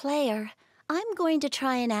 Player, I'm going to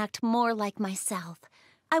try and act more like myself.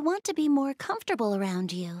 I want to be more comfortable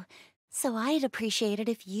around you, so I'd appreciate it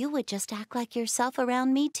if you would just act like yourself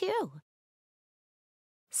around me too.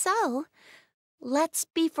 So, let's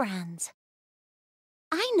be friends.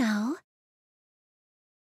 I know.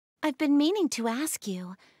 I've been meaning to ask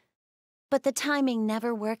you, but the timing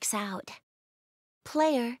never works out.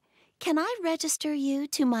 Player, can I register you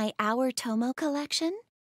to my Our Tomo collection?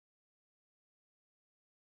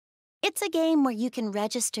 It's a game where you can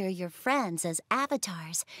register your friends as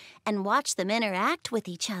avatars and watch them interact with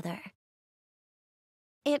each other.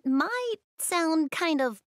 It might sound kind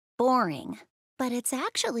of boring, but it's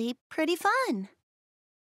actually pretty fun.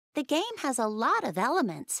 The game has a lot of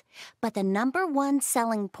elements, but the #1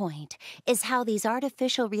 selling point is how these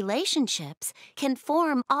artificial relationships can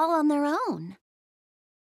form all on their own.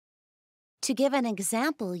 To give an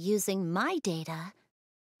example using my data,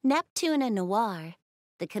 Neptune and Noire,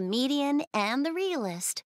 the comedian and the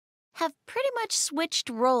realist, have pretty much switched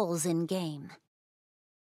roles in-game.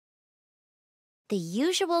 The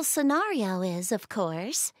usual scenario is, of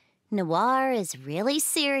course, Noire is really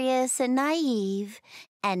serious and naive,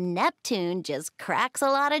 and Neptune just cracks a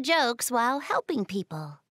lot of jokes while helping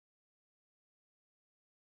people.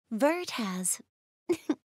 Vert has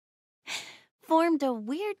formed a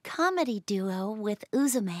weird comedy duo with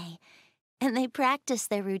Uzume, and they practice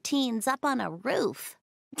their routines up on a roof.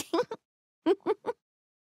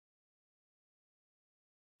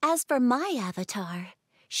 As for my avatar,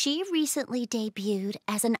 she recently debuted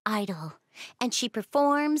as an idol, and she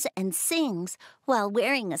performs and sings while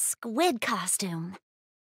wearing a squid costume.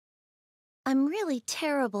 I'm really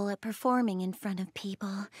terrible at performing in front of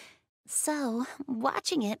people, so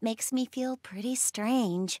watching it makes me feel pretty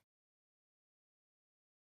strange.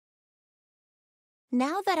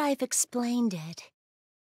 Now that I've explained it,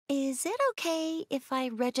 is it okay if I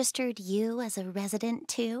registered you as a resident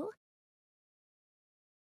too?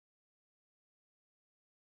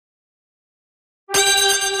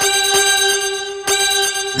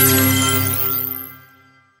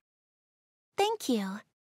 Thank you.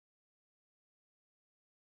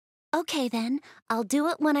 Okay then, I'll do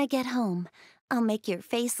it when I get home. I'll make your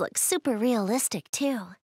face look super realistic too.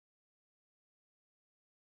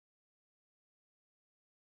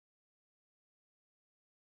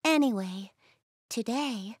 Anyway,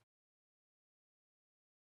 today,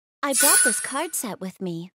 I brought this card set with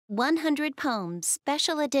me, 100 Poems,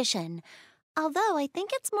 Special Edition, although I think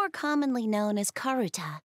it's more commonly known as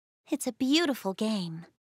Karuta. It's a beautiful game.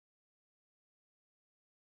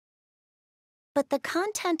 But the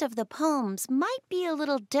content of the poems might be a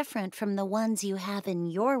little different from the ones you have in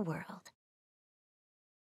your world.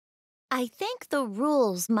 I think the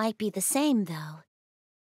rules might be the same, though.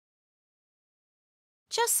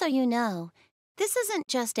 Just so you know, this isn't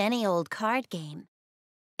just any old card game,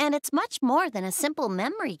 and it's much more than a simple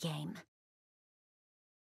memory game.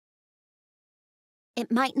 It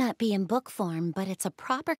might not be in book form, but it's a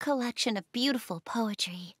proper collection of beautiful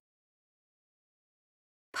poetry.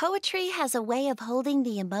 Poetry has a way of holding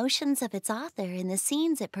the emotions of its author in the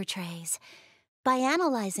scenes it portrays. By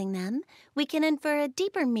analyzing them, we can infer a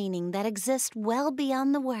deeper meaning that exists well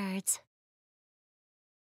beyond the words.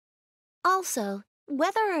 Also,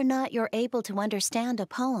 whether or not you're able to understand a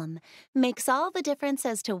poem makes all the difference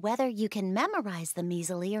as to whether you can memorize them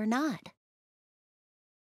easily or not.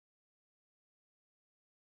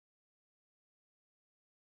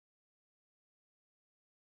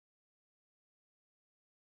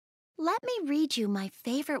 Let me read you my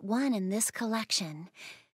favorite one in this collection.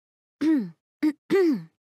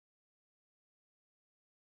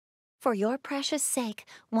 For your precious sake,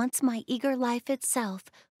 once my eager life itself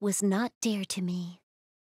was not dear to me.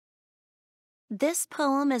 This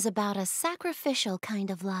poem is about a sacrificial kind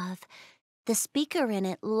of love. The speaker in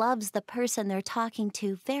it loves the person they're talking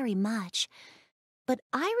to very much, but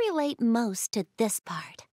I relate most to this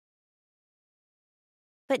part.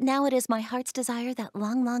 But now it is my heart's desire that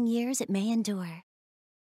long, long years it may endure.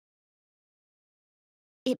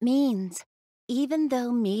 It means, even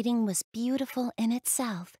though meeting was beautiful in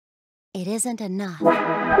itself, it isn't enough.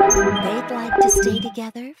 They'd like to stay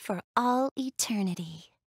together for all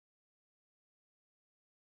eternity.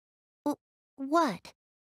 What?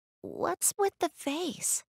 What's with the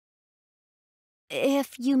face?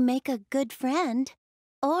 If you make a good friend,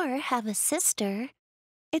 or have a sister,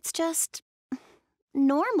 it's just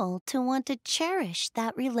normal to want to cherish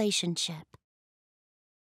that relationship.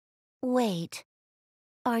 Wait,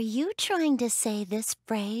 are you trying to say this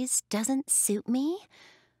phrase doesn't suit me?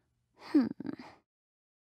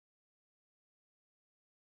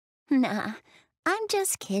 Nah, I'm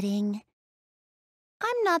just kidding.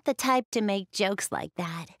 I'm not the type to make jokes like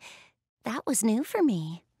that. That was new for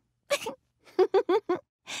me.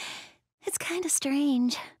 It's kind of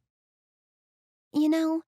strange. You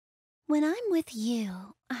know, when I'm with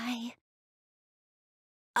you,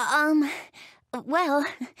 well,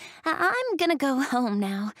 I'm gonna go home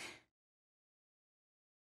now.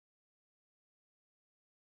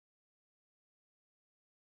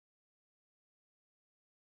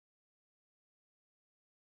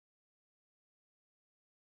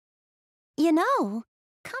 You know,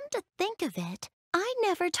 come to think of it, I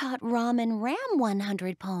never taught Rom and Ram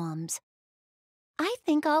 100 poems. I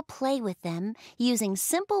think I'll play with them using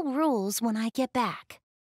simple rules when I get back.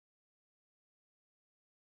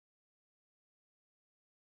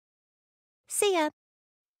 See ya.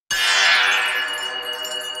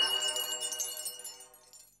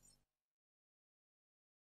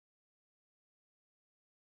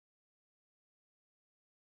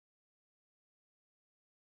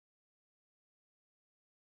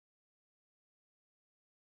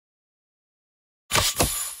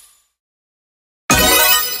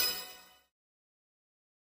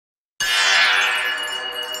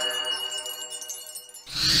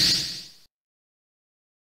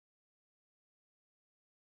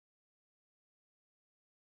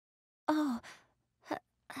 Oh,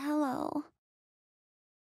 hello.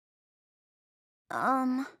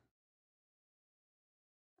 I'm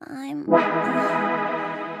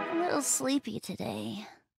a little sleepy today.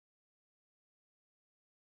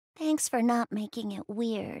 Thanks for not making it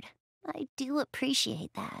weird. I do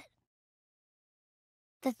appreciate that.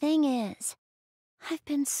 The thing is, I've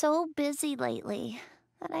been so busy lately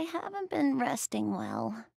that I haven't been resting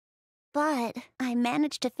well. But I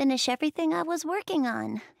managed to finish everything I was working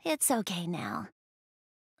on. It's okay now.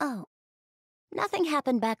 Oh, nothing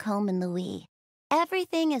happened back home in Louis.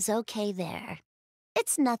 Everything is okay there.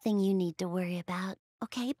 It's nothing you need to worry about,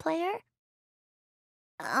 okay, player?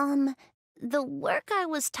 The work I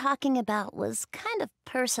was talking about was kind of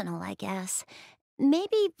personal, I guess.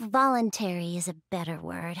 Maybe voluntary is a better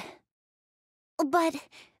word. But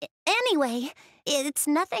Anyway, it's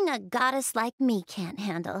nothing a goddess like me can't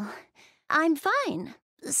handle. I'm fine,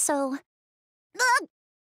 so... Ugh!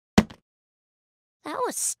 That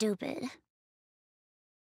was stupid.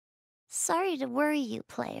 Sorry to worry you,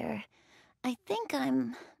 player. I think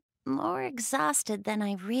I'm more exhausted than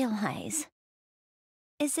I realize.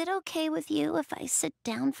 Is it okay with you if I sit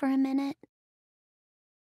down for a minute?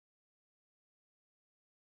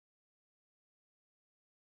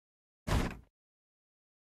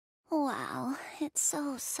 Wow, it's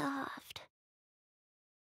so soft.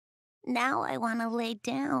 Now I want to lay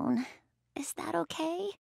down. Is that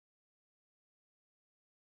okay?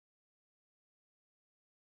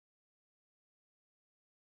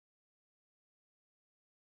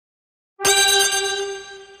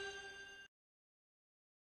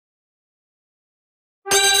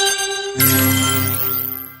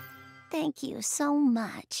 Thank you so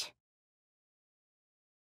much.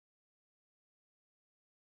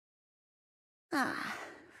 Ah,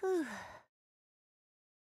 whew.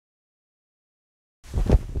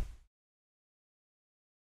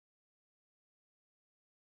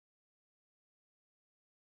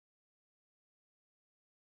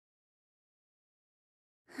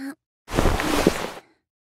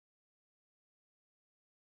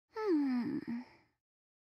 Hmm.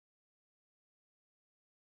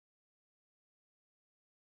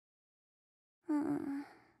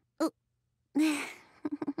 Oh.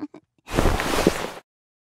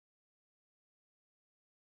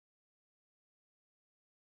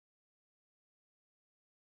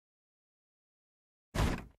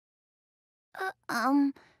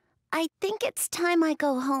 I think it's time I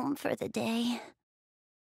go home for the day.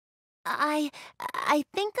 I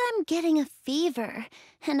think I'm getting a fever,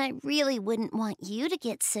 and I really wouldn't want you to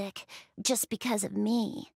get sick just because of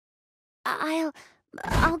me. I'll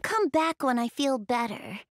come back when I feel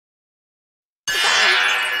better.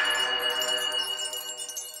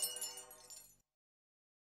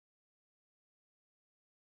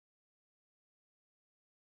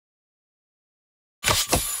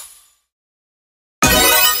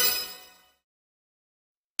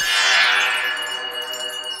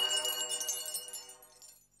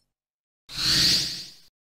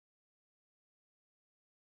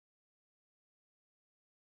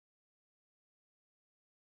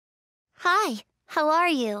 Hi, how are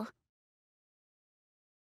you?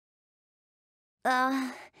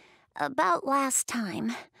 About last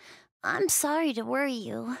time. I'm sorry to worry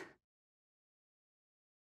you.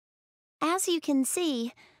 As you can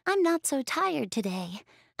see, I'm not so tired today.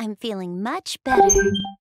 I'm feeling much better.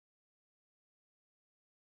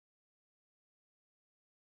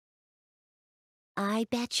 I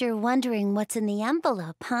bet you're wondering what's in the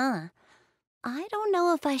envelope, huh? I don't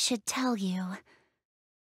know if I should tell you.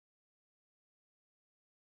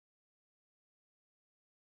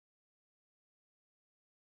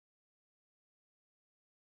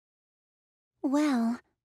 Well,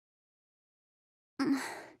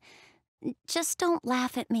 just don't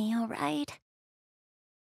laugh at me, all right?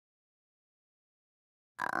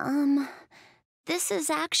 This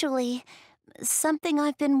is actually something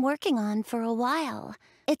I've been working on for a while.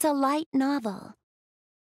 It's a light novel.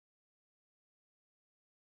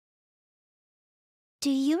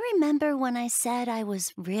 Do you remember when I said I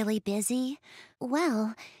was really busy?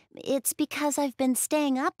 Well, it's because I've been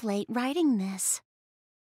staying up late writing this.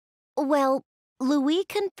 Well, Louis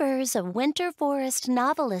confers a Winter Forest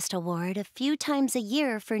Novelist Award a few times a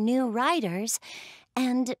year for new writers,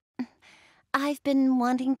 and I've been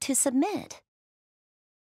wanting to submit.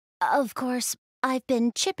 Of course, I've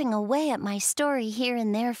been chipping away at my story here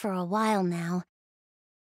and there for a while now.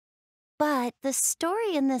 But the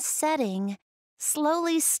story in this setting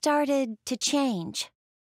slowly started to change.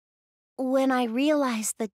 When I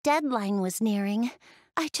realized the deadline was nearing,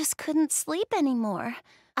 I just couldn't sleep anymore.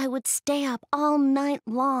 I would stay up all night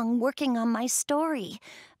long working on my story.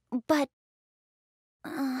 But...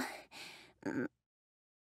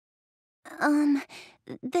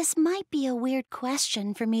 this might be a weird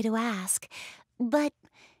question for me to ask, but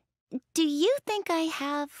do you think I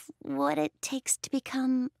have what it takes to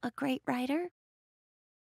become a great writer?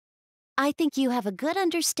 I think you have a good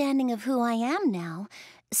understanding of who I am now,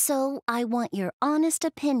 so I want your honest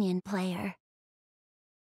opinion, player.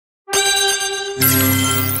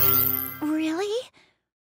 Really?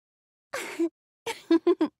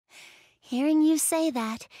 Hearing you say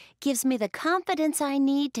that gives me the confidence I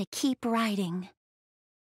need to keep writing.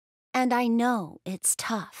 And I know it's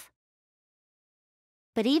tough.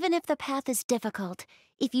 But even if the path is difficult,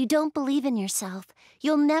 if you don't believe in yourself,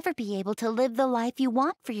 you'll never be able to live the life you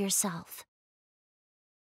want for yourself.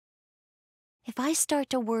 If I start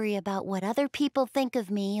to worry about what other people think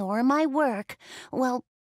of me or my work, well,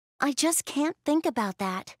 I just can't think about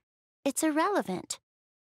that. It's irrelevant.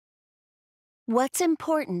 What's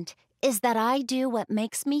important is that I do what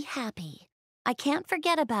makes me happy. I can't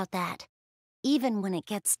forget about that, even when it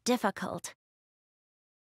gets difficult.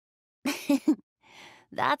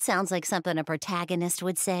 That sounds like something a protagonist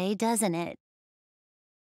would say, doesn't it?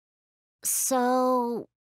 So,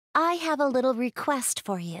 I have a little request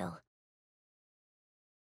for you.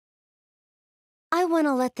 I want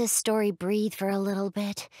to let this story breathe for a little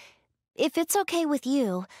bit. If it's okay with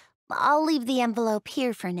you, I'll leave the envelope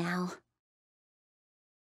here for now.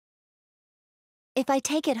 If I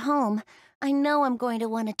take it home, I know I'm going to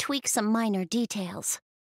want to tweak some minor details.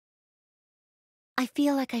 I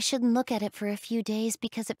feel like I shouldn't look at it for a few days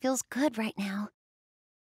because it feels good right now.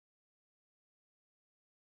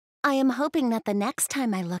 I am hoping that the next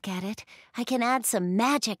time I look at it, I can add some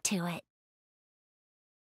magic to it.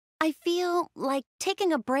 I feel like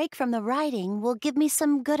taking a break from the writing will give me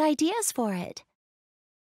some good ideas for it.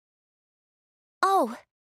 Oh,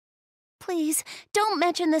 please, don't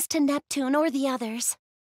mention this to Neptune or the others.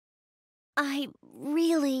 I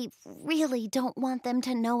really, really don't want them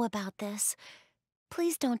to know about this.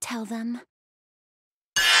 Please don't tell them.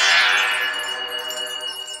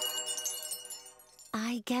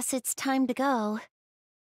 I guess it's time to go.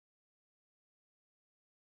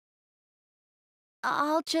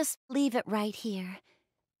 I'll just leave it right here.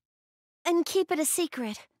 And keep it a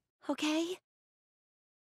secret, okay?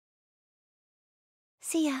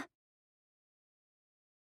 See ya.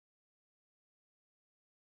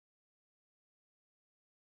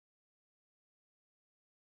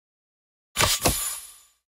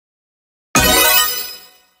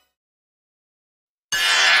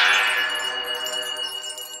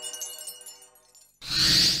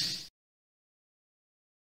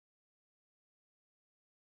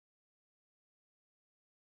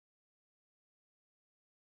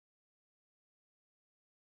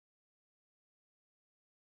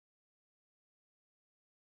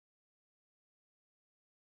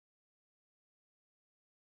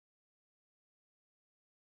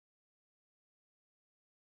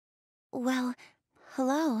 Well,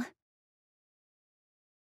 hello.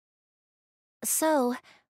 So,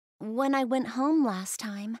 when I went home last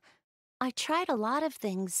time, I tried a lot of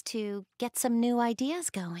things to get some new ideas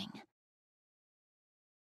going.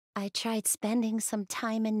 I tried spending some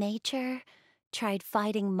time in nature, tried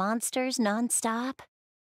fighting monsters nonstop,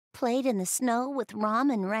 played in the snow with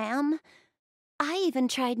Rom and Ram. I even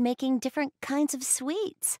tried making different kinds of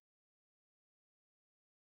sweets.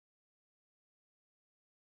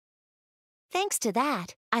 Thanks to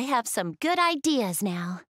that, I have some good ideas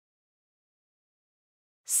now.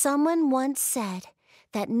 Someone once said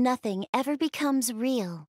that nothing ever becomes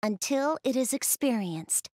real until it is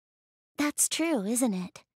experienced. That's true, isn't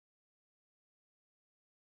it?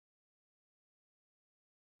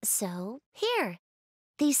 So, here,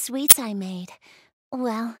 these sweets I made.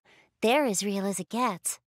 Well, they're as real as it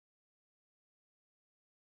gets.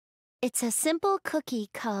 It's a simple cookie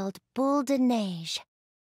called boule de neige.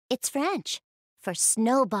 It's French for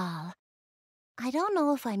snowball. I don't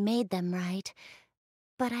know if I made them right,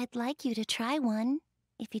 but I'd like you to try one,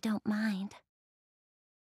 if you don't mind.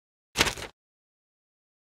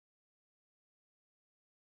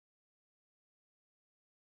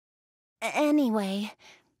 Anyway,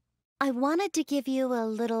 I wanted to give you a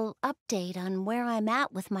little update on where I'm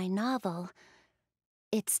at with my novel.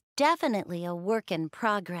 It's definitely a work in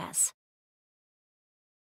progress.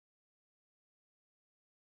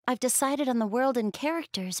 I've decided on the world and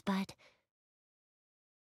characters, but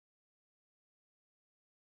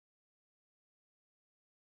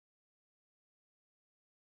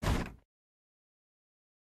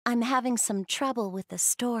I'm having some trouble with the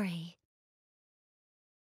story.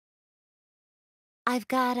 I've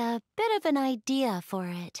got a bit of an idea for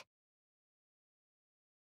it,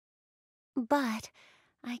 but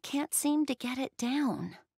I can't seem to get it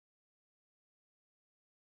down.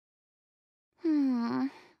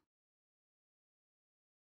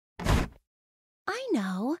 I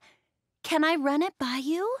know. Can I run it by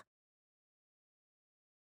you?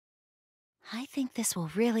 I think this will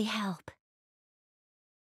really help.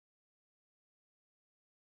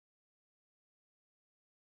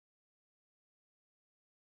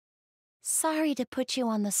 Sorry to put you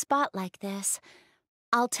on the spot like this.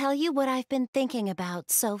 I'll tell you what I've been thinking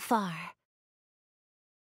about so far.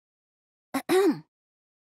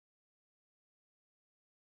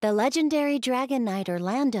 The legendary dragon knight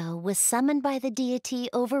Orlando was summoned by the deity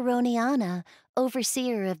Overoniana,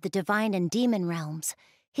 overseer of the divine and demon realms.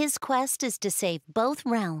 His quest is to save both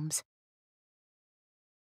realms.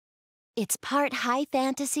 It's part high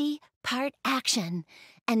fantasy, part action,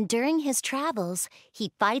 and during his travels,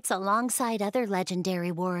 he fights alongside other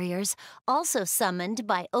legendary warriors, also summoned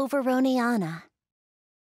by Overoniana.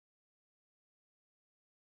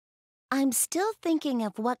 I'm still thinking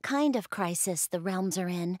of what kind of crisis the realms are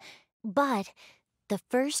in, but the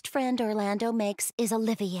first friend Orlando makes is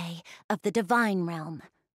Olivier of the Divine Realm.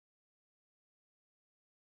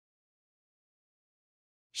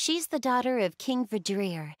 She's the daughter of King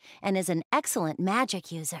Vidrir and is an excellent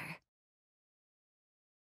magic user.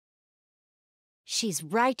 She's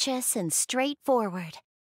righteous and straightforward,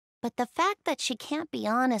 but the fact that she can't be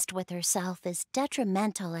honest with herself is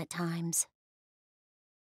detrimental at times.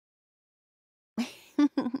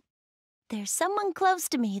 There's someone close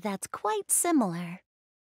to me that's quite similar.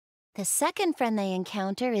 The second friend they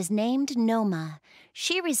encounter is named Noma.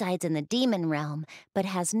 She resides in the demon realm, but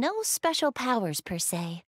has no special powers per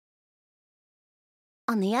se.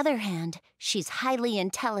 On the other hand, she's highly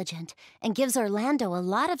intelligent and gives Orlando a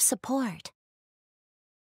lot of support.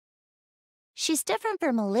 She's different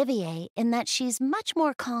from Olivier in that she's much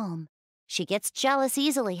more calm. She gets jealous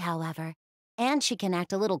easily, however, and she can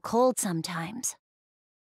act a little cold sometimes.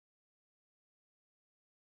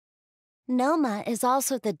 Noma is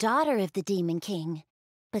also the daughter of the Demon King,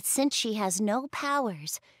 but since she has no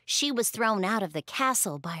powers, she was thrown out of the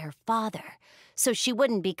castle by her father, so she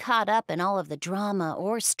wouldn't be caught up in all of the drama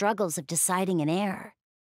or struggles of deciding an heir.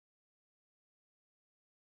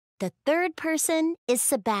 The third person is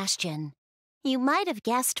Sebastian. You might have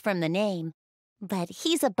guessed from the name, but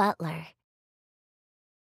he's a butler.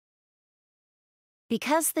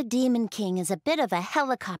 Because the Demon King is a bit of a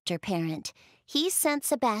helicopter parent, he sent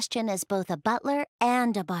Sebastian as both a butler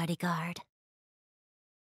and a bodyguard.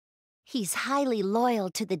 He's highly loyal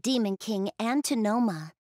to the Demon King and to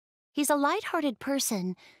Noma. He's a light-hearted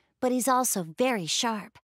person, but he's also very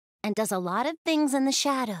sharp and does a lot of things in the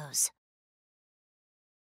shadows.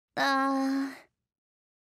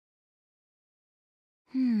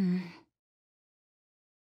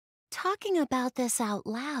 Talking about this out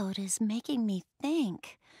loud is making me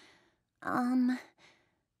think.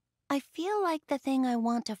 I feel like the thing I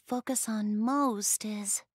want to focus on most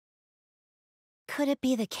is... Could it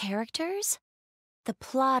be the characters? The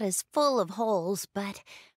plot is full of holes, but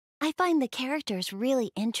I find the characters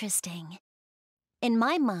really interesting. In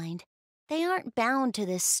my mind, they aren't bound to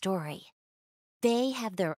this story. They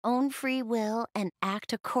have their own free will and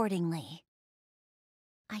act accordingly.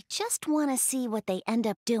 I just want to see what they end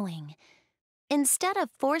up doing. Instead of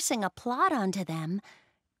forcing a plot onto them,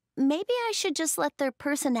 maybe I should just let their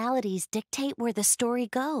personalities dictate where the story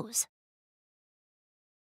goes.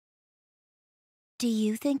 Do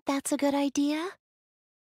you think that's a good idea?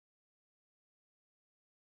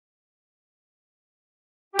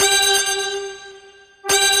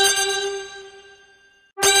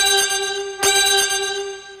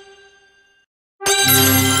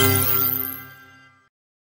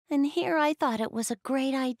 And here I thought it was a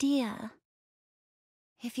great idea.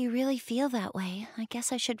 If you really feel that way, I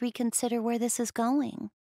guess I should reconsider where this is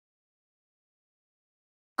going.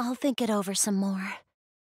 I'll think it over some more.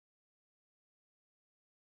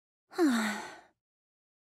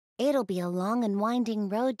 It'll be a long and winding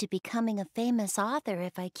road to becoming a famous author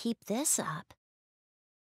if I keep this up.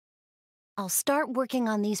 I'll start working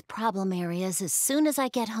on these problem areas as soon as I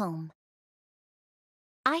get home.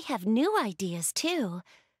 I have new ideas, too.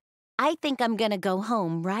 I think I'm gonna go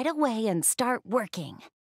home right away and start working.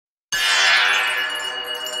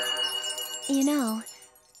 You know,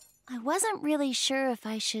 I wasn't really sure if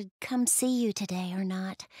I should come see you today or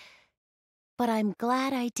not, but I'm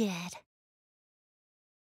glad I did.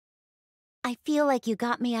 I feel like you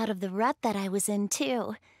got me out of the rut that I was in,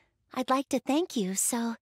 too. I'd like to thank you,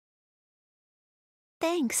 so...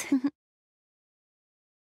 Thanks.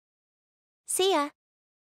 See ya.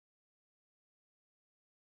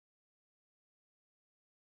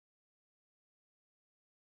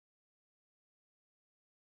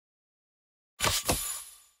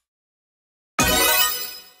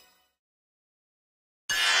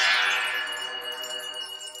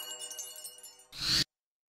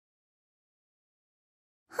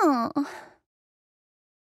 Oh.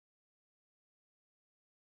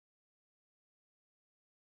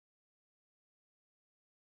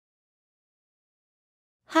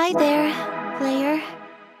 Hi there, player.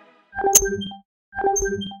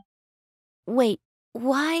 Wait,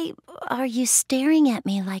 why are you staring at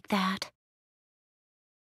me like that?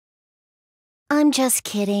 I'm just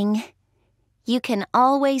kidding. You can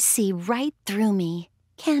always see right through me,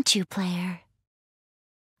 can't you, player?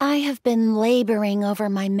 I have been laboring over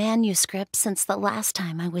my manuscript since the last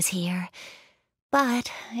time I was here,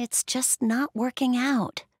 But it's just not working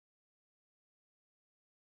out.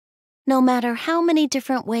 No matter how many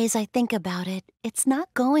different ways I think about it, it's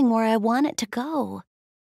not going where I want it to go.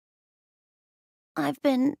 I've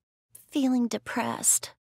been feeling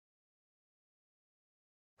depressed.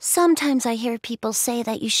 Sometimes I hear people say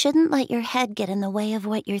that you shouldn't let your head get in the way of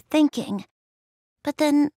what you're thinking. But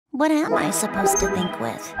then, what am I supposed to think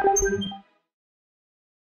with?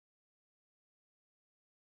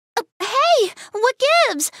 Hey! What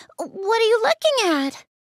gives? What are you looking at?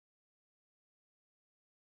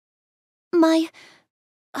 My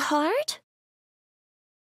heart?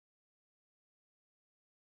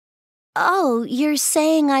 Oh, you're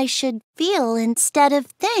saying I should feel instead of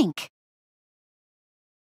think.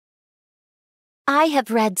 I have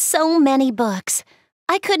read so many books.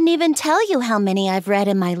 I couldn't even tell you how many I've read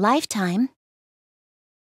in my lifetime.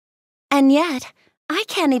 And yet, I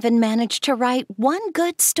can't even manage to write one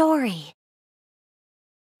good story.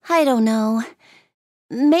 I don't know.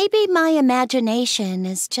 Maybe my imagination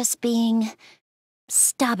is just being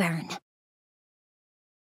stubborn.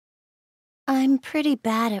 I'm pretty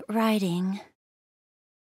bad at writing.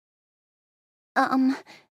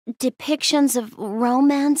 Depictions of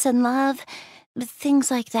romance and love,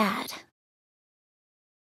 things like that.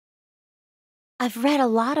 I've read a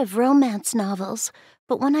lot of romance novels,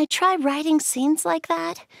 but when I try writing scenes like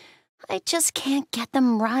that, I just can't get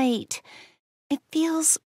them right. It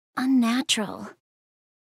feels unnatural.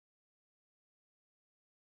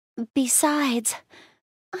 Besides,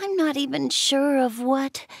 I'm not even sure of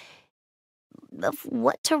what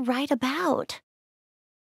to write about.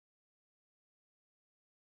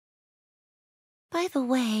 By the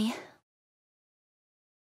way,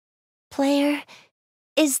 player,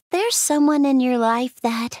 is there someone in your life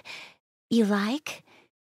that you like?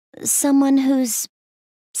 Someone who's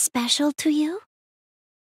special to you?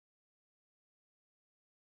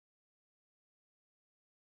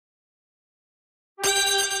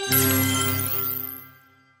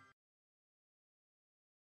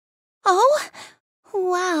 Oh,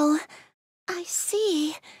 wow. I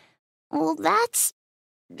see. Well, that's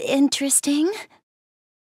interesting.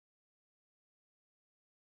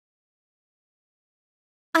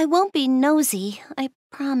 I won't be nosy, I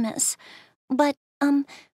promise. But,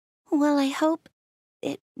 well, I hope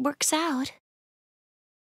it works out.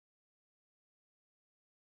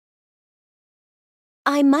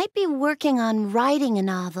 I might be working on writing a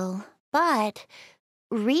novel, but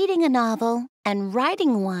reading a novel and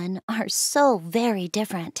writing one are so very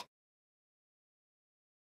different.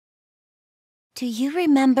 Do you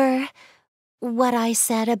remember what I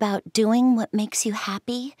said about doing what makes you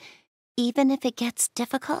happy, even if it gets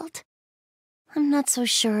difficult? I'm not so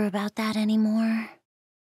sure about that anymore.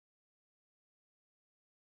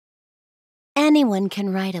 Anyone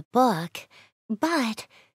can write a book, but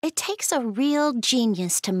it takes a real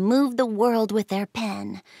genius to move the world with their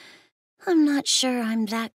pen. I'm not sure I'm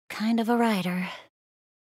that kind of a writer.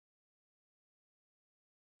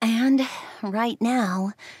 And right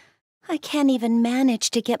now, I can't even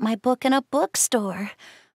manage to get my book in a bookstore,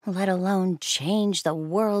 let alone change the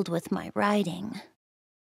world with my writing.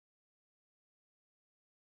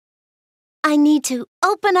 I need to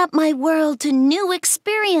open up my world to new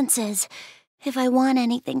experiences if I want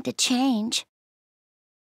anything to change.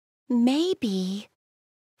 Maybe,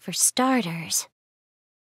 for starters,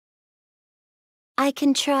 I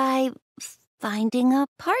can try finding a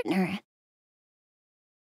partner.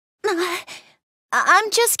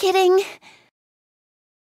 I'm just kidding.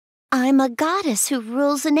 I'm a goddess who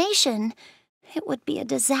rules a nation. It would be a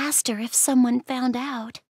disaster if someone found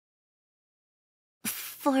out.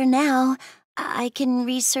 For now, I can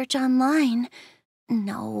research online.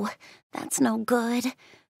 No, that's no good.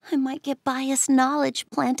 I might get biased knowledge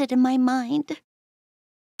planted in my mind.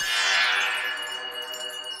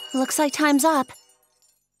 Looks like time's up.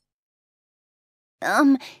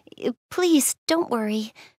 Please don't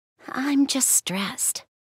worry. I'm just stressed.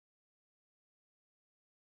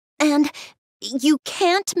 And you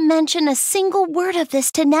can't mention a single word of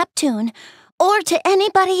this to Neptune or to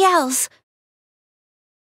anybody else.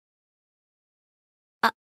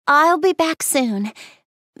 I'll be back soon.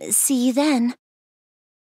 See you then.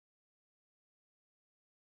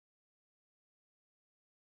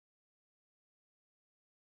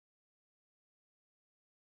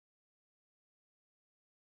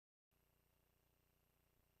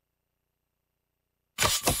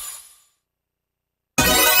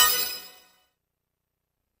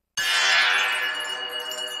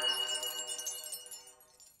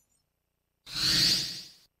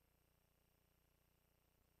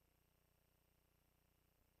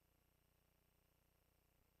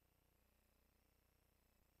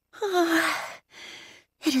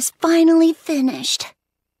 It is finally finished.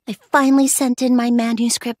 I finally sent in my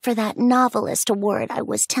manuscript for that novelist award I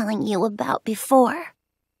was telling you about before.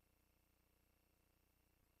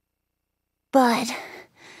 But,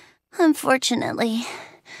 unfortunately,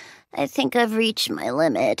 I think I've reached my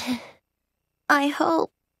limit. I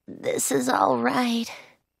hope this is all right.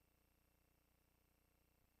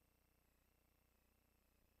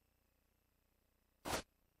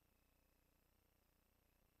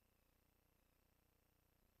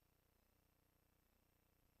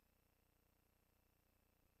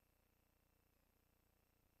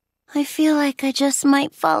 I feel like I just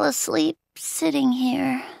might fall asleep sitting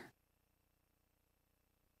here.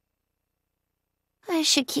 I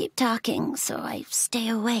should keep talking so I stay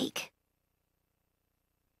awake.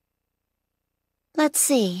 Let's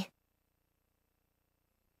see.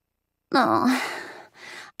 Oh,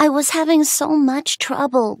 I was having so much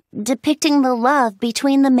trouble depicting the love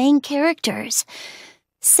between the main characters.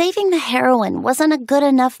 Saving the heroine wasn't a good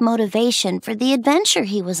enough motivation for the adventure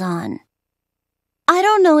he was on. I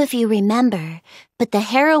don't know if you remember, but the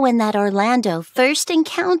heroine that Orlando first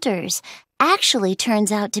encounters actually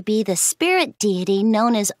turns out to be the spirit deity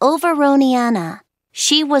known as Overoniana.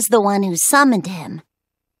 She was the one who summoned him.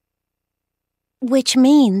 Which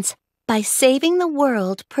means, by saving the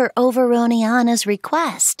world per Overoniana's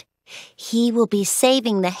request, he will be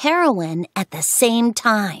saving the heroine at the same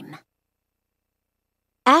time.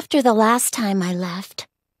 After the last time I left,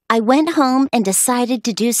 I went home and decided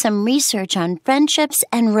to do some research on friendships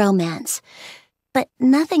and romance, but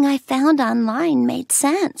nothing I found online made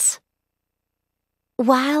sense.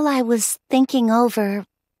 While I was thinking over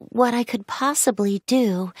what I could possibly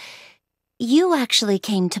do, you actually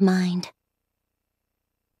came to mind.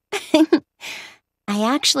 I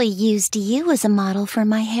actually used you as a model for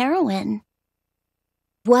my heroine.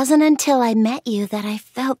 Wasn't until I met you that I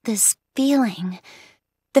felt this feeling,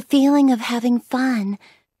 the feeling of having fun,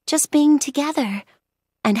 just being together,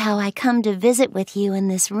 and how I come to visit with you in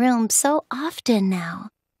this room so often now.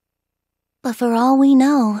 But for all we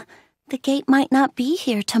know, the gate might not be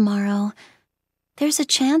here tomorrow. There's a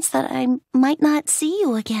chance that I might not see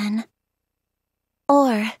you again.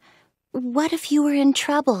 Or, what if you were in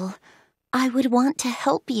trouble? I would want to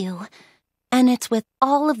help you, and it's with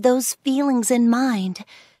all of those feelings in mind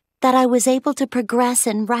that I was able to progress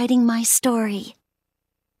in writing my story.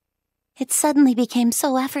 It suddenly became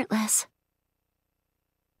so effortless.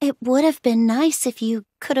 It would have been nice if you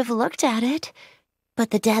could have looked at it,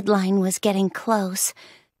 but the deadline was getting close,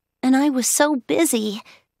 and I was so busy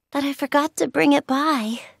that I forgot to bring it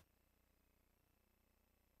by.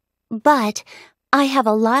 But I have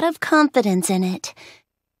a lot of confidence in it.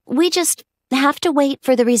 We just have to wait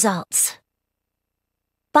for the results.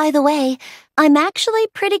 By the way, I'm actually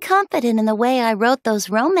pretty confident in the way I wrote those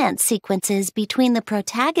romance sequences between the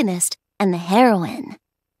protagonist and the heroine.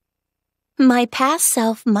 My past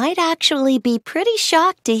self might actually be pretty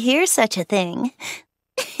shocked to hear such a thing.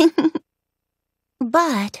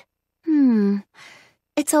 But,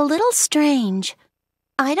 it's a little strange.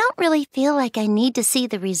 I don't really feel like I need to see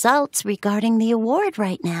the results regarding the award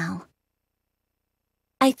right now.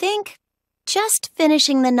 I think just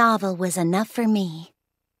finishing the novel was enough for me.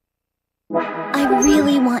 I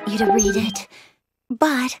really want you to read it,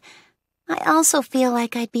 but I also feel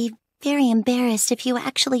like I'd be very embarrassed if you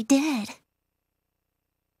actually did.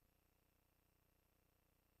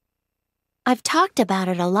 I've talked about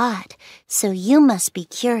it a lot, so you must be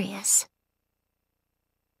curious.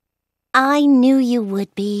 I knew you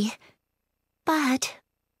would be, but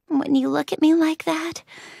when you look at me like that,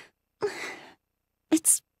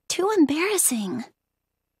 it's too embarrassing.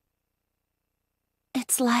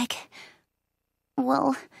 It's like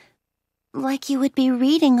you would be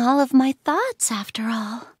reading all of my thoughts after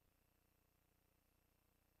all.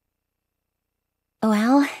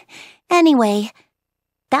 Well, anyway,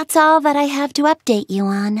 that's all that I have to update you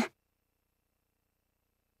on.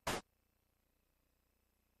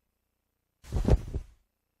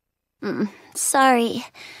 Sorry,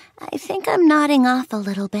 I think I'm nodding off a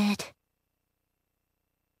little bit.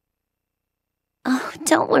 Oh,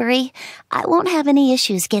 don't worry, I won't have any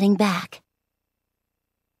issues getting back.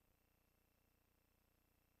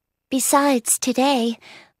 Besides, today,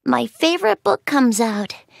 my favorite book comes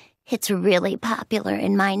out. It's really popular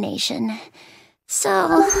in my nation. So,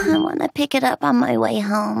 I want to pick it up on my way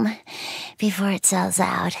home before it sells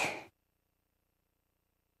out.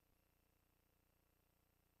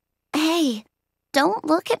 Hey, don't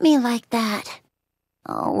look at me like that.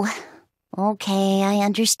 Oh, okay, I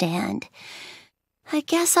understand. I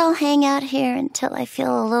guess I'll hang out here until I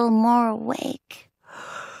feel a little more awake.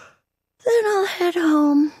 Then I'll head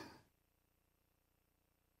home.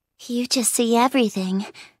 You just see everything,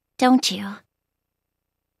 don't you?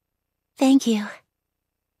 Thank you.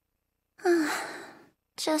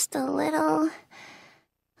 Just a little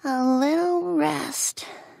rest.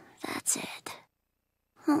 That's it.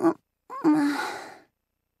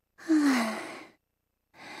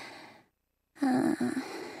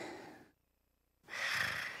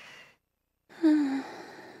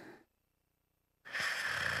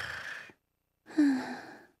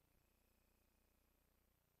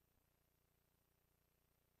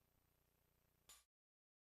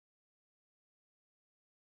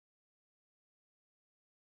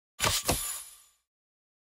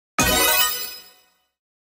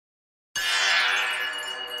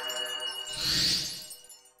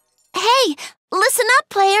 Hey, listen up,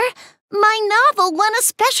 player. My novel won a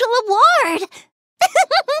special award.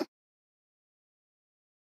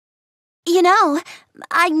 You know,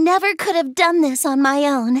 I never could have done this on my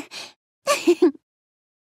own.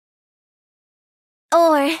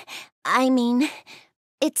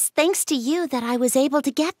 It's thanks to you that I was able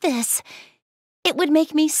to get this. It would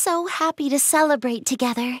make me so happy to celebrate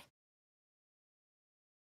together.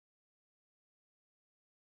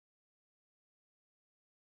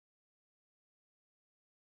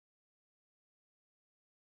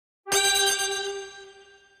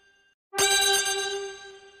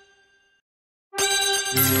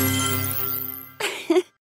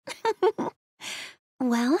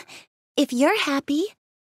 Well, if you're happy,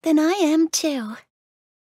 then I am too.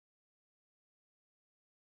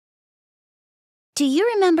 Do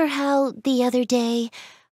you remember how, the other day,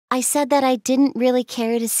 I said that I didn't really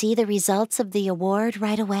care to see the results of the award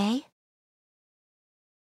right away?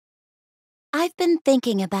 I've been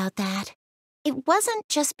thinking about that. It wasn't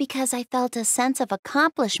just because I felt a sense of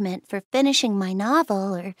accomplishment for finishing my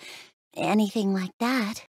novel or anything like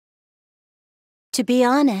that. To be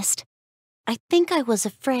honest, I think I was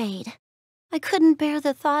afraid. I couldn't bear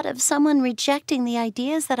the thought of someone rejecting the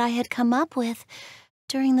ideas that I had come up with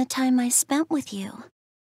during the time I spent with you.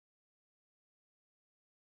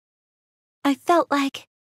 I felt like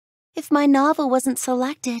if my novel wasn't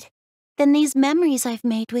selected, then these memories I've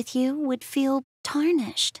made with you would feel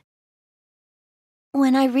tarnished.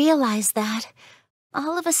 When I realized that,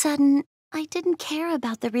 all of a sudden, I didn't care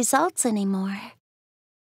about the results anymore.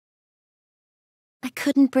 I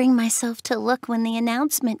couldn't bring myself to look when the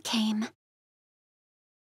announcement came.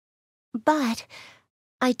 But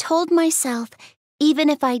I told myself, even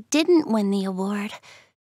if I didn't win the award,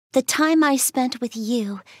 the time I spent with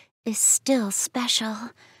you is still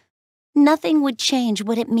special. Nothing would change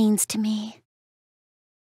what it means to me.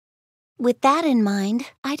 With that in mind,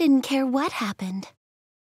 I didn't care what happened.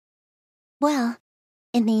 Well,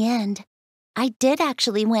 in the end, I did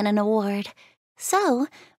actually win an award, so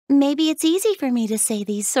maybe it's easy for me to say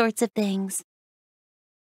these sorts of things.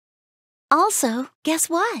 Also, guess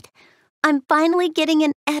what? I'm finally getting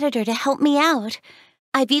an editor to help me out.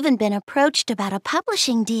 I've even been approached about a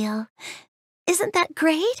publishing deal. Isn't that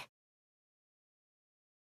great?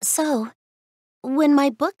 So, when my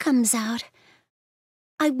book comes out,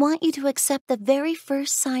 I want you to accept the very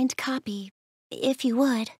first signed copy, if you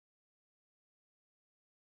would.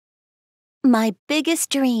 My biggest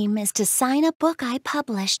dream is to sign a book I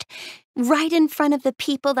published right in front of the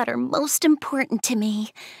people that are most important to me.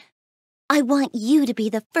 I want you to be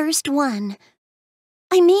the first one.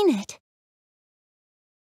 I mean it.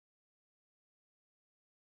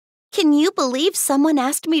 Can you believe someone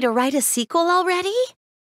asked me to write a sequel already?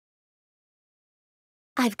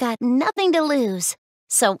 I've got nothing to lose,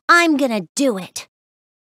 so I'm gonna do it.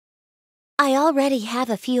 I already have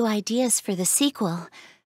a few ideas for the sequel,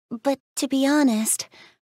 but to be honest,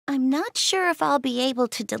 I'm not sure if I'll be able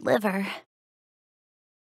to deliver.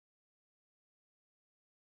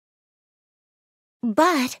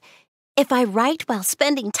 But if I write while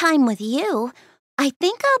spending time with you, I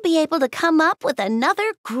think I'll be able to come up with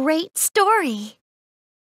another great story.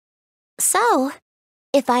 So,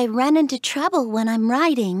 if I run into trouble when I'm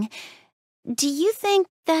writing, do you think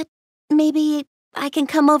that maybe I can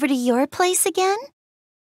come over to your place again?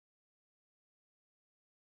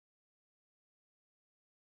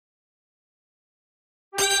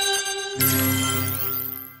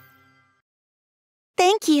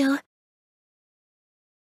 Thank you.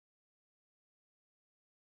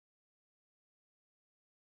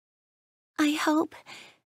 I hope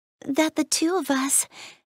that the two of us,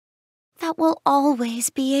 that we'll always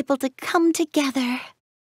be able to come together.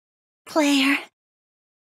 Claire.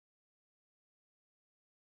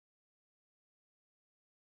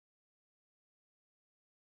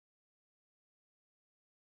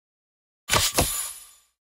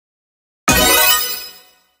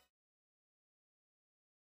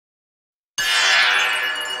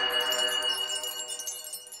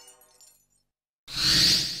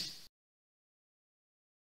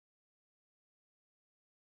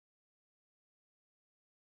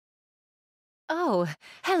 Oh,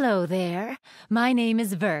 hello there. My name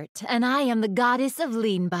is Vert, and I am the goddess of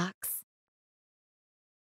Leanbox.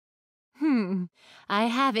 I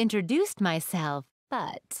have introduced myself,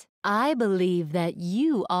 but I believe that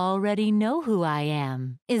you already know who I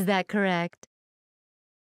am. Is that correct?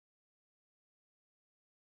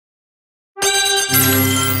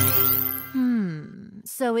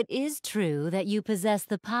 So it is true that you possess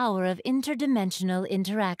the power of interdimensional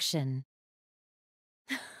interaction.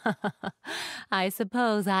 I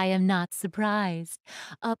suppose I am not surprised.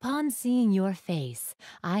 Upon seeing your face,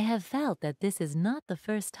 I have felt that this is not the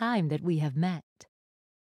first time that we have met.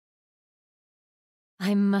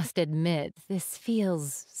 I must admit, this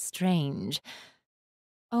feels strange.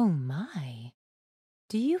 Oh my.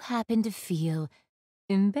 Do you happen to feel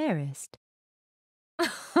embarrassed?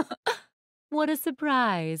 What a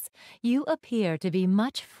surprise! You appear to be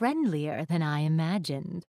much friendlier than I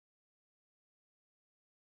imagined.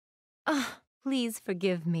 Please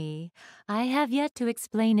forgive me. I have yet to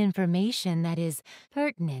explain information that is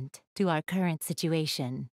pertinent to our current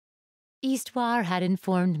situation. Histoire had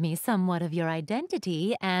informed me somewhat of your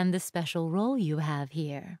identity and the special role you have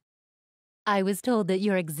here. I was told that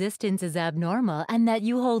your existence is abnormal and that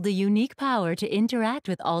you hold the unique power to interact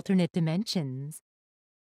with alternate dimensions.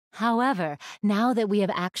 However, now that we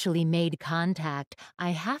have actually made contact, I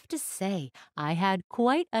have to say I had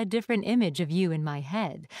quite a different image of you in my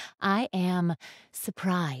head. I am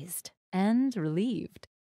surprised and relieved.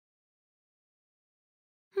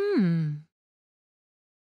 You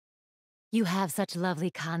have such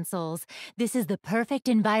lovely consoles. This is the perfect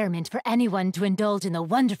environment for anyone to indulge in the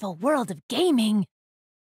wonderful world of gaming.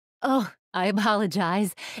 Oh, I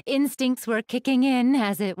apologize. Instincts were kicking in,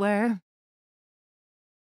 as it were.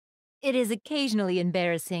 It is occasionally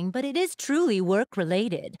embarrassing, but it is truly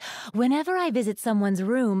work-related. Whenever I visit someone's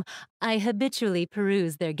room, I habitually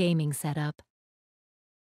peruse their gaming setup.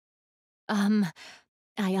 I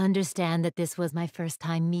understand that this was my first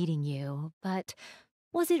time meeting you, but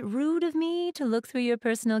was it rude of me to look through your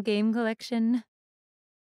personal game collection?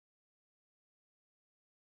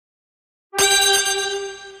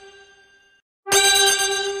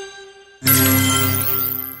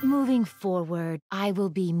 Moving forward, I will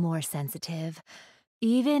be more sensitive.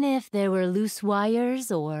 Even if there were loose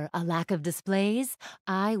wires or a lack of displays,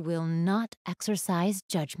 I will not exercise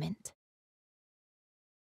judgment.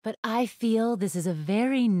 But I feel this is a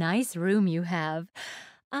very nice room you have.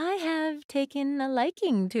 I have taken a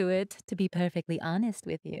liking to it, to be perfectly honest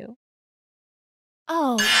with you.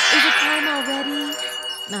 Oh, is it time already?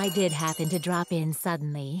 I did happen to drop in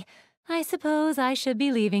suddenly. I suppose I should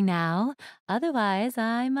be leaving now. Otherwise,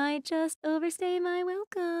 I might just overstay my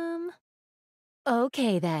welcome.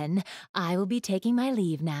 Okay, then. I will be taking my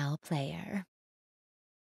leave now, player.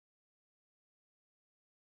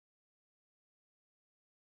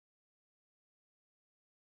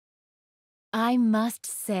 I must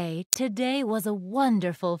say, today was a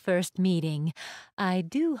wonderful first meeting. I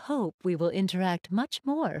do hope we will interact much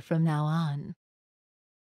more from now on.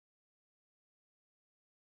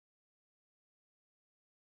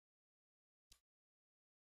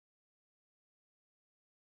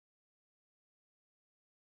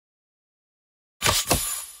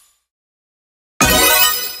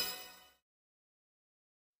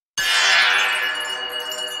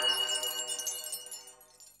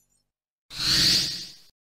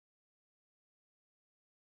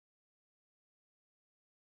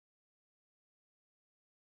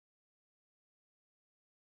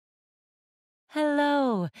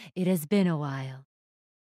 Hello, it has been a while.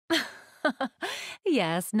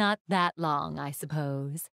 Yes, not that long, I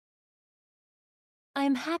suppose.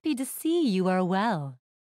 I'm happy to see you are well.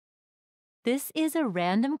 This is a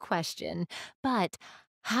random question, but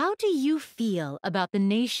how do you feel about the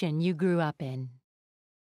nation you grew up in?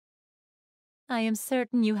 I am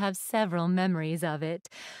certain you have several memories of it,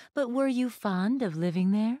 but were you fond of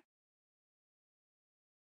living there?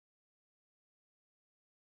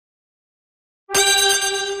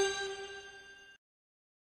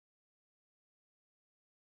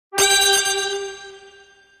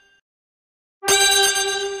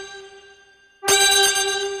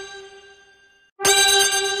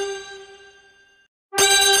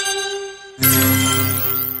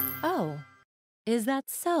 Oh, is that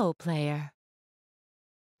so, player?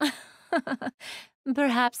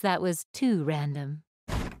 Perhaps that was too random.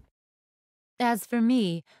 As for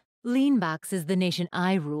me, Leanbox is the nation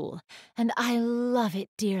I rule, and I love it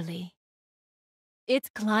dearly. Its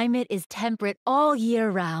climate is temperate all year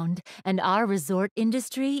round, and our resort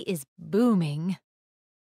industry is booming.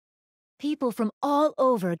 People from all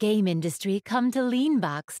over game industry come to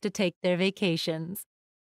Leanbox to take their vacations.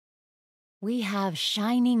 We have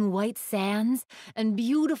shining white sands and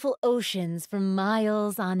beautiful oceans for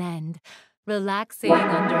miles on end. Relaxing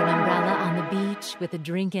under an umbrella on the beach with a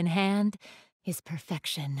drink in hand is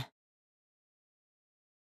perfection.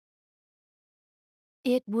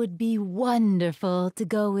 It would be wonderful to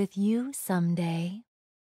go with you someday.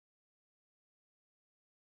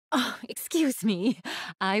 Oh, excuse me.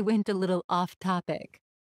 I went a little off topic.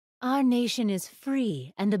 Our nation is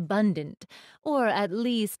free and abundant, or at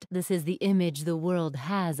least this is the image the world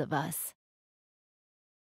has of us.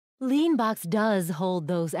 Leanbox does hold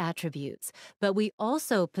those attributes, but we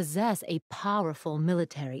also possess a powerful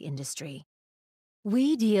military industry.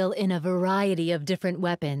 We deal in a variety of different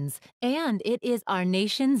weapons, and it is our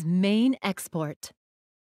nation's main export.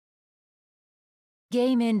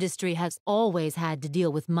 Game industry has always had to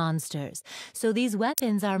deal with monsters, so these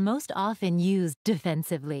weapons are most often used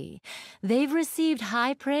defensively. They've received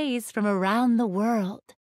high praise from around the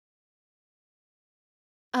world.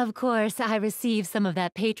 Of course, I receive some of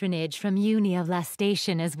that patronage from Uni of Last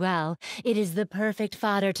Station as well. It is the perfect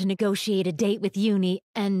fodder to negotiate a date with Uni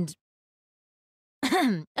and...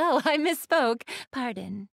 Oh, I misspoke.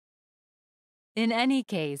 Pardon. In any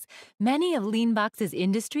case, many of Leanbox's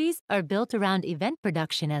industries are built around event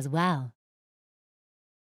production as well.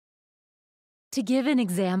 To give an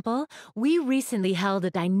example, we recently held a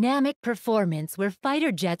dynamic performance where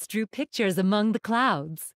fighter jets drew pictures among the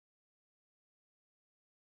clouds.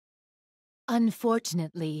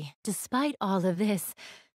 Unfortunately, despite all of this,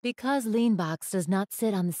 because Leanbox does not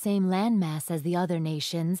sit on the same landmass as the other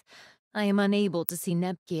nations, I am unable to see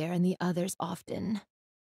Nepgear and the others often.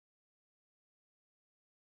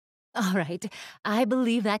 All right, I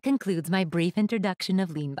believe that concludes my brief introduction of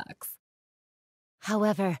Leanbox.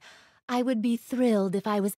 However, I would be thrilled if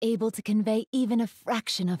I was able to convey even a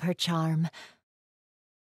fraction of her charm.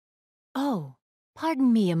 Oh,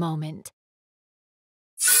 pardon me a moment.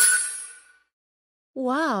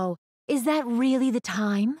 Wow, is that really the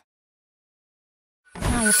time?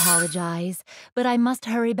 I apologize, but I must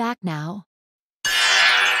hurry back now.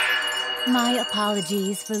 My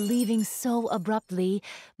apologies for leaving so abruptly,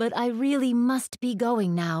 but I really must be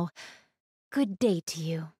going now. Good day to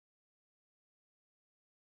you.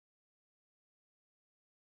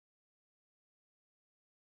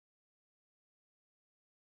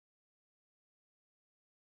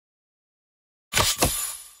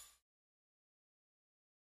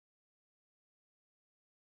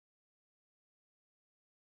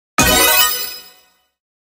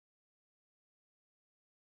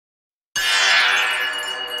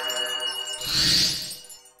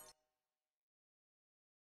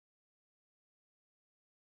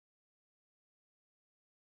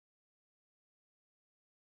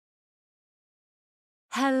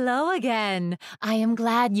 Hello again. I am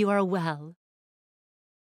glad you are well.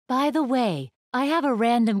 By the way, I have a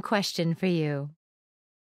random question for you.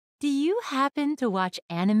 Do you happen to watch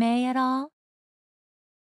anime at all?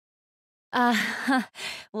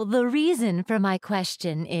 Well, the reason for my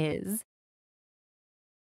question is...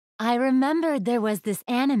 I remembered there was this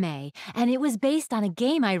anime, and it was based on a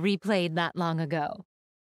game I replayed not long ago.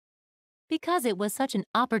 Because it was such an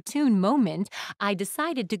opportune moment, I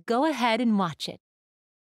decided to go ahead and watch it.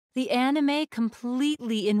 The anime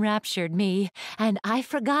completely enraptured me, and I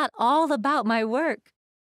forgot all about my work.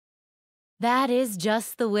 That is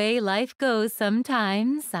just the way life goes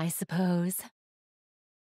sometimes, I suppose.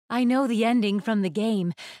 I know the ending from the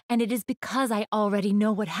game, and it is because I already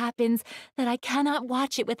know what happens that I cannot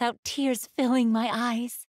watch it without tears filling my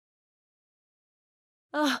eyes.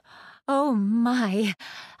 Oh my,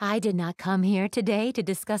 I did not come here today to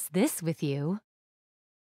discuss this with you.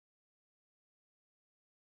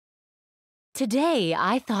 Today,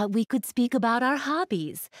 I thought we could speak about our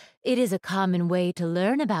hobbies. It is a common way to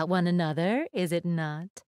learn about one another, is it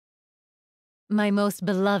not? My most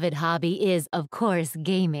beloved hobby is, of course,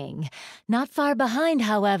 gaming. Not far behind,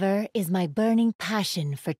 however, is my burning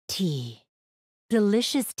passion for tea.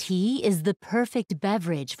 Delicious tea is the perfect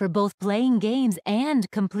beverage for both playing games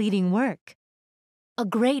and completing work. A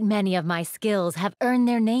great many of my skills have earned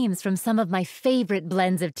their names from some of my favorite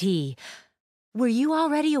blends of tea. Were you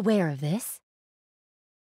already aware of this?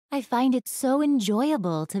 I find it so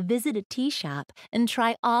enjoyable to visit a tea shop and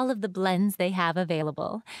try all of the blends they have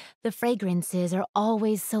available. The fragrances are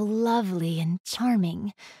always so lovely and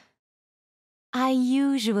charming. I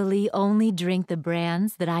usually only drink the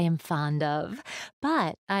brands that I am fond of,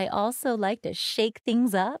 but I also like to shake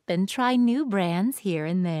things up and try new brands here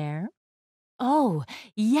and there. Oh,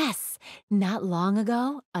 yes! Not long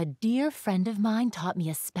ago, a dear friend of mine taught me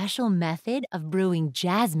a special method of brewing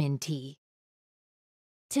jasmine tea.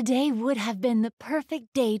 Today would have been the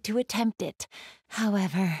perfect day to attempt it.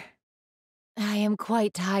 However, I am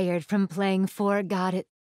quite tired from playing for God at...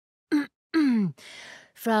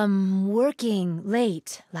 from working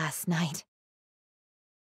late last night.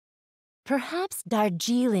 Perhaps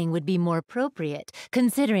Darjeeling would be more appropriate,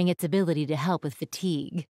 considering its ability to help with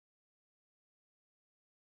fatigue.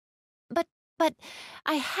 But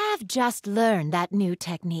I have just learned that new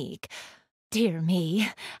technique. Dear me,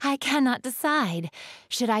 I cannot decide.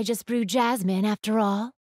 Should I just brew jasmine after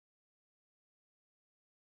all?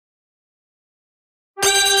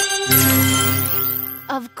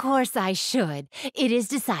 Of course I should. It is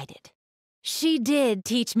decided. She did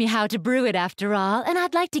teach me how to brew it after all, and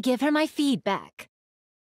I'd like to give her my feedback.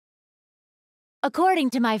 According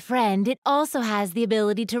to my friend, it also has the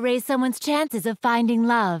ability to raise someone's chances of finding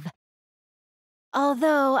love.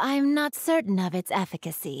 Although I'm not certain of its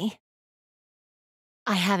efficacy.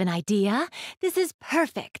 I have an idea. This is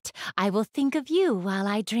perfect. I will think of you while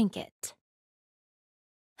I drink it.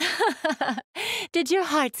 Did your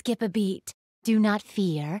heart skip a beat? Do not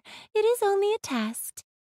fear. It is only a test.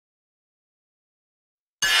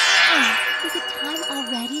 Oh, is it time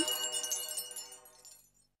already?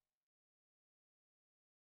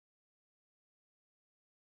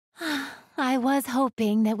 I was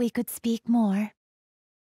hoping that we could speak more.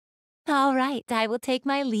 All right, I will take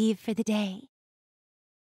my leave for the day.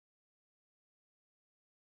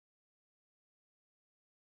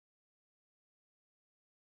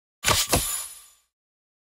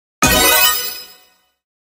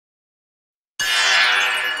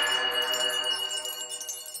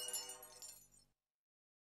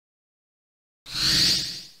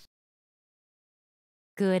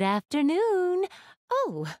 Good afternoon.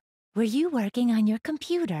 Oh, were you working on your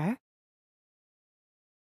computer?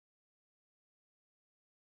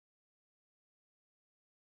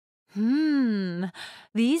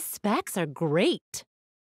 These specs are great.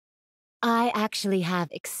 I actually have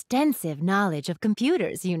extensive knowledge of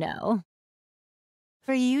computers, you know.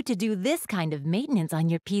 For you to do this kind of maintenance on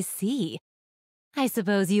your PC, I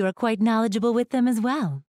suppose you are quite knowledgeable with them as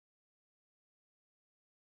well.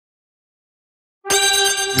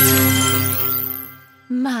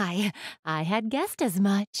 My, I had guessed as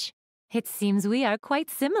much. It seems we are quite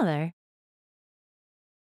similar.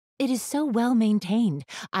 It is so well maintained,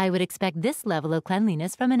 I would expect this level of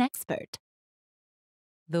cleanliness from an expert.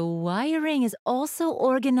 The wiring is also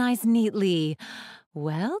organized neatly.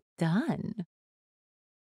 Well done.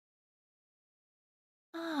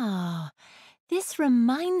 Oh, this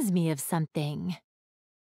reminds me of something.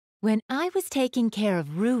 When I was taking care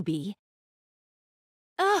of Ruby...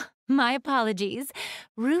 Oh, my apologies.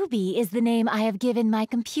 Ruby is the name I have given my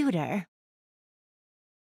computer.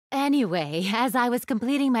 Anyway, as I was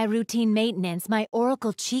completing my routine maintenance, my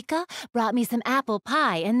Oracle Chica brought me some apple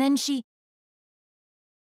pie, and then she...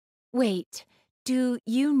 Wait, do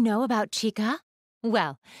you know about Chica?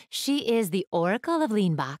 Well, she is the Oracle of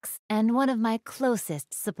Leanbox, and one of my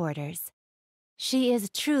closest supporters. She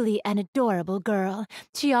is truly an adorable girl.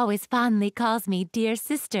 She always fondly calls me dear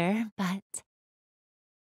sister, but...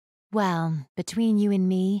 Well, between you and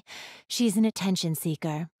me, she's an attention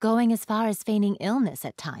seeker, going as far as feigning illness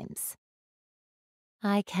at times.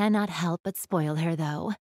 I cannot help but spoil her,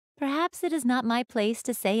 though. Perhaps it is not my place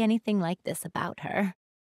to say anything like this about her.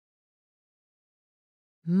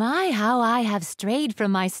 My, how I have strayed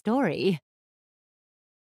from my story.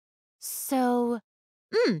 So,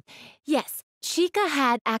 yes, Chica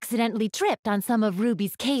had accidentally tripped on some of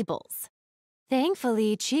Ruby's cables.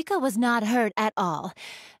 Thankfully, Chica was not hurt at all.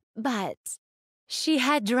 But she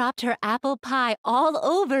had dropped her apple pie all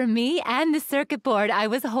over me and the circuit board I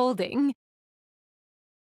was holding.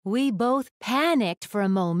 We both panicked for a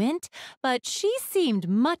moment, but she seemed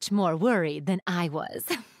much more worried than I was.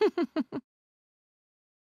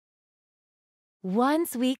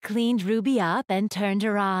 Once we cleaned Ruby up and turned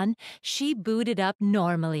her on, she booted up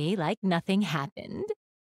normally like nothing happened.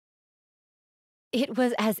 It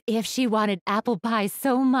was as if she wanted apple pie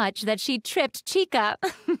so much that she tripped Chica.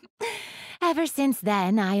 Ever since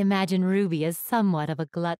then, I imagine Ruby as somewhat of a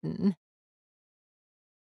glutton.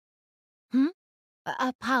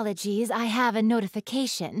 Apologies, I have a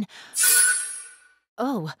notification.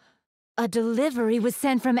 Oh, a delivery was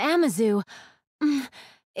sent from Amazu.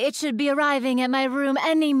 It should be arriving at my room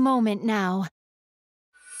any moment now.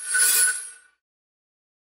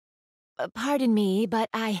 Pardon me, but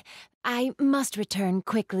I must return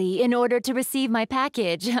quickly in order to receive my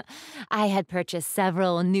package. I had purchased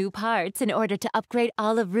several new parts in order to upgrade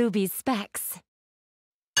all of Ruby's specs.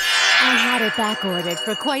 I had it back-ordered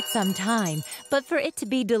for quite some time, but for it to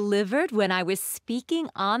be delivered when I was speaking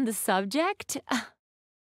on the subject...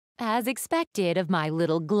 As expected of my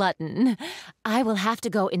little glutton, I will have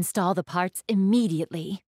to go install the parts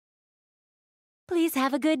immediately. Please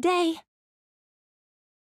have a good day.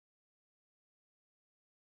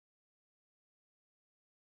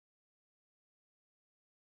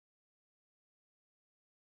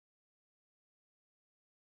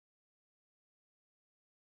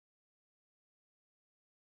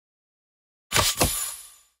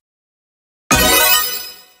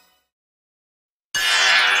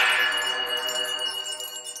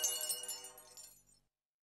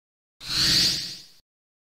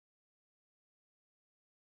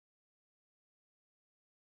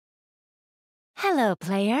 Hello,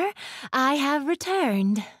 player. I have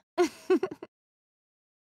returned.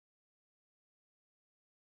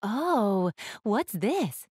 Oh, what's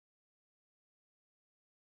this?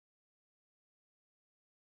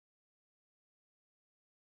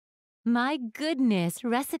 My goodness,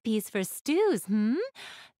 recipes for stews,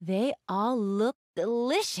 They all look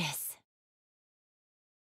delicious.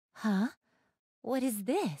 Huh? What is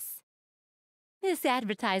this? This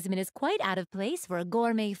advertisement is quite out of place for a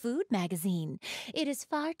gourmet food magazine. It is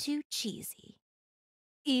far too cheesy.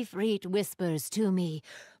 Ifrit whispers to me,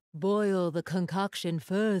 "Boil the concoction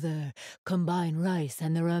further. Combine rice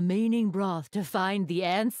and the remaining broth to find the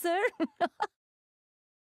answer."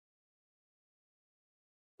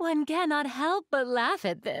 One cannot help but laugh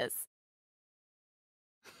at this.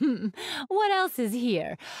 What else is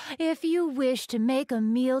here? If you wish to make a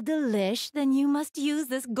meal delish, then you must use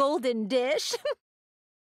this golden dish.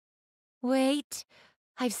 Wait,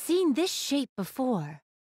 I've seen this shape before.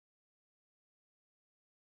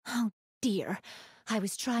 Oh dear, I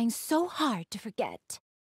was trying so hard to forget.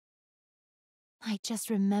 I just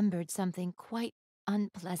remembered something quite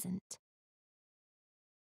unpleasant.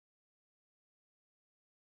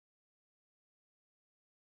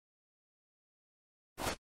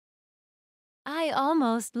 I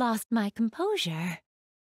almost lost my composure.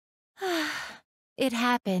 It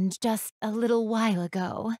happened just a little while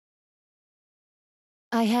ago.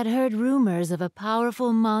 I had heard rumors of a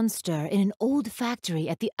powerful monster in an old factory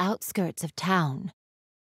at the outskirts of town.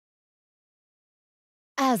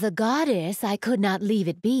 As a goddess, I could not leave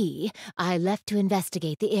it be. I left to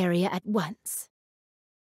investigate the area at once.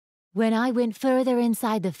 When I went further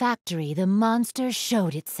inside the factory, the monster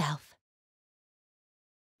showed itself.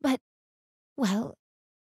 But, well,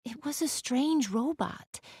 it was a strange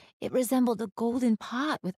robot. It resembled a golden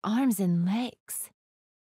pot with arms and legs.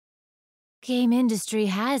 Game industry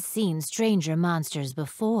has seen stranger monsters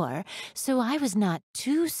before, so I was not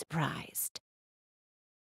too surprised.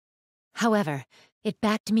 However, it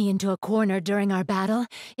backed me into a corner during our battle.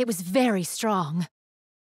 It was very strong.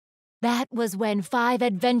 That was when 5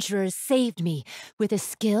 adventurers saved me with a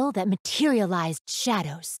skill that materialized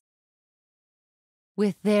shadows.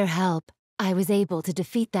 With their help, I was able to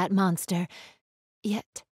defeat that monster,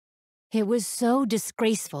 yet it was so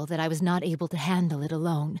disgraceful that I was not able to handle it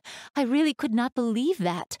alone. I really could not believe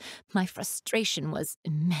that. My frustration was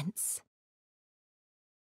immense.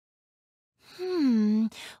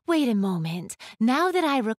 Wait a moment. Now that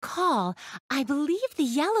I recall, I believe the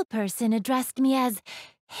yellow person addressed me as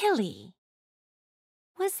Hilly.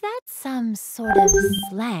 Was that some sort of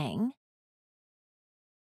slang?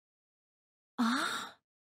 Ah.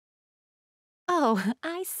 Oh,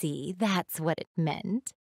 I see. That's what it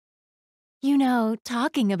meant. You know,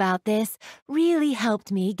 talking about this really helped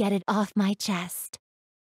me get it off my chest.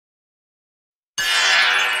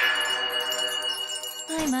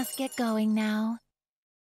 I must get going now.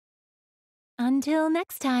 Until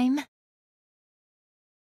next time.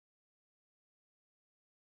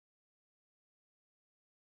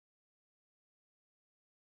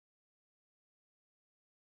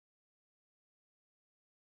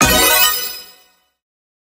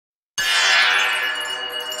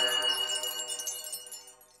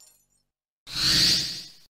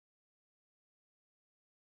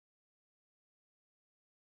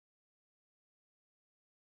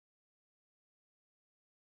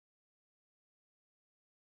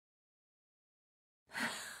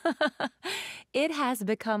 It has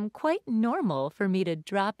become quite normal for me to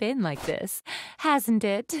drop in like this, hasn't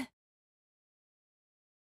it?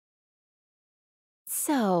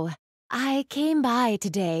 So, I came by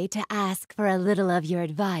today to ask for a little of your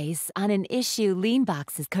advice on an issue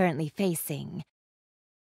Leanbox is currently facing.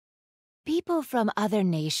 People from other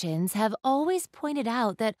nations have always pointed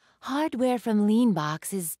out that hardware from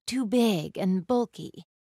Leanbox is too big and bulky.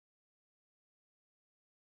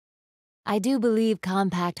 I do believe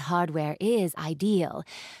compact hardware is ideal,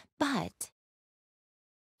 but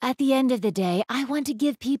at the end of the day, I want to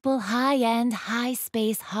give people high-end,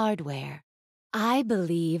 high-space hardware. I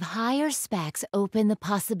believe higher specs open the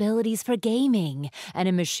possibilities for gaming, and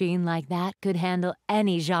a machine like that could handle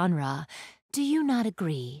any genre. Do you not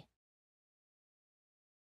agree?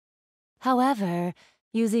 However,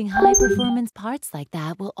 using high-performance parts like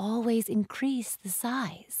that will always increase the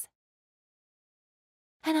size.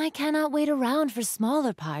 And I cannot wait around for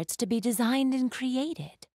smaller parts to be designed and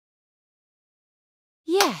created.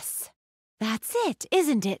 Yes, that's it,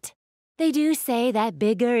 isn't it? They do say that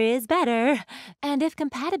bigger is better, and if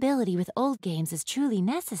compatibility with old games is truly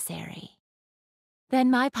necessary,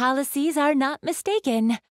 then my policies are not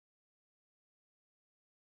mistaken.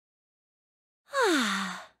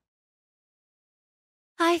 Ah.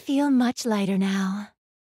 I feel much lighter now.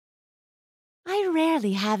 I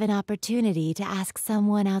rarely have an opportunity to ask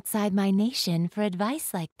someone outside my nation for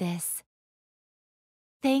advice like this.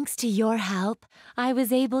 Thanks to your help, I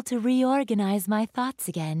was able to reorganize my thoughts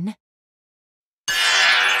again.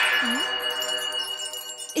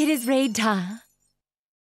 It is raid time.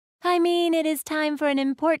 I mean, it is time for an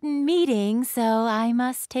important meeting, so I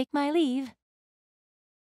must take my leave.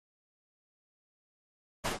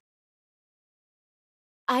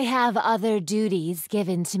 I have other duties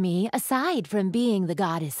given to me aside from being the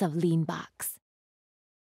goddess of Leanbox.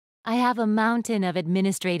 I have a mountain of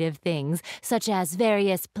administrative things, such as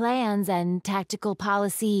various plans and tactical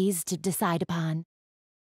policies to decide upon.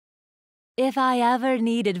 If I ever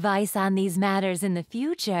need advice on these matters in the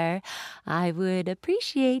future, I would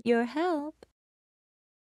appreciate your help.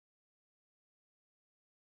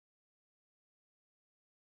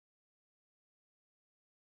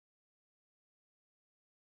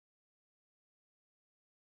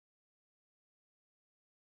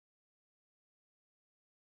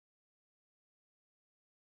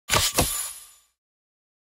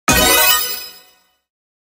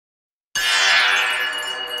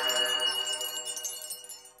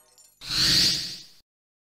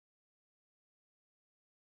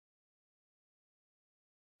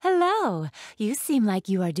 Hello, you seem like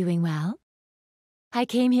you are doing well. I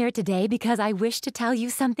came here today because I wish to tell you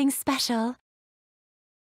something special.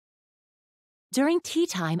 During tea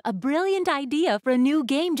time, a brilliant idea for a new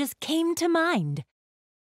game just came to mind.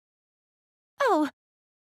 Oh,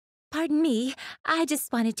 pardon me, I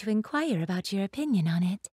just wanted to inquire about your opinion on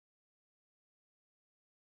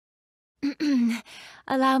it.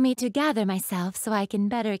 Allow me to gather myself so I can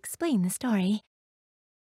better explain the story.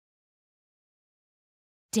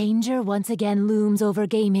 Danger once again looms over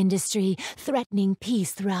game industry, threatening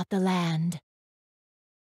peace throughout the land.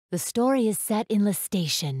 The story is set in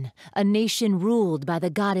Lestation, a nation ruled by the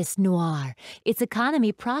goddess Noire. Its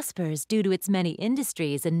economy prospers due to its many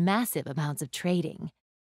industries and massive amounts of trading.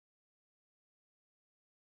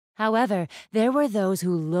 However, there were those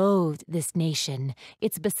who loathed this nation.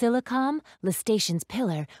 Its basilicom, Lestation's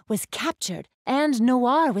pillar, was captured, and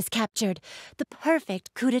Noire was captured. The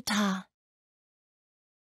perfect coup d'etat.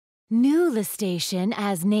 New Lestation,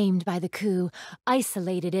 as named by the coup,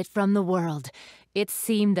 isolated it from the world. It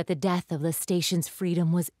seemed that the death of Lestation's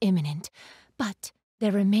freedom was imminent, but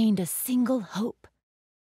there remained a single hope.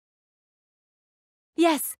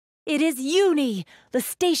 Yes, it is Uni,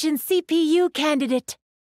 Lestation's CPU candidate!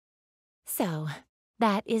 So,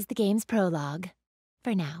 that is the game's prologue,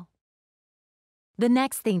 for now. The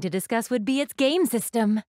next thing to discuss would be its game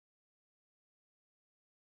system.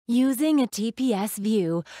 Using a TPS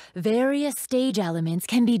view, various stage elements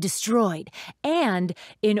can be destroyed, and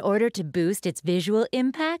in order to boost its visual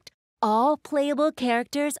impact, all playable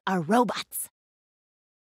characters are robots.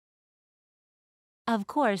 Of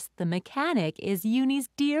course, the mechanic is Uni's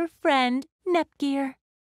dear friend, Nepgear.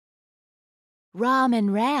 Rom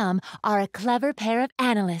and Ram are a clever pair of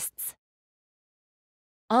analysts.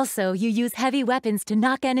 Also, you use heavy weapons to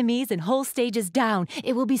knock enemies and whole stages down.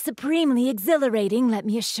 It will be supremely exhilarating, let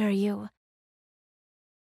me assure you.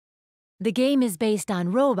 The game is based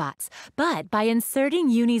on robots, but by inserting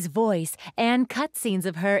Uni's voice and cutscenes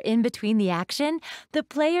of her in between the action, the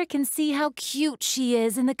player can see how cute she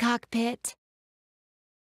is in the cockpit.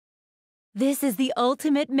 This is the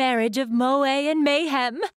ultimate marriage of moe and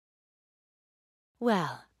mayhem.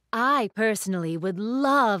 Well, I personally would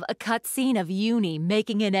love a cutscene of Uni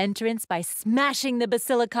making an entrance by smashing the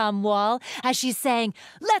basilicom wall as she's saying,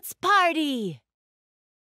 "Let's party!"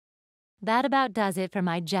 That about does it for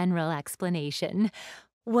my general explanation.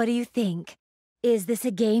 What do you think? Is this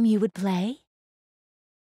a game you would play?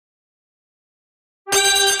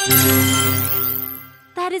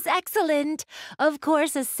 That is excellent! Of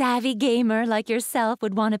course, a savvy gamer like yourself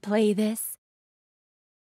would want to play this.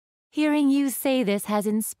 Hearing you say this has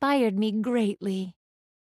inspired me greatly.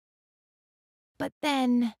 But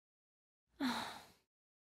then...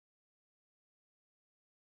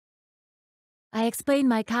 I explained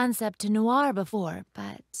my concept to Noire before,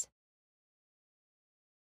 but...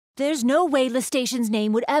 There's no way Lestation's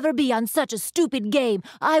name would ever be on such a stupid game.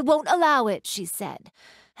 I won't allow it, she said.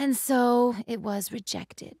 And so it was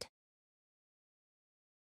rejected.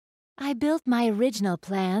 I built my original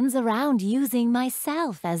plans around using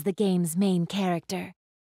myself as the game's main character.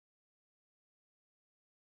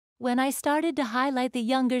 When I started to highlight the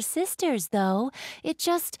younger sisters, though, it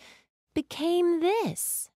just became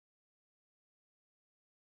this.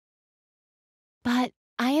 But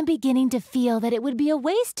I am beginning to feel that it would be a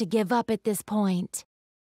waste to give up at this point.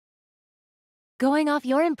 Going off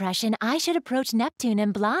your impression, I should approach Neptune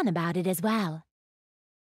and Blanc about it as well.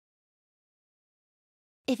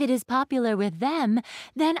 If it is popular with them,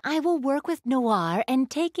 then I will work with Noire and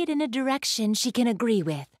take it in a direction she can agree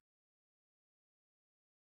with.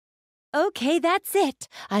 Okay, that's it.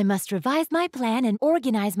 I must revise my plan and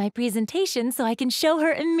organize my presentation so I can show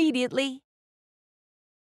her immediately.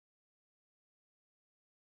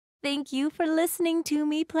 Thank you for listening to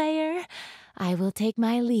me, player. I will take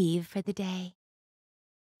my leave for the day.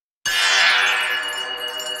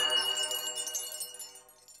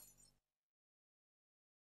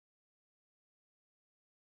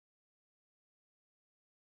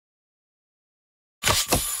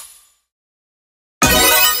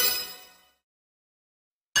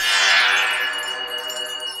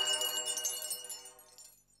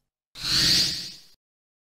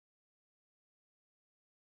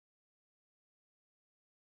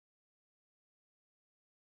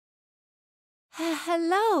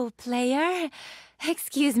 Hello, player.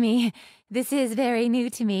 Excuse me, this is very new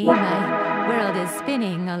to me. My world is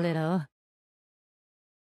spinning a little.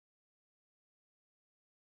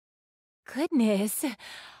 Goodness,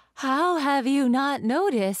 how have you not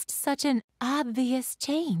noticed such an obvious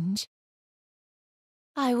change?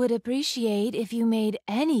 I would appreciate if you made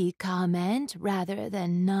any comment rather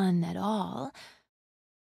than none at all.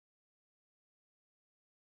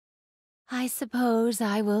 I suppose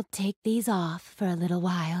I will take these off for a little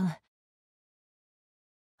while.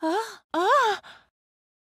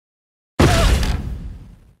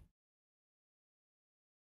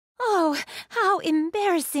 Oh, how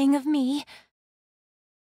embarrassing of me.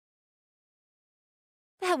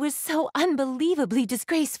 That was so unbelievably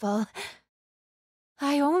disgraceful.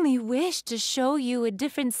 I only wished to show you a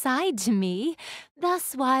different side to me,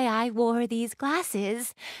 thus why I wore these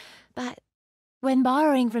glasses. But when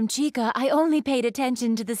borrowing from Chica, I only paid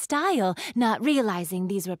attention to the style, not realizing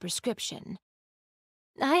these were prescription.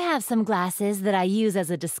 I have some glasses that I use as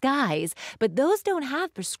a disguise, but those don't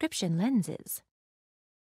have prescription lenses.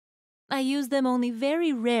 I use them only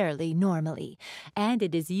very rarely normally, and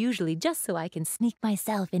it is usually just so I can sneak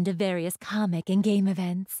myself into various comic and game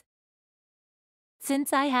events.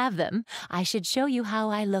 Since I have them, I should show you how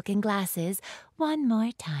I look in glasses one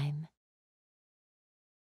more time.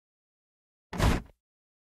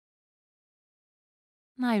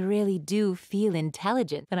 I really do feel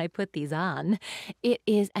intelligent when I put these on. It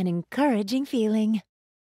is an encouraging feeling.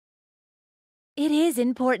 It is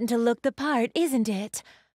important to look the part, isn't it?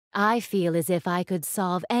 I feel as if I could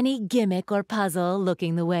solve any gimmick or puzzle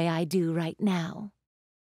looking the way I do right now.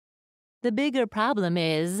 The bigger problem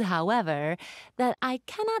is, however, that I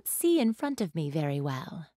cannot see in front of me very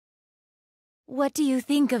well. What do you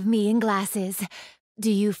think of me in glasses?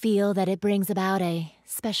 Do you feel that it brings about a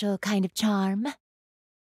special kind of charm?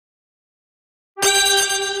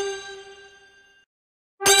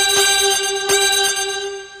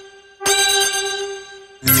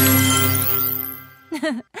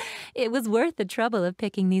 It was worth the trouble of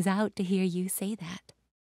picking these out to hear you say that.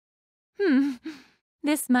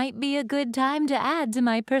 This might be a good time to add to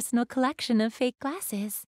my personal collection of fake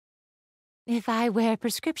glasses. If I wear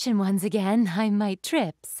prescription ones again, I might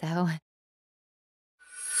trip, so...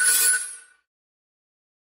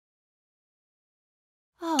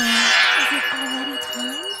 Oh, is it already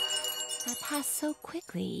time? That passed so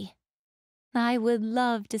quickly. I would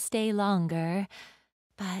love to stay longer,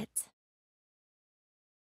 but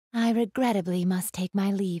I regrettably must take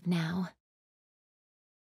my leave now.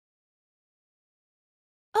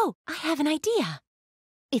 Oh, I have an idea.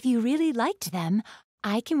 If you really liked them,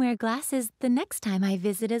 I can wear glasses the next time I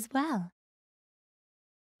visit as well.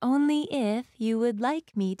 Only if you would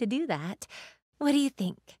like me to do that. What do you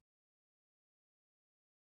think?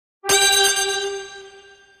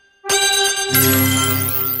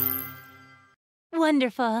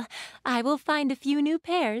 Wonderful. I will find a few new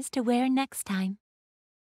pairs to wear next time.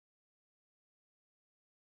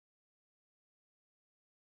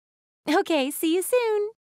 Okay, see you soon.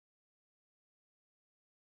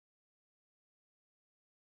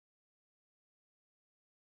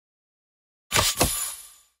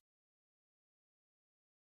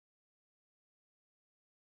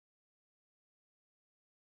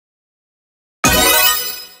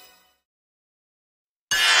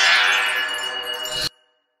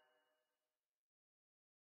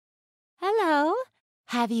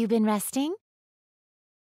 Have you been resting?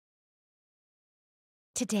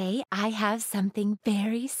 Today, I have something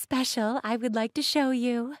very special I would like to show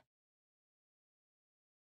you.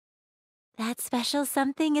 That special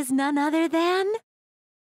something is none other than...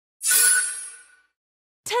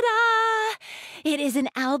 Ta-da! It is an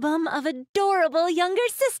album of adorable younger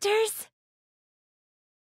sisters.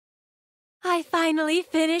 I finally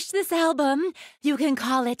finished this album. You can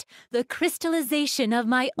call it the crystallization of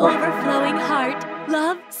my overflowing heart,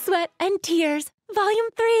 love, sweat, and tears, Volume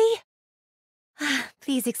 3.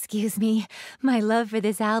 Please excuse me. My love for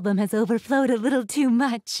this album has overflowed a little too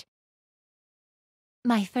much.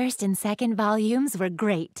 My first and second volumes were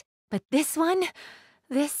great, but this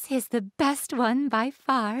is the best one by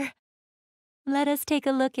far. Let us take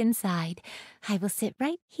a look inside. I will sit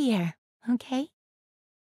right here, okay?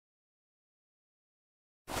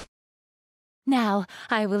 Now,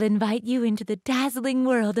 I will invite you into the dazzling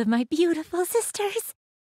world of my beautiful sisters.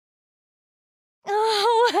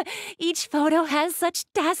 Oh, each photo has such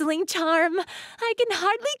dazzling charm. I can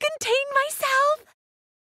hardly contain myself.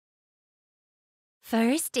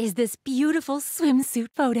 First is this beautiful swimsuit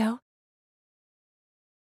photo.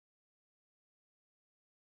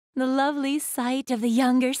 The lovely sight of the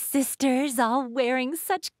younger sisters all wearing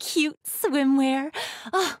such cute swimwear.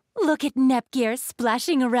 Oh, look at VIST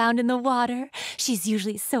splashing around in the water. She's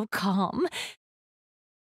usually so calm.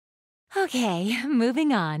 Okay,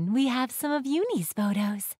 moving on. We have some of Uni's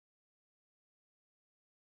photos.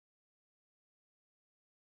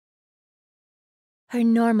 Her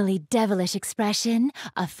normally devilish expression,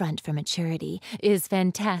 a front for maturity, is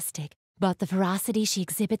fantastic. But the ferocity she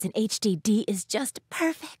exhibits in HDD is just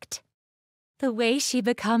perfect. The way she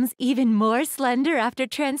becomes even more slender after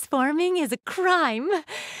transforming is a crime.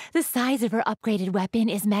 The size of her upgraded weapon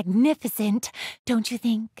is magnificent, don't you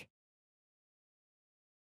think?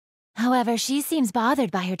 However, she seems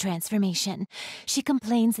bothered by her transformation. She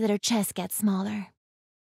complains that her chest gets smaller.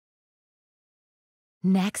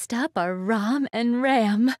 Next up are Ram and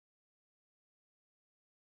Ram.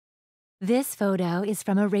 This photo is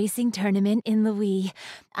from a racing tournament in Louis.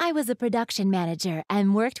 I was a production manager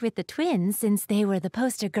and worked with the twins since they were the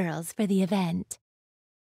poster girls for the event.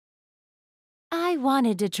 I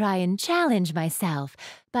wanted to try and challenge myself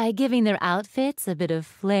by giving their outfits a bit of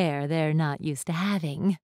flair they're not used to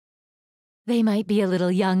having. They might be a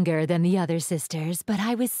little younger than the other sisters, but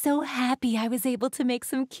I was so happy I was able to make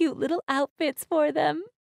some cute little outfits for them.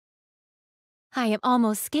 I am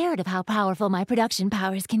almost scared of how powerful my production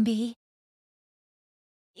powers can be.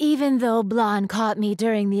 Even though Blanc caught me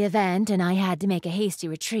during the event and I had to make a hasty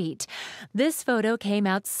retreat, this photo came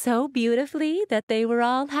out so beautifully that they were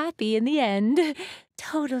all happy in the end.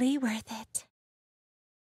 Totally worth it.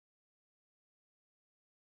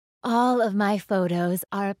 All of my photos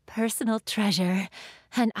are a personal treasure,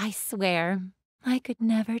 and I swear I could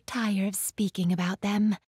never tire of speaking about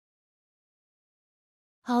them.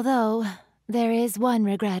 Although, there is one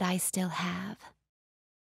regret I still have.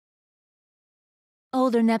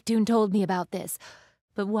 Older Neptune told me about this,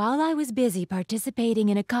 but while I was busy participating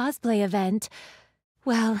in a cosplay event,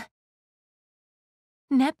 well,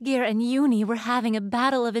 VIST and Uni were having a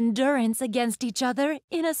battle of endurance against each other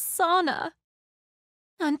in a sauna.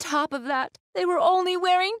 On top of that, they were only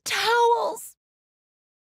wearing towels.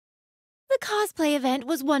 The cosplay event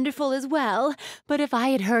was wonderful as well, but if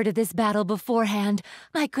I had heard of this battle beforehand,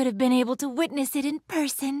 I could have been able to witness it in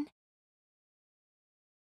person.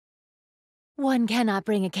 One cannot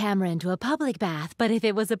bring a camera into a public bath, but if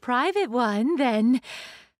it was a private one, then...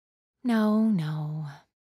 No.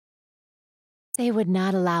 They would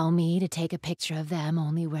not allow me to take a picture of them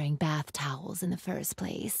only wearing bath towels in the first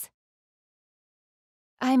place.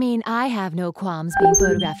 I mean, I have no qualms being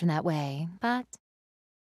photographed in that way, but...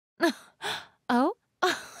 Oh?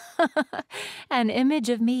 An image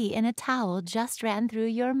of me in a towel just ran through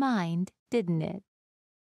your mind, didn't it?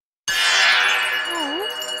 Oh,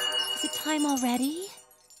 is it time already?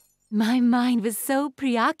 My mind was so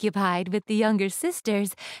preoccupied with the younger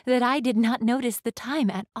sisters that I did not notice the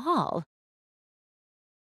time at all.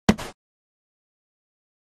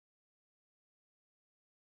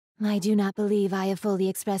 I do not believe I have fully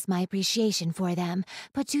expressed my appreciation for them,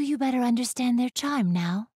 but do you better understand their charm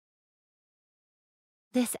now?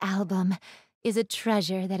 This album is a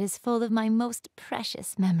treasure that is full of my most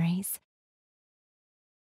precious memories.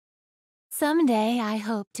 Someday I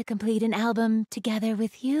hope to complete an album together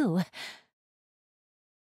with you.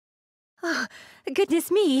 Oh,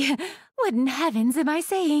 goodness me! What in heavens am I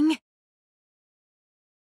saying?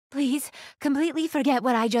 Please, completely forget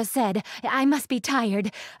what I just said. I must be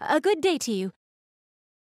tired. A good day to you.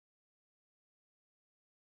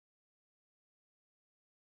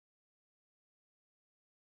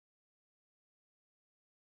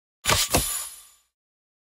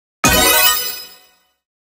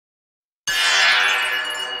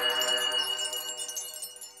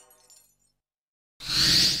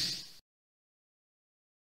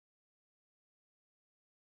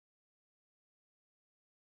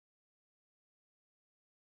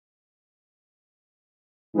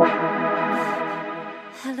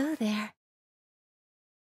 Hello there.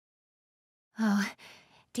 Oh,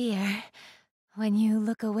 dear. When you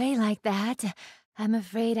look away like that, I'm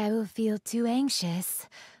afraid I will feel too anxious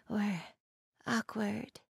or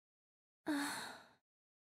awkward.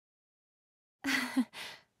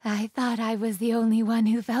 I thought I was the only one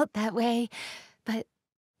who felt that way, but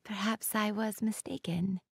perhaps I was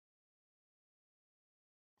mistaken.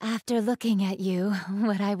 After looking at you,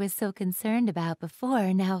 what I was so concerned about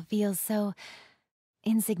before now feels so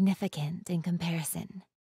insignificant in comparison.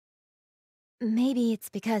 Maybe it's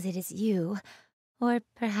because it is you, or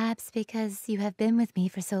perhaps because you have been with me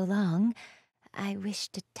for so long. I wish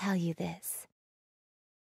to tell you this.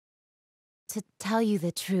 To tell you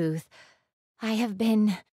the truth, I have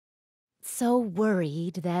been so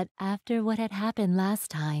worried that after what had happened last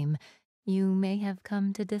time, you may have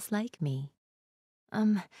come to dislike me.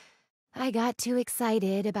 I got too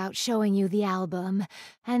excited about showing you the album,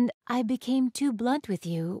 and I became too blunt with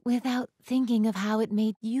you without thinking of how it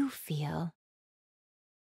made you feel.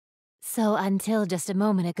 So until just a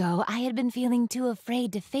moment ago, I had been feeling too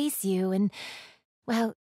afraid to face you and,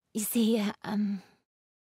 well, you see,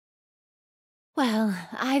 well,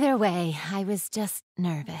 either way, I was just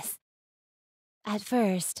nervous. At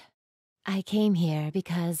first, I came here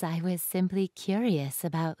because I was simply curious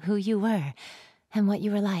about who you were and what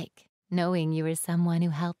you were like, knowing you were someone who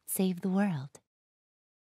helped save the world.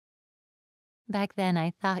 Back then,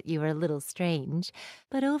 I thought you were a little strange,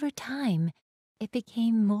 but over time, it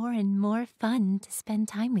became more and more fun to spend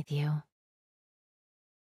time with you.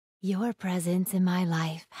 Your presence in my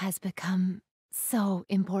life has become so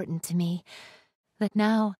important to me that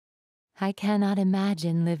now I cannot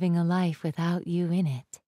imagine living a life without you in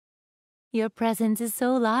it. Your presence is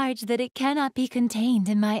so large that it cannot be contained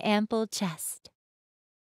in my ample chest.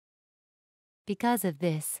 Because of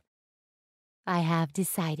this, I have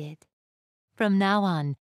decided, from now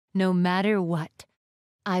on, no matter what,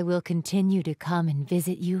 I will continue to come and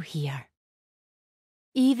visit you here.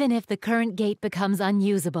 Even if the current gate becomes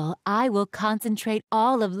unusable, I will concentrate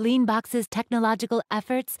all of Leanbox's technological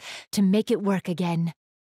efforts to make it work again.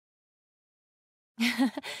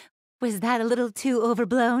 Was that a little too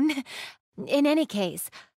overblown? In any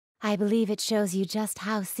case, I believe it shows you just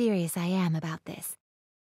how serious I am about this.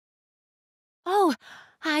 Oh,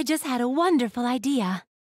 I just had a wonderful idea.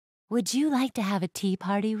 Would you like to have a tea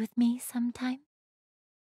party with me sometime?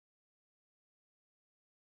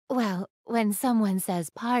 Well, when someone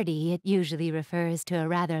says party, it usually refers to a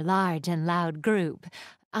rather large and loud group.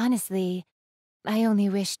 Honestly, I only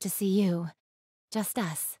wish to see you. Just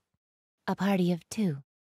us. A party of 2.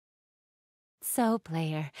 So,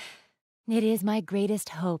 player, it is my greatest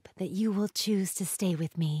hope that you will choose to stay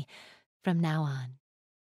with me from now on.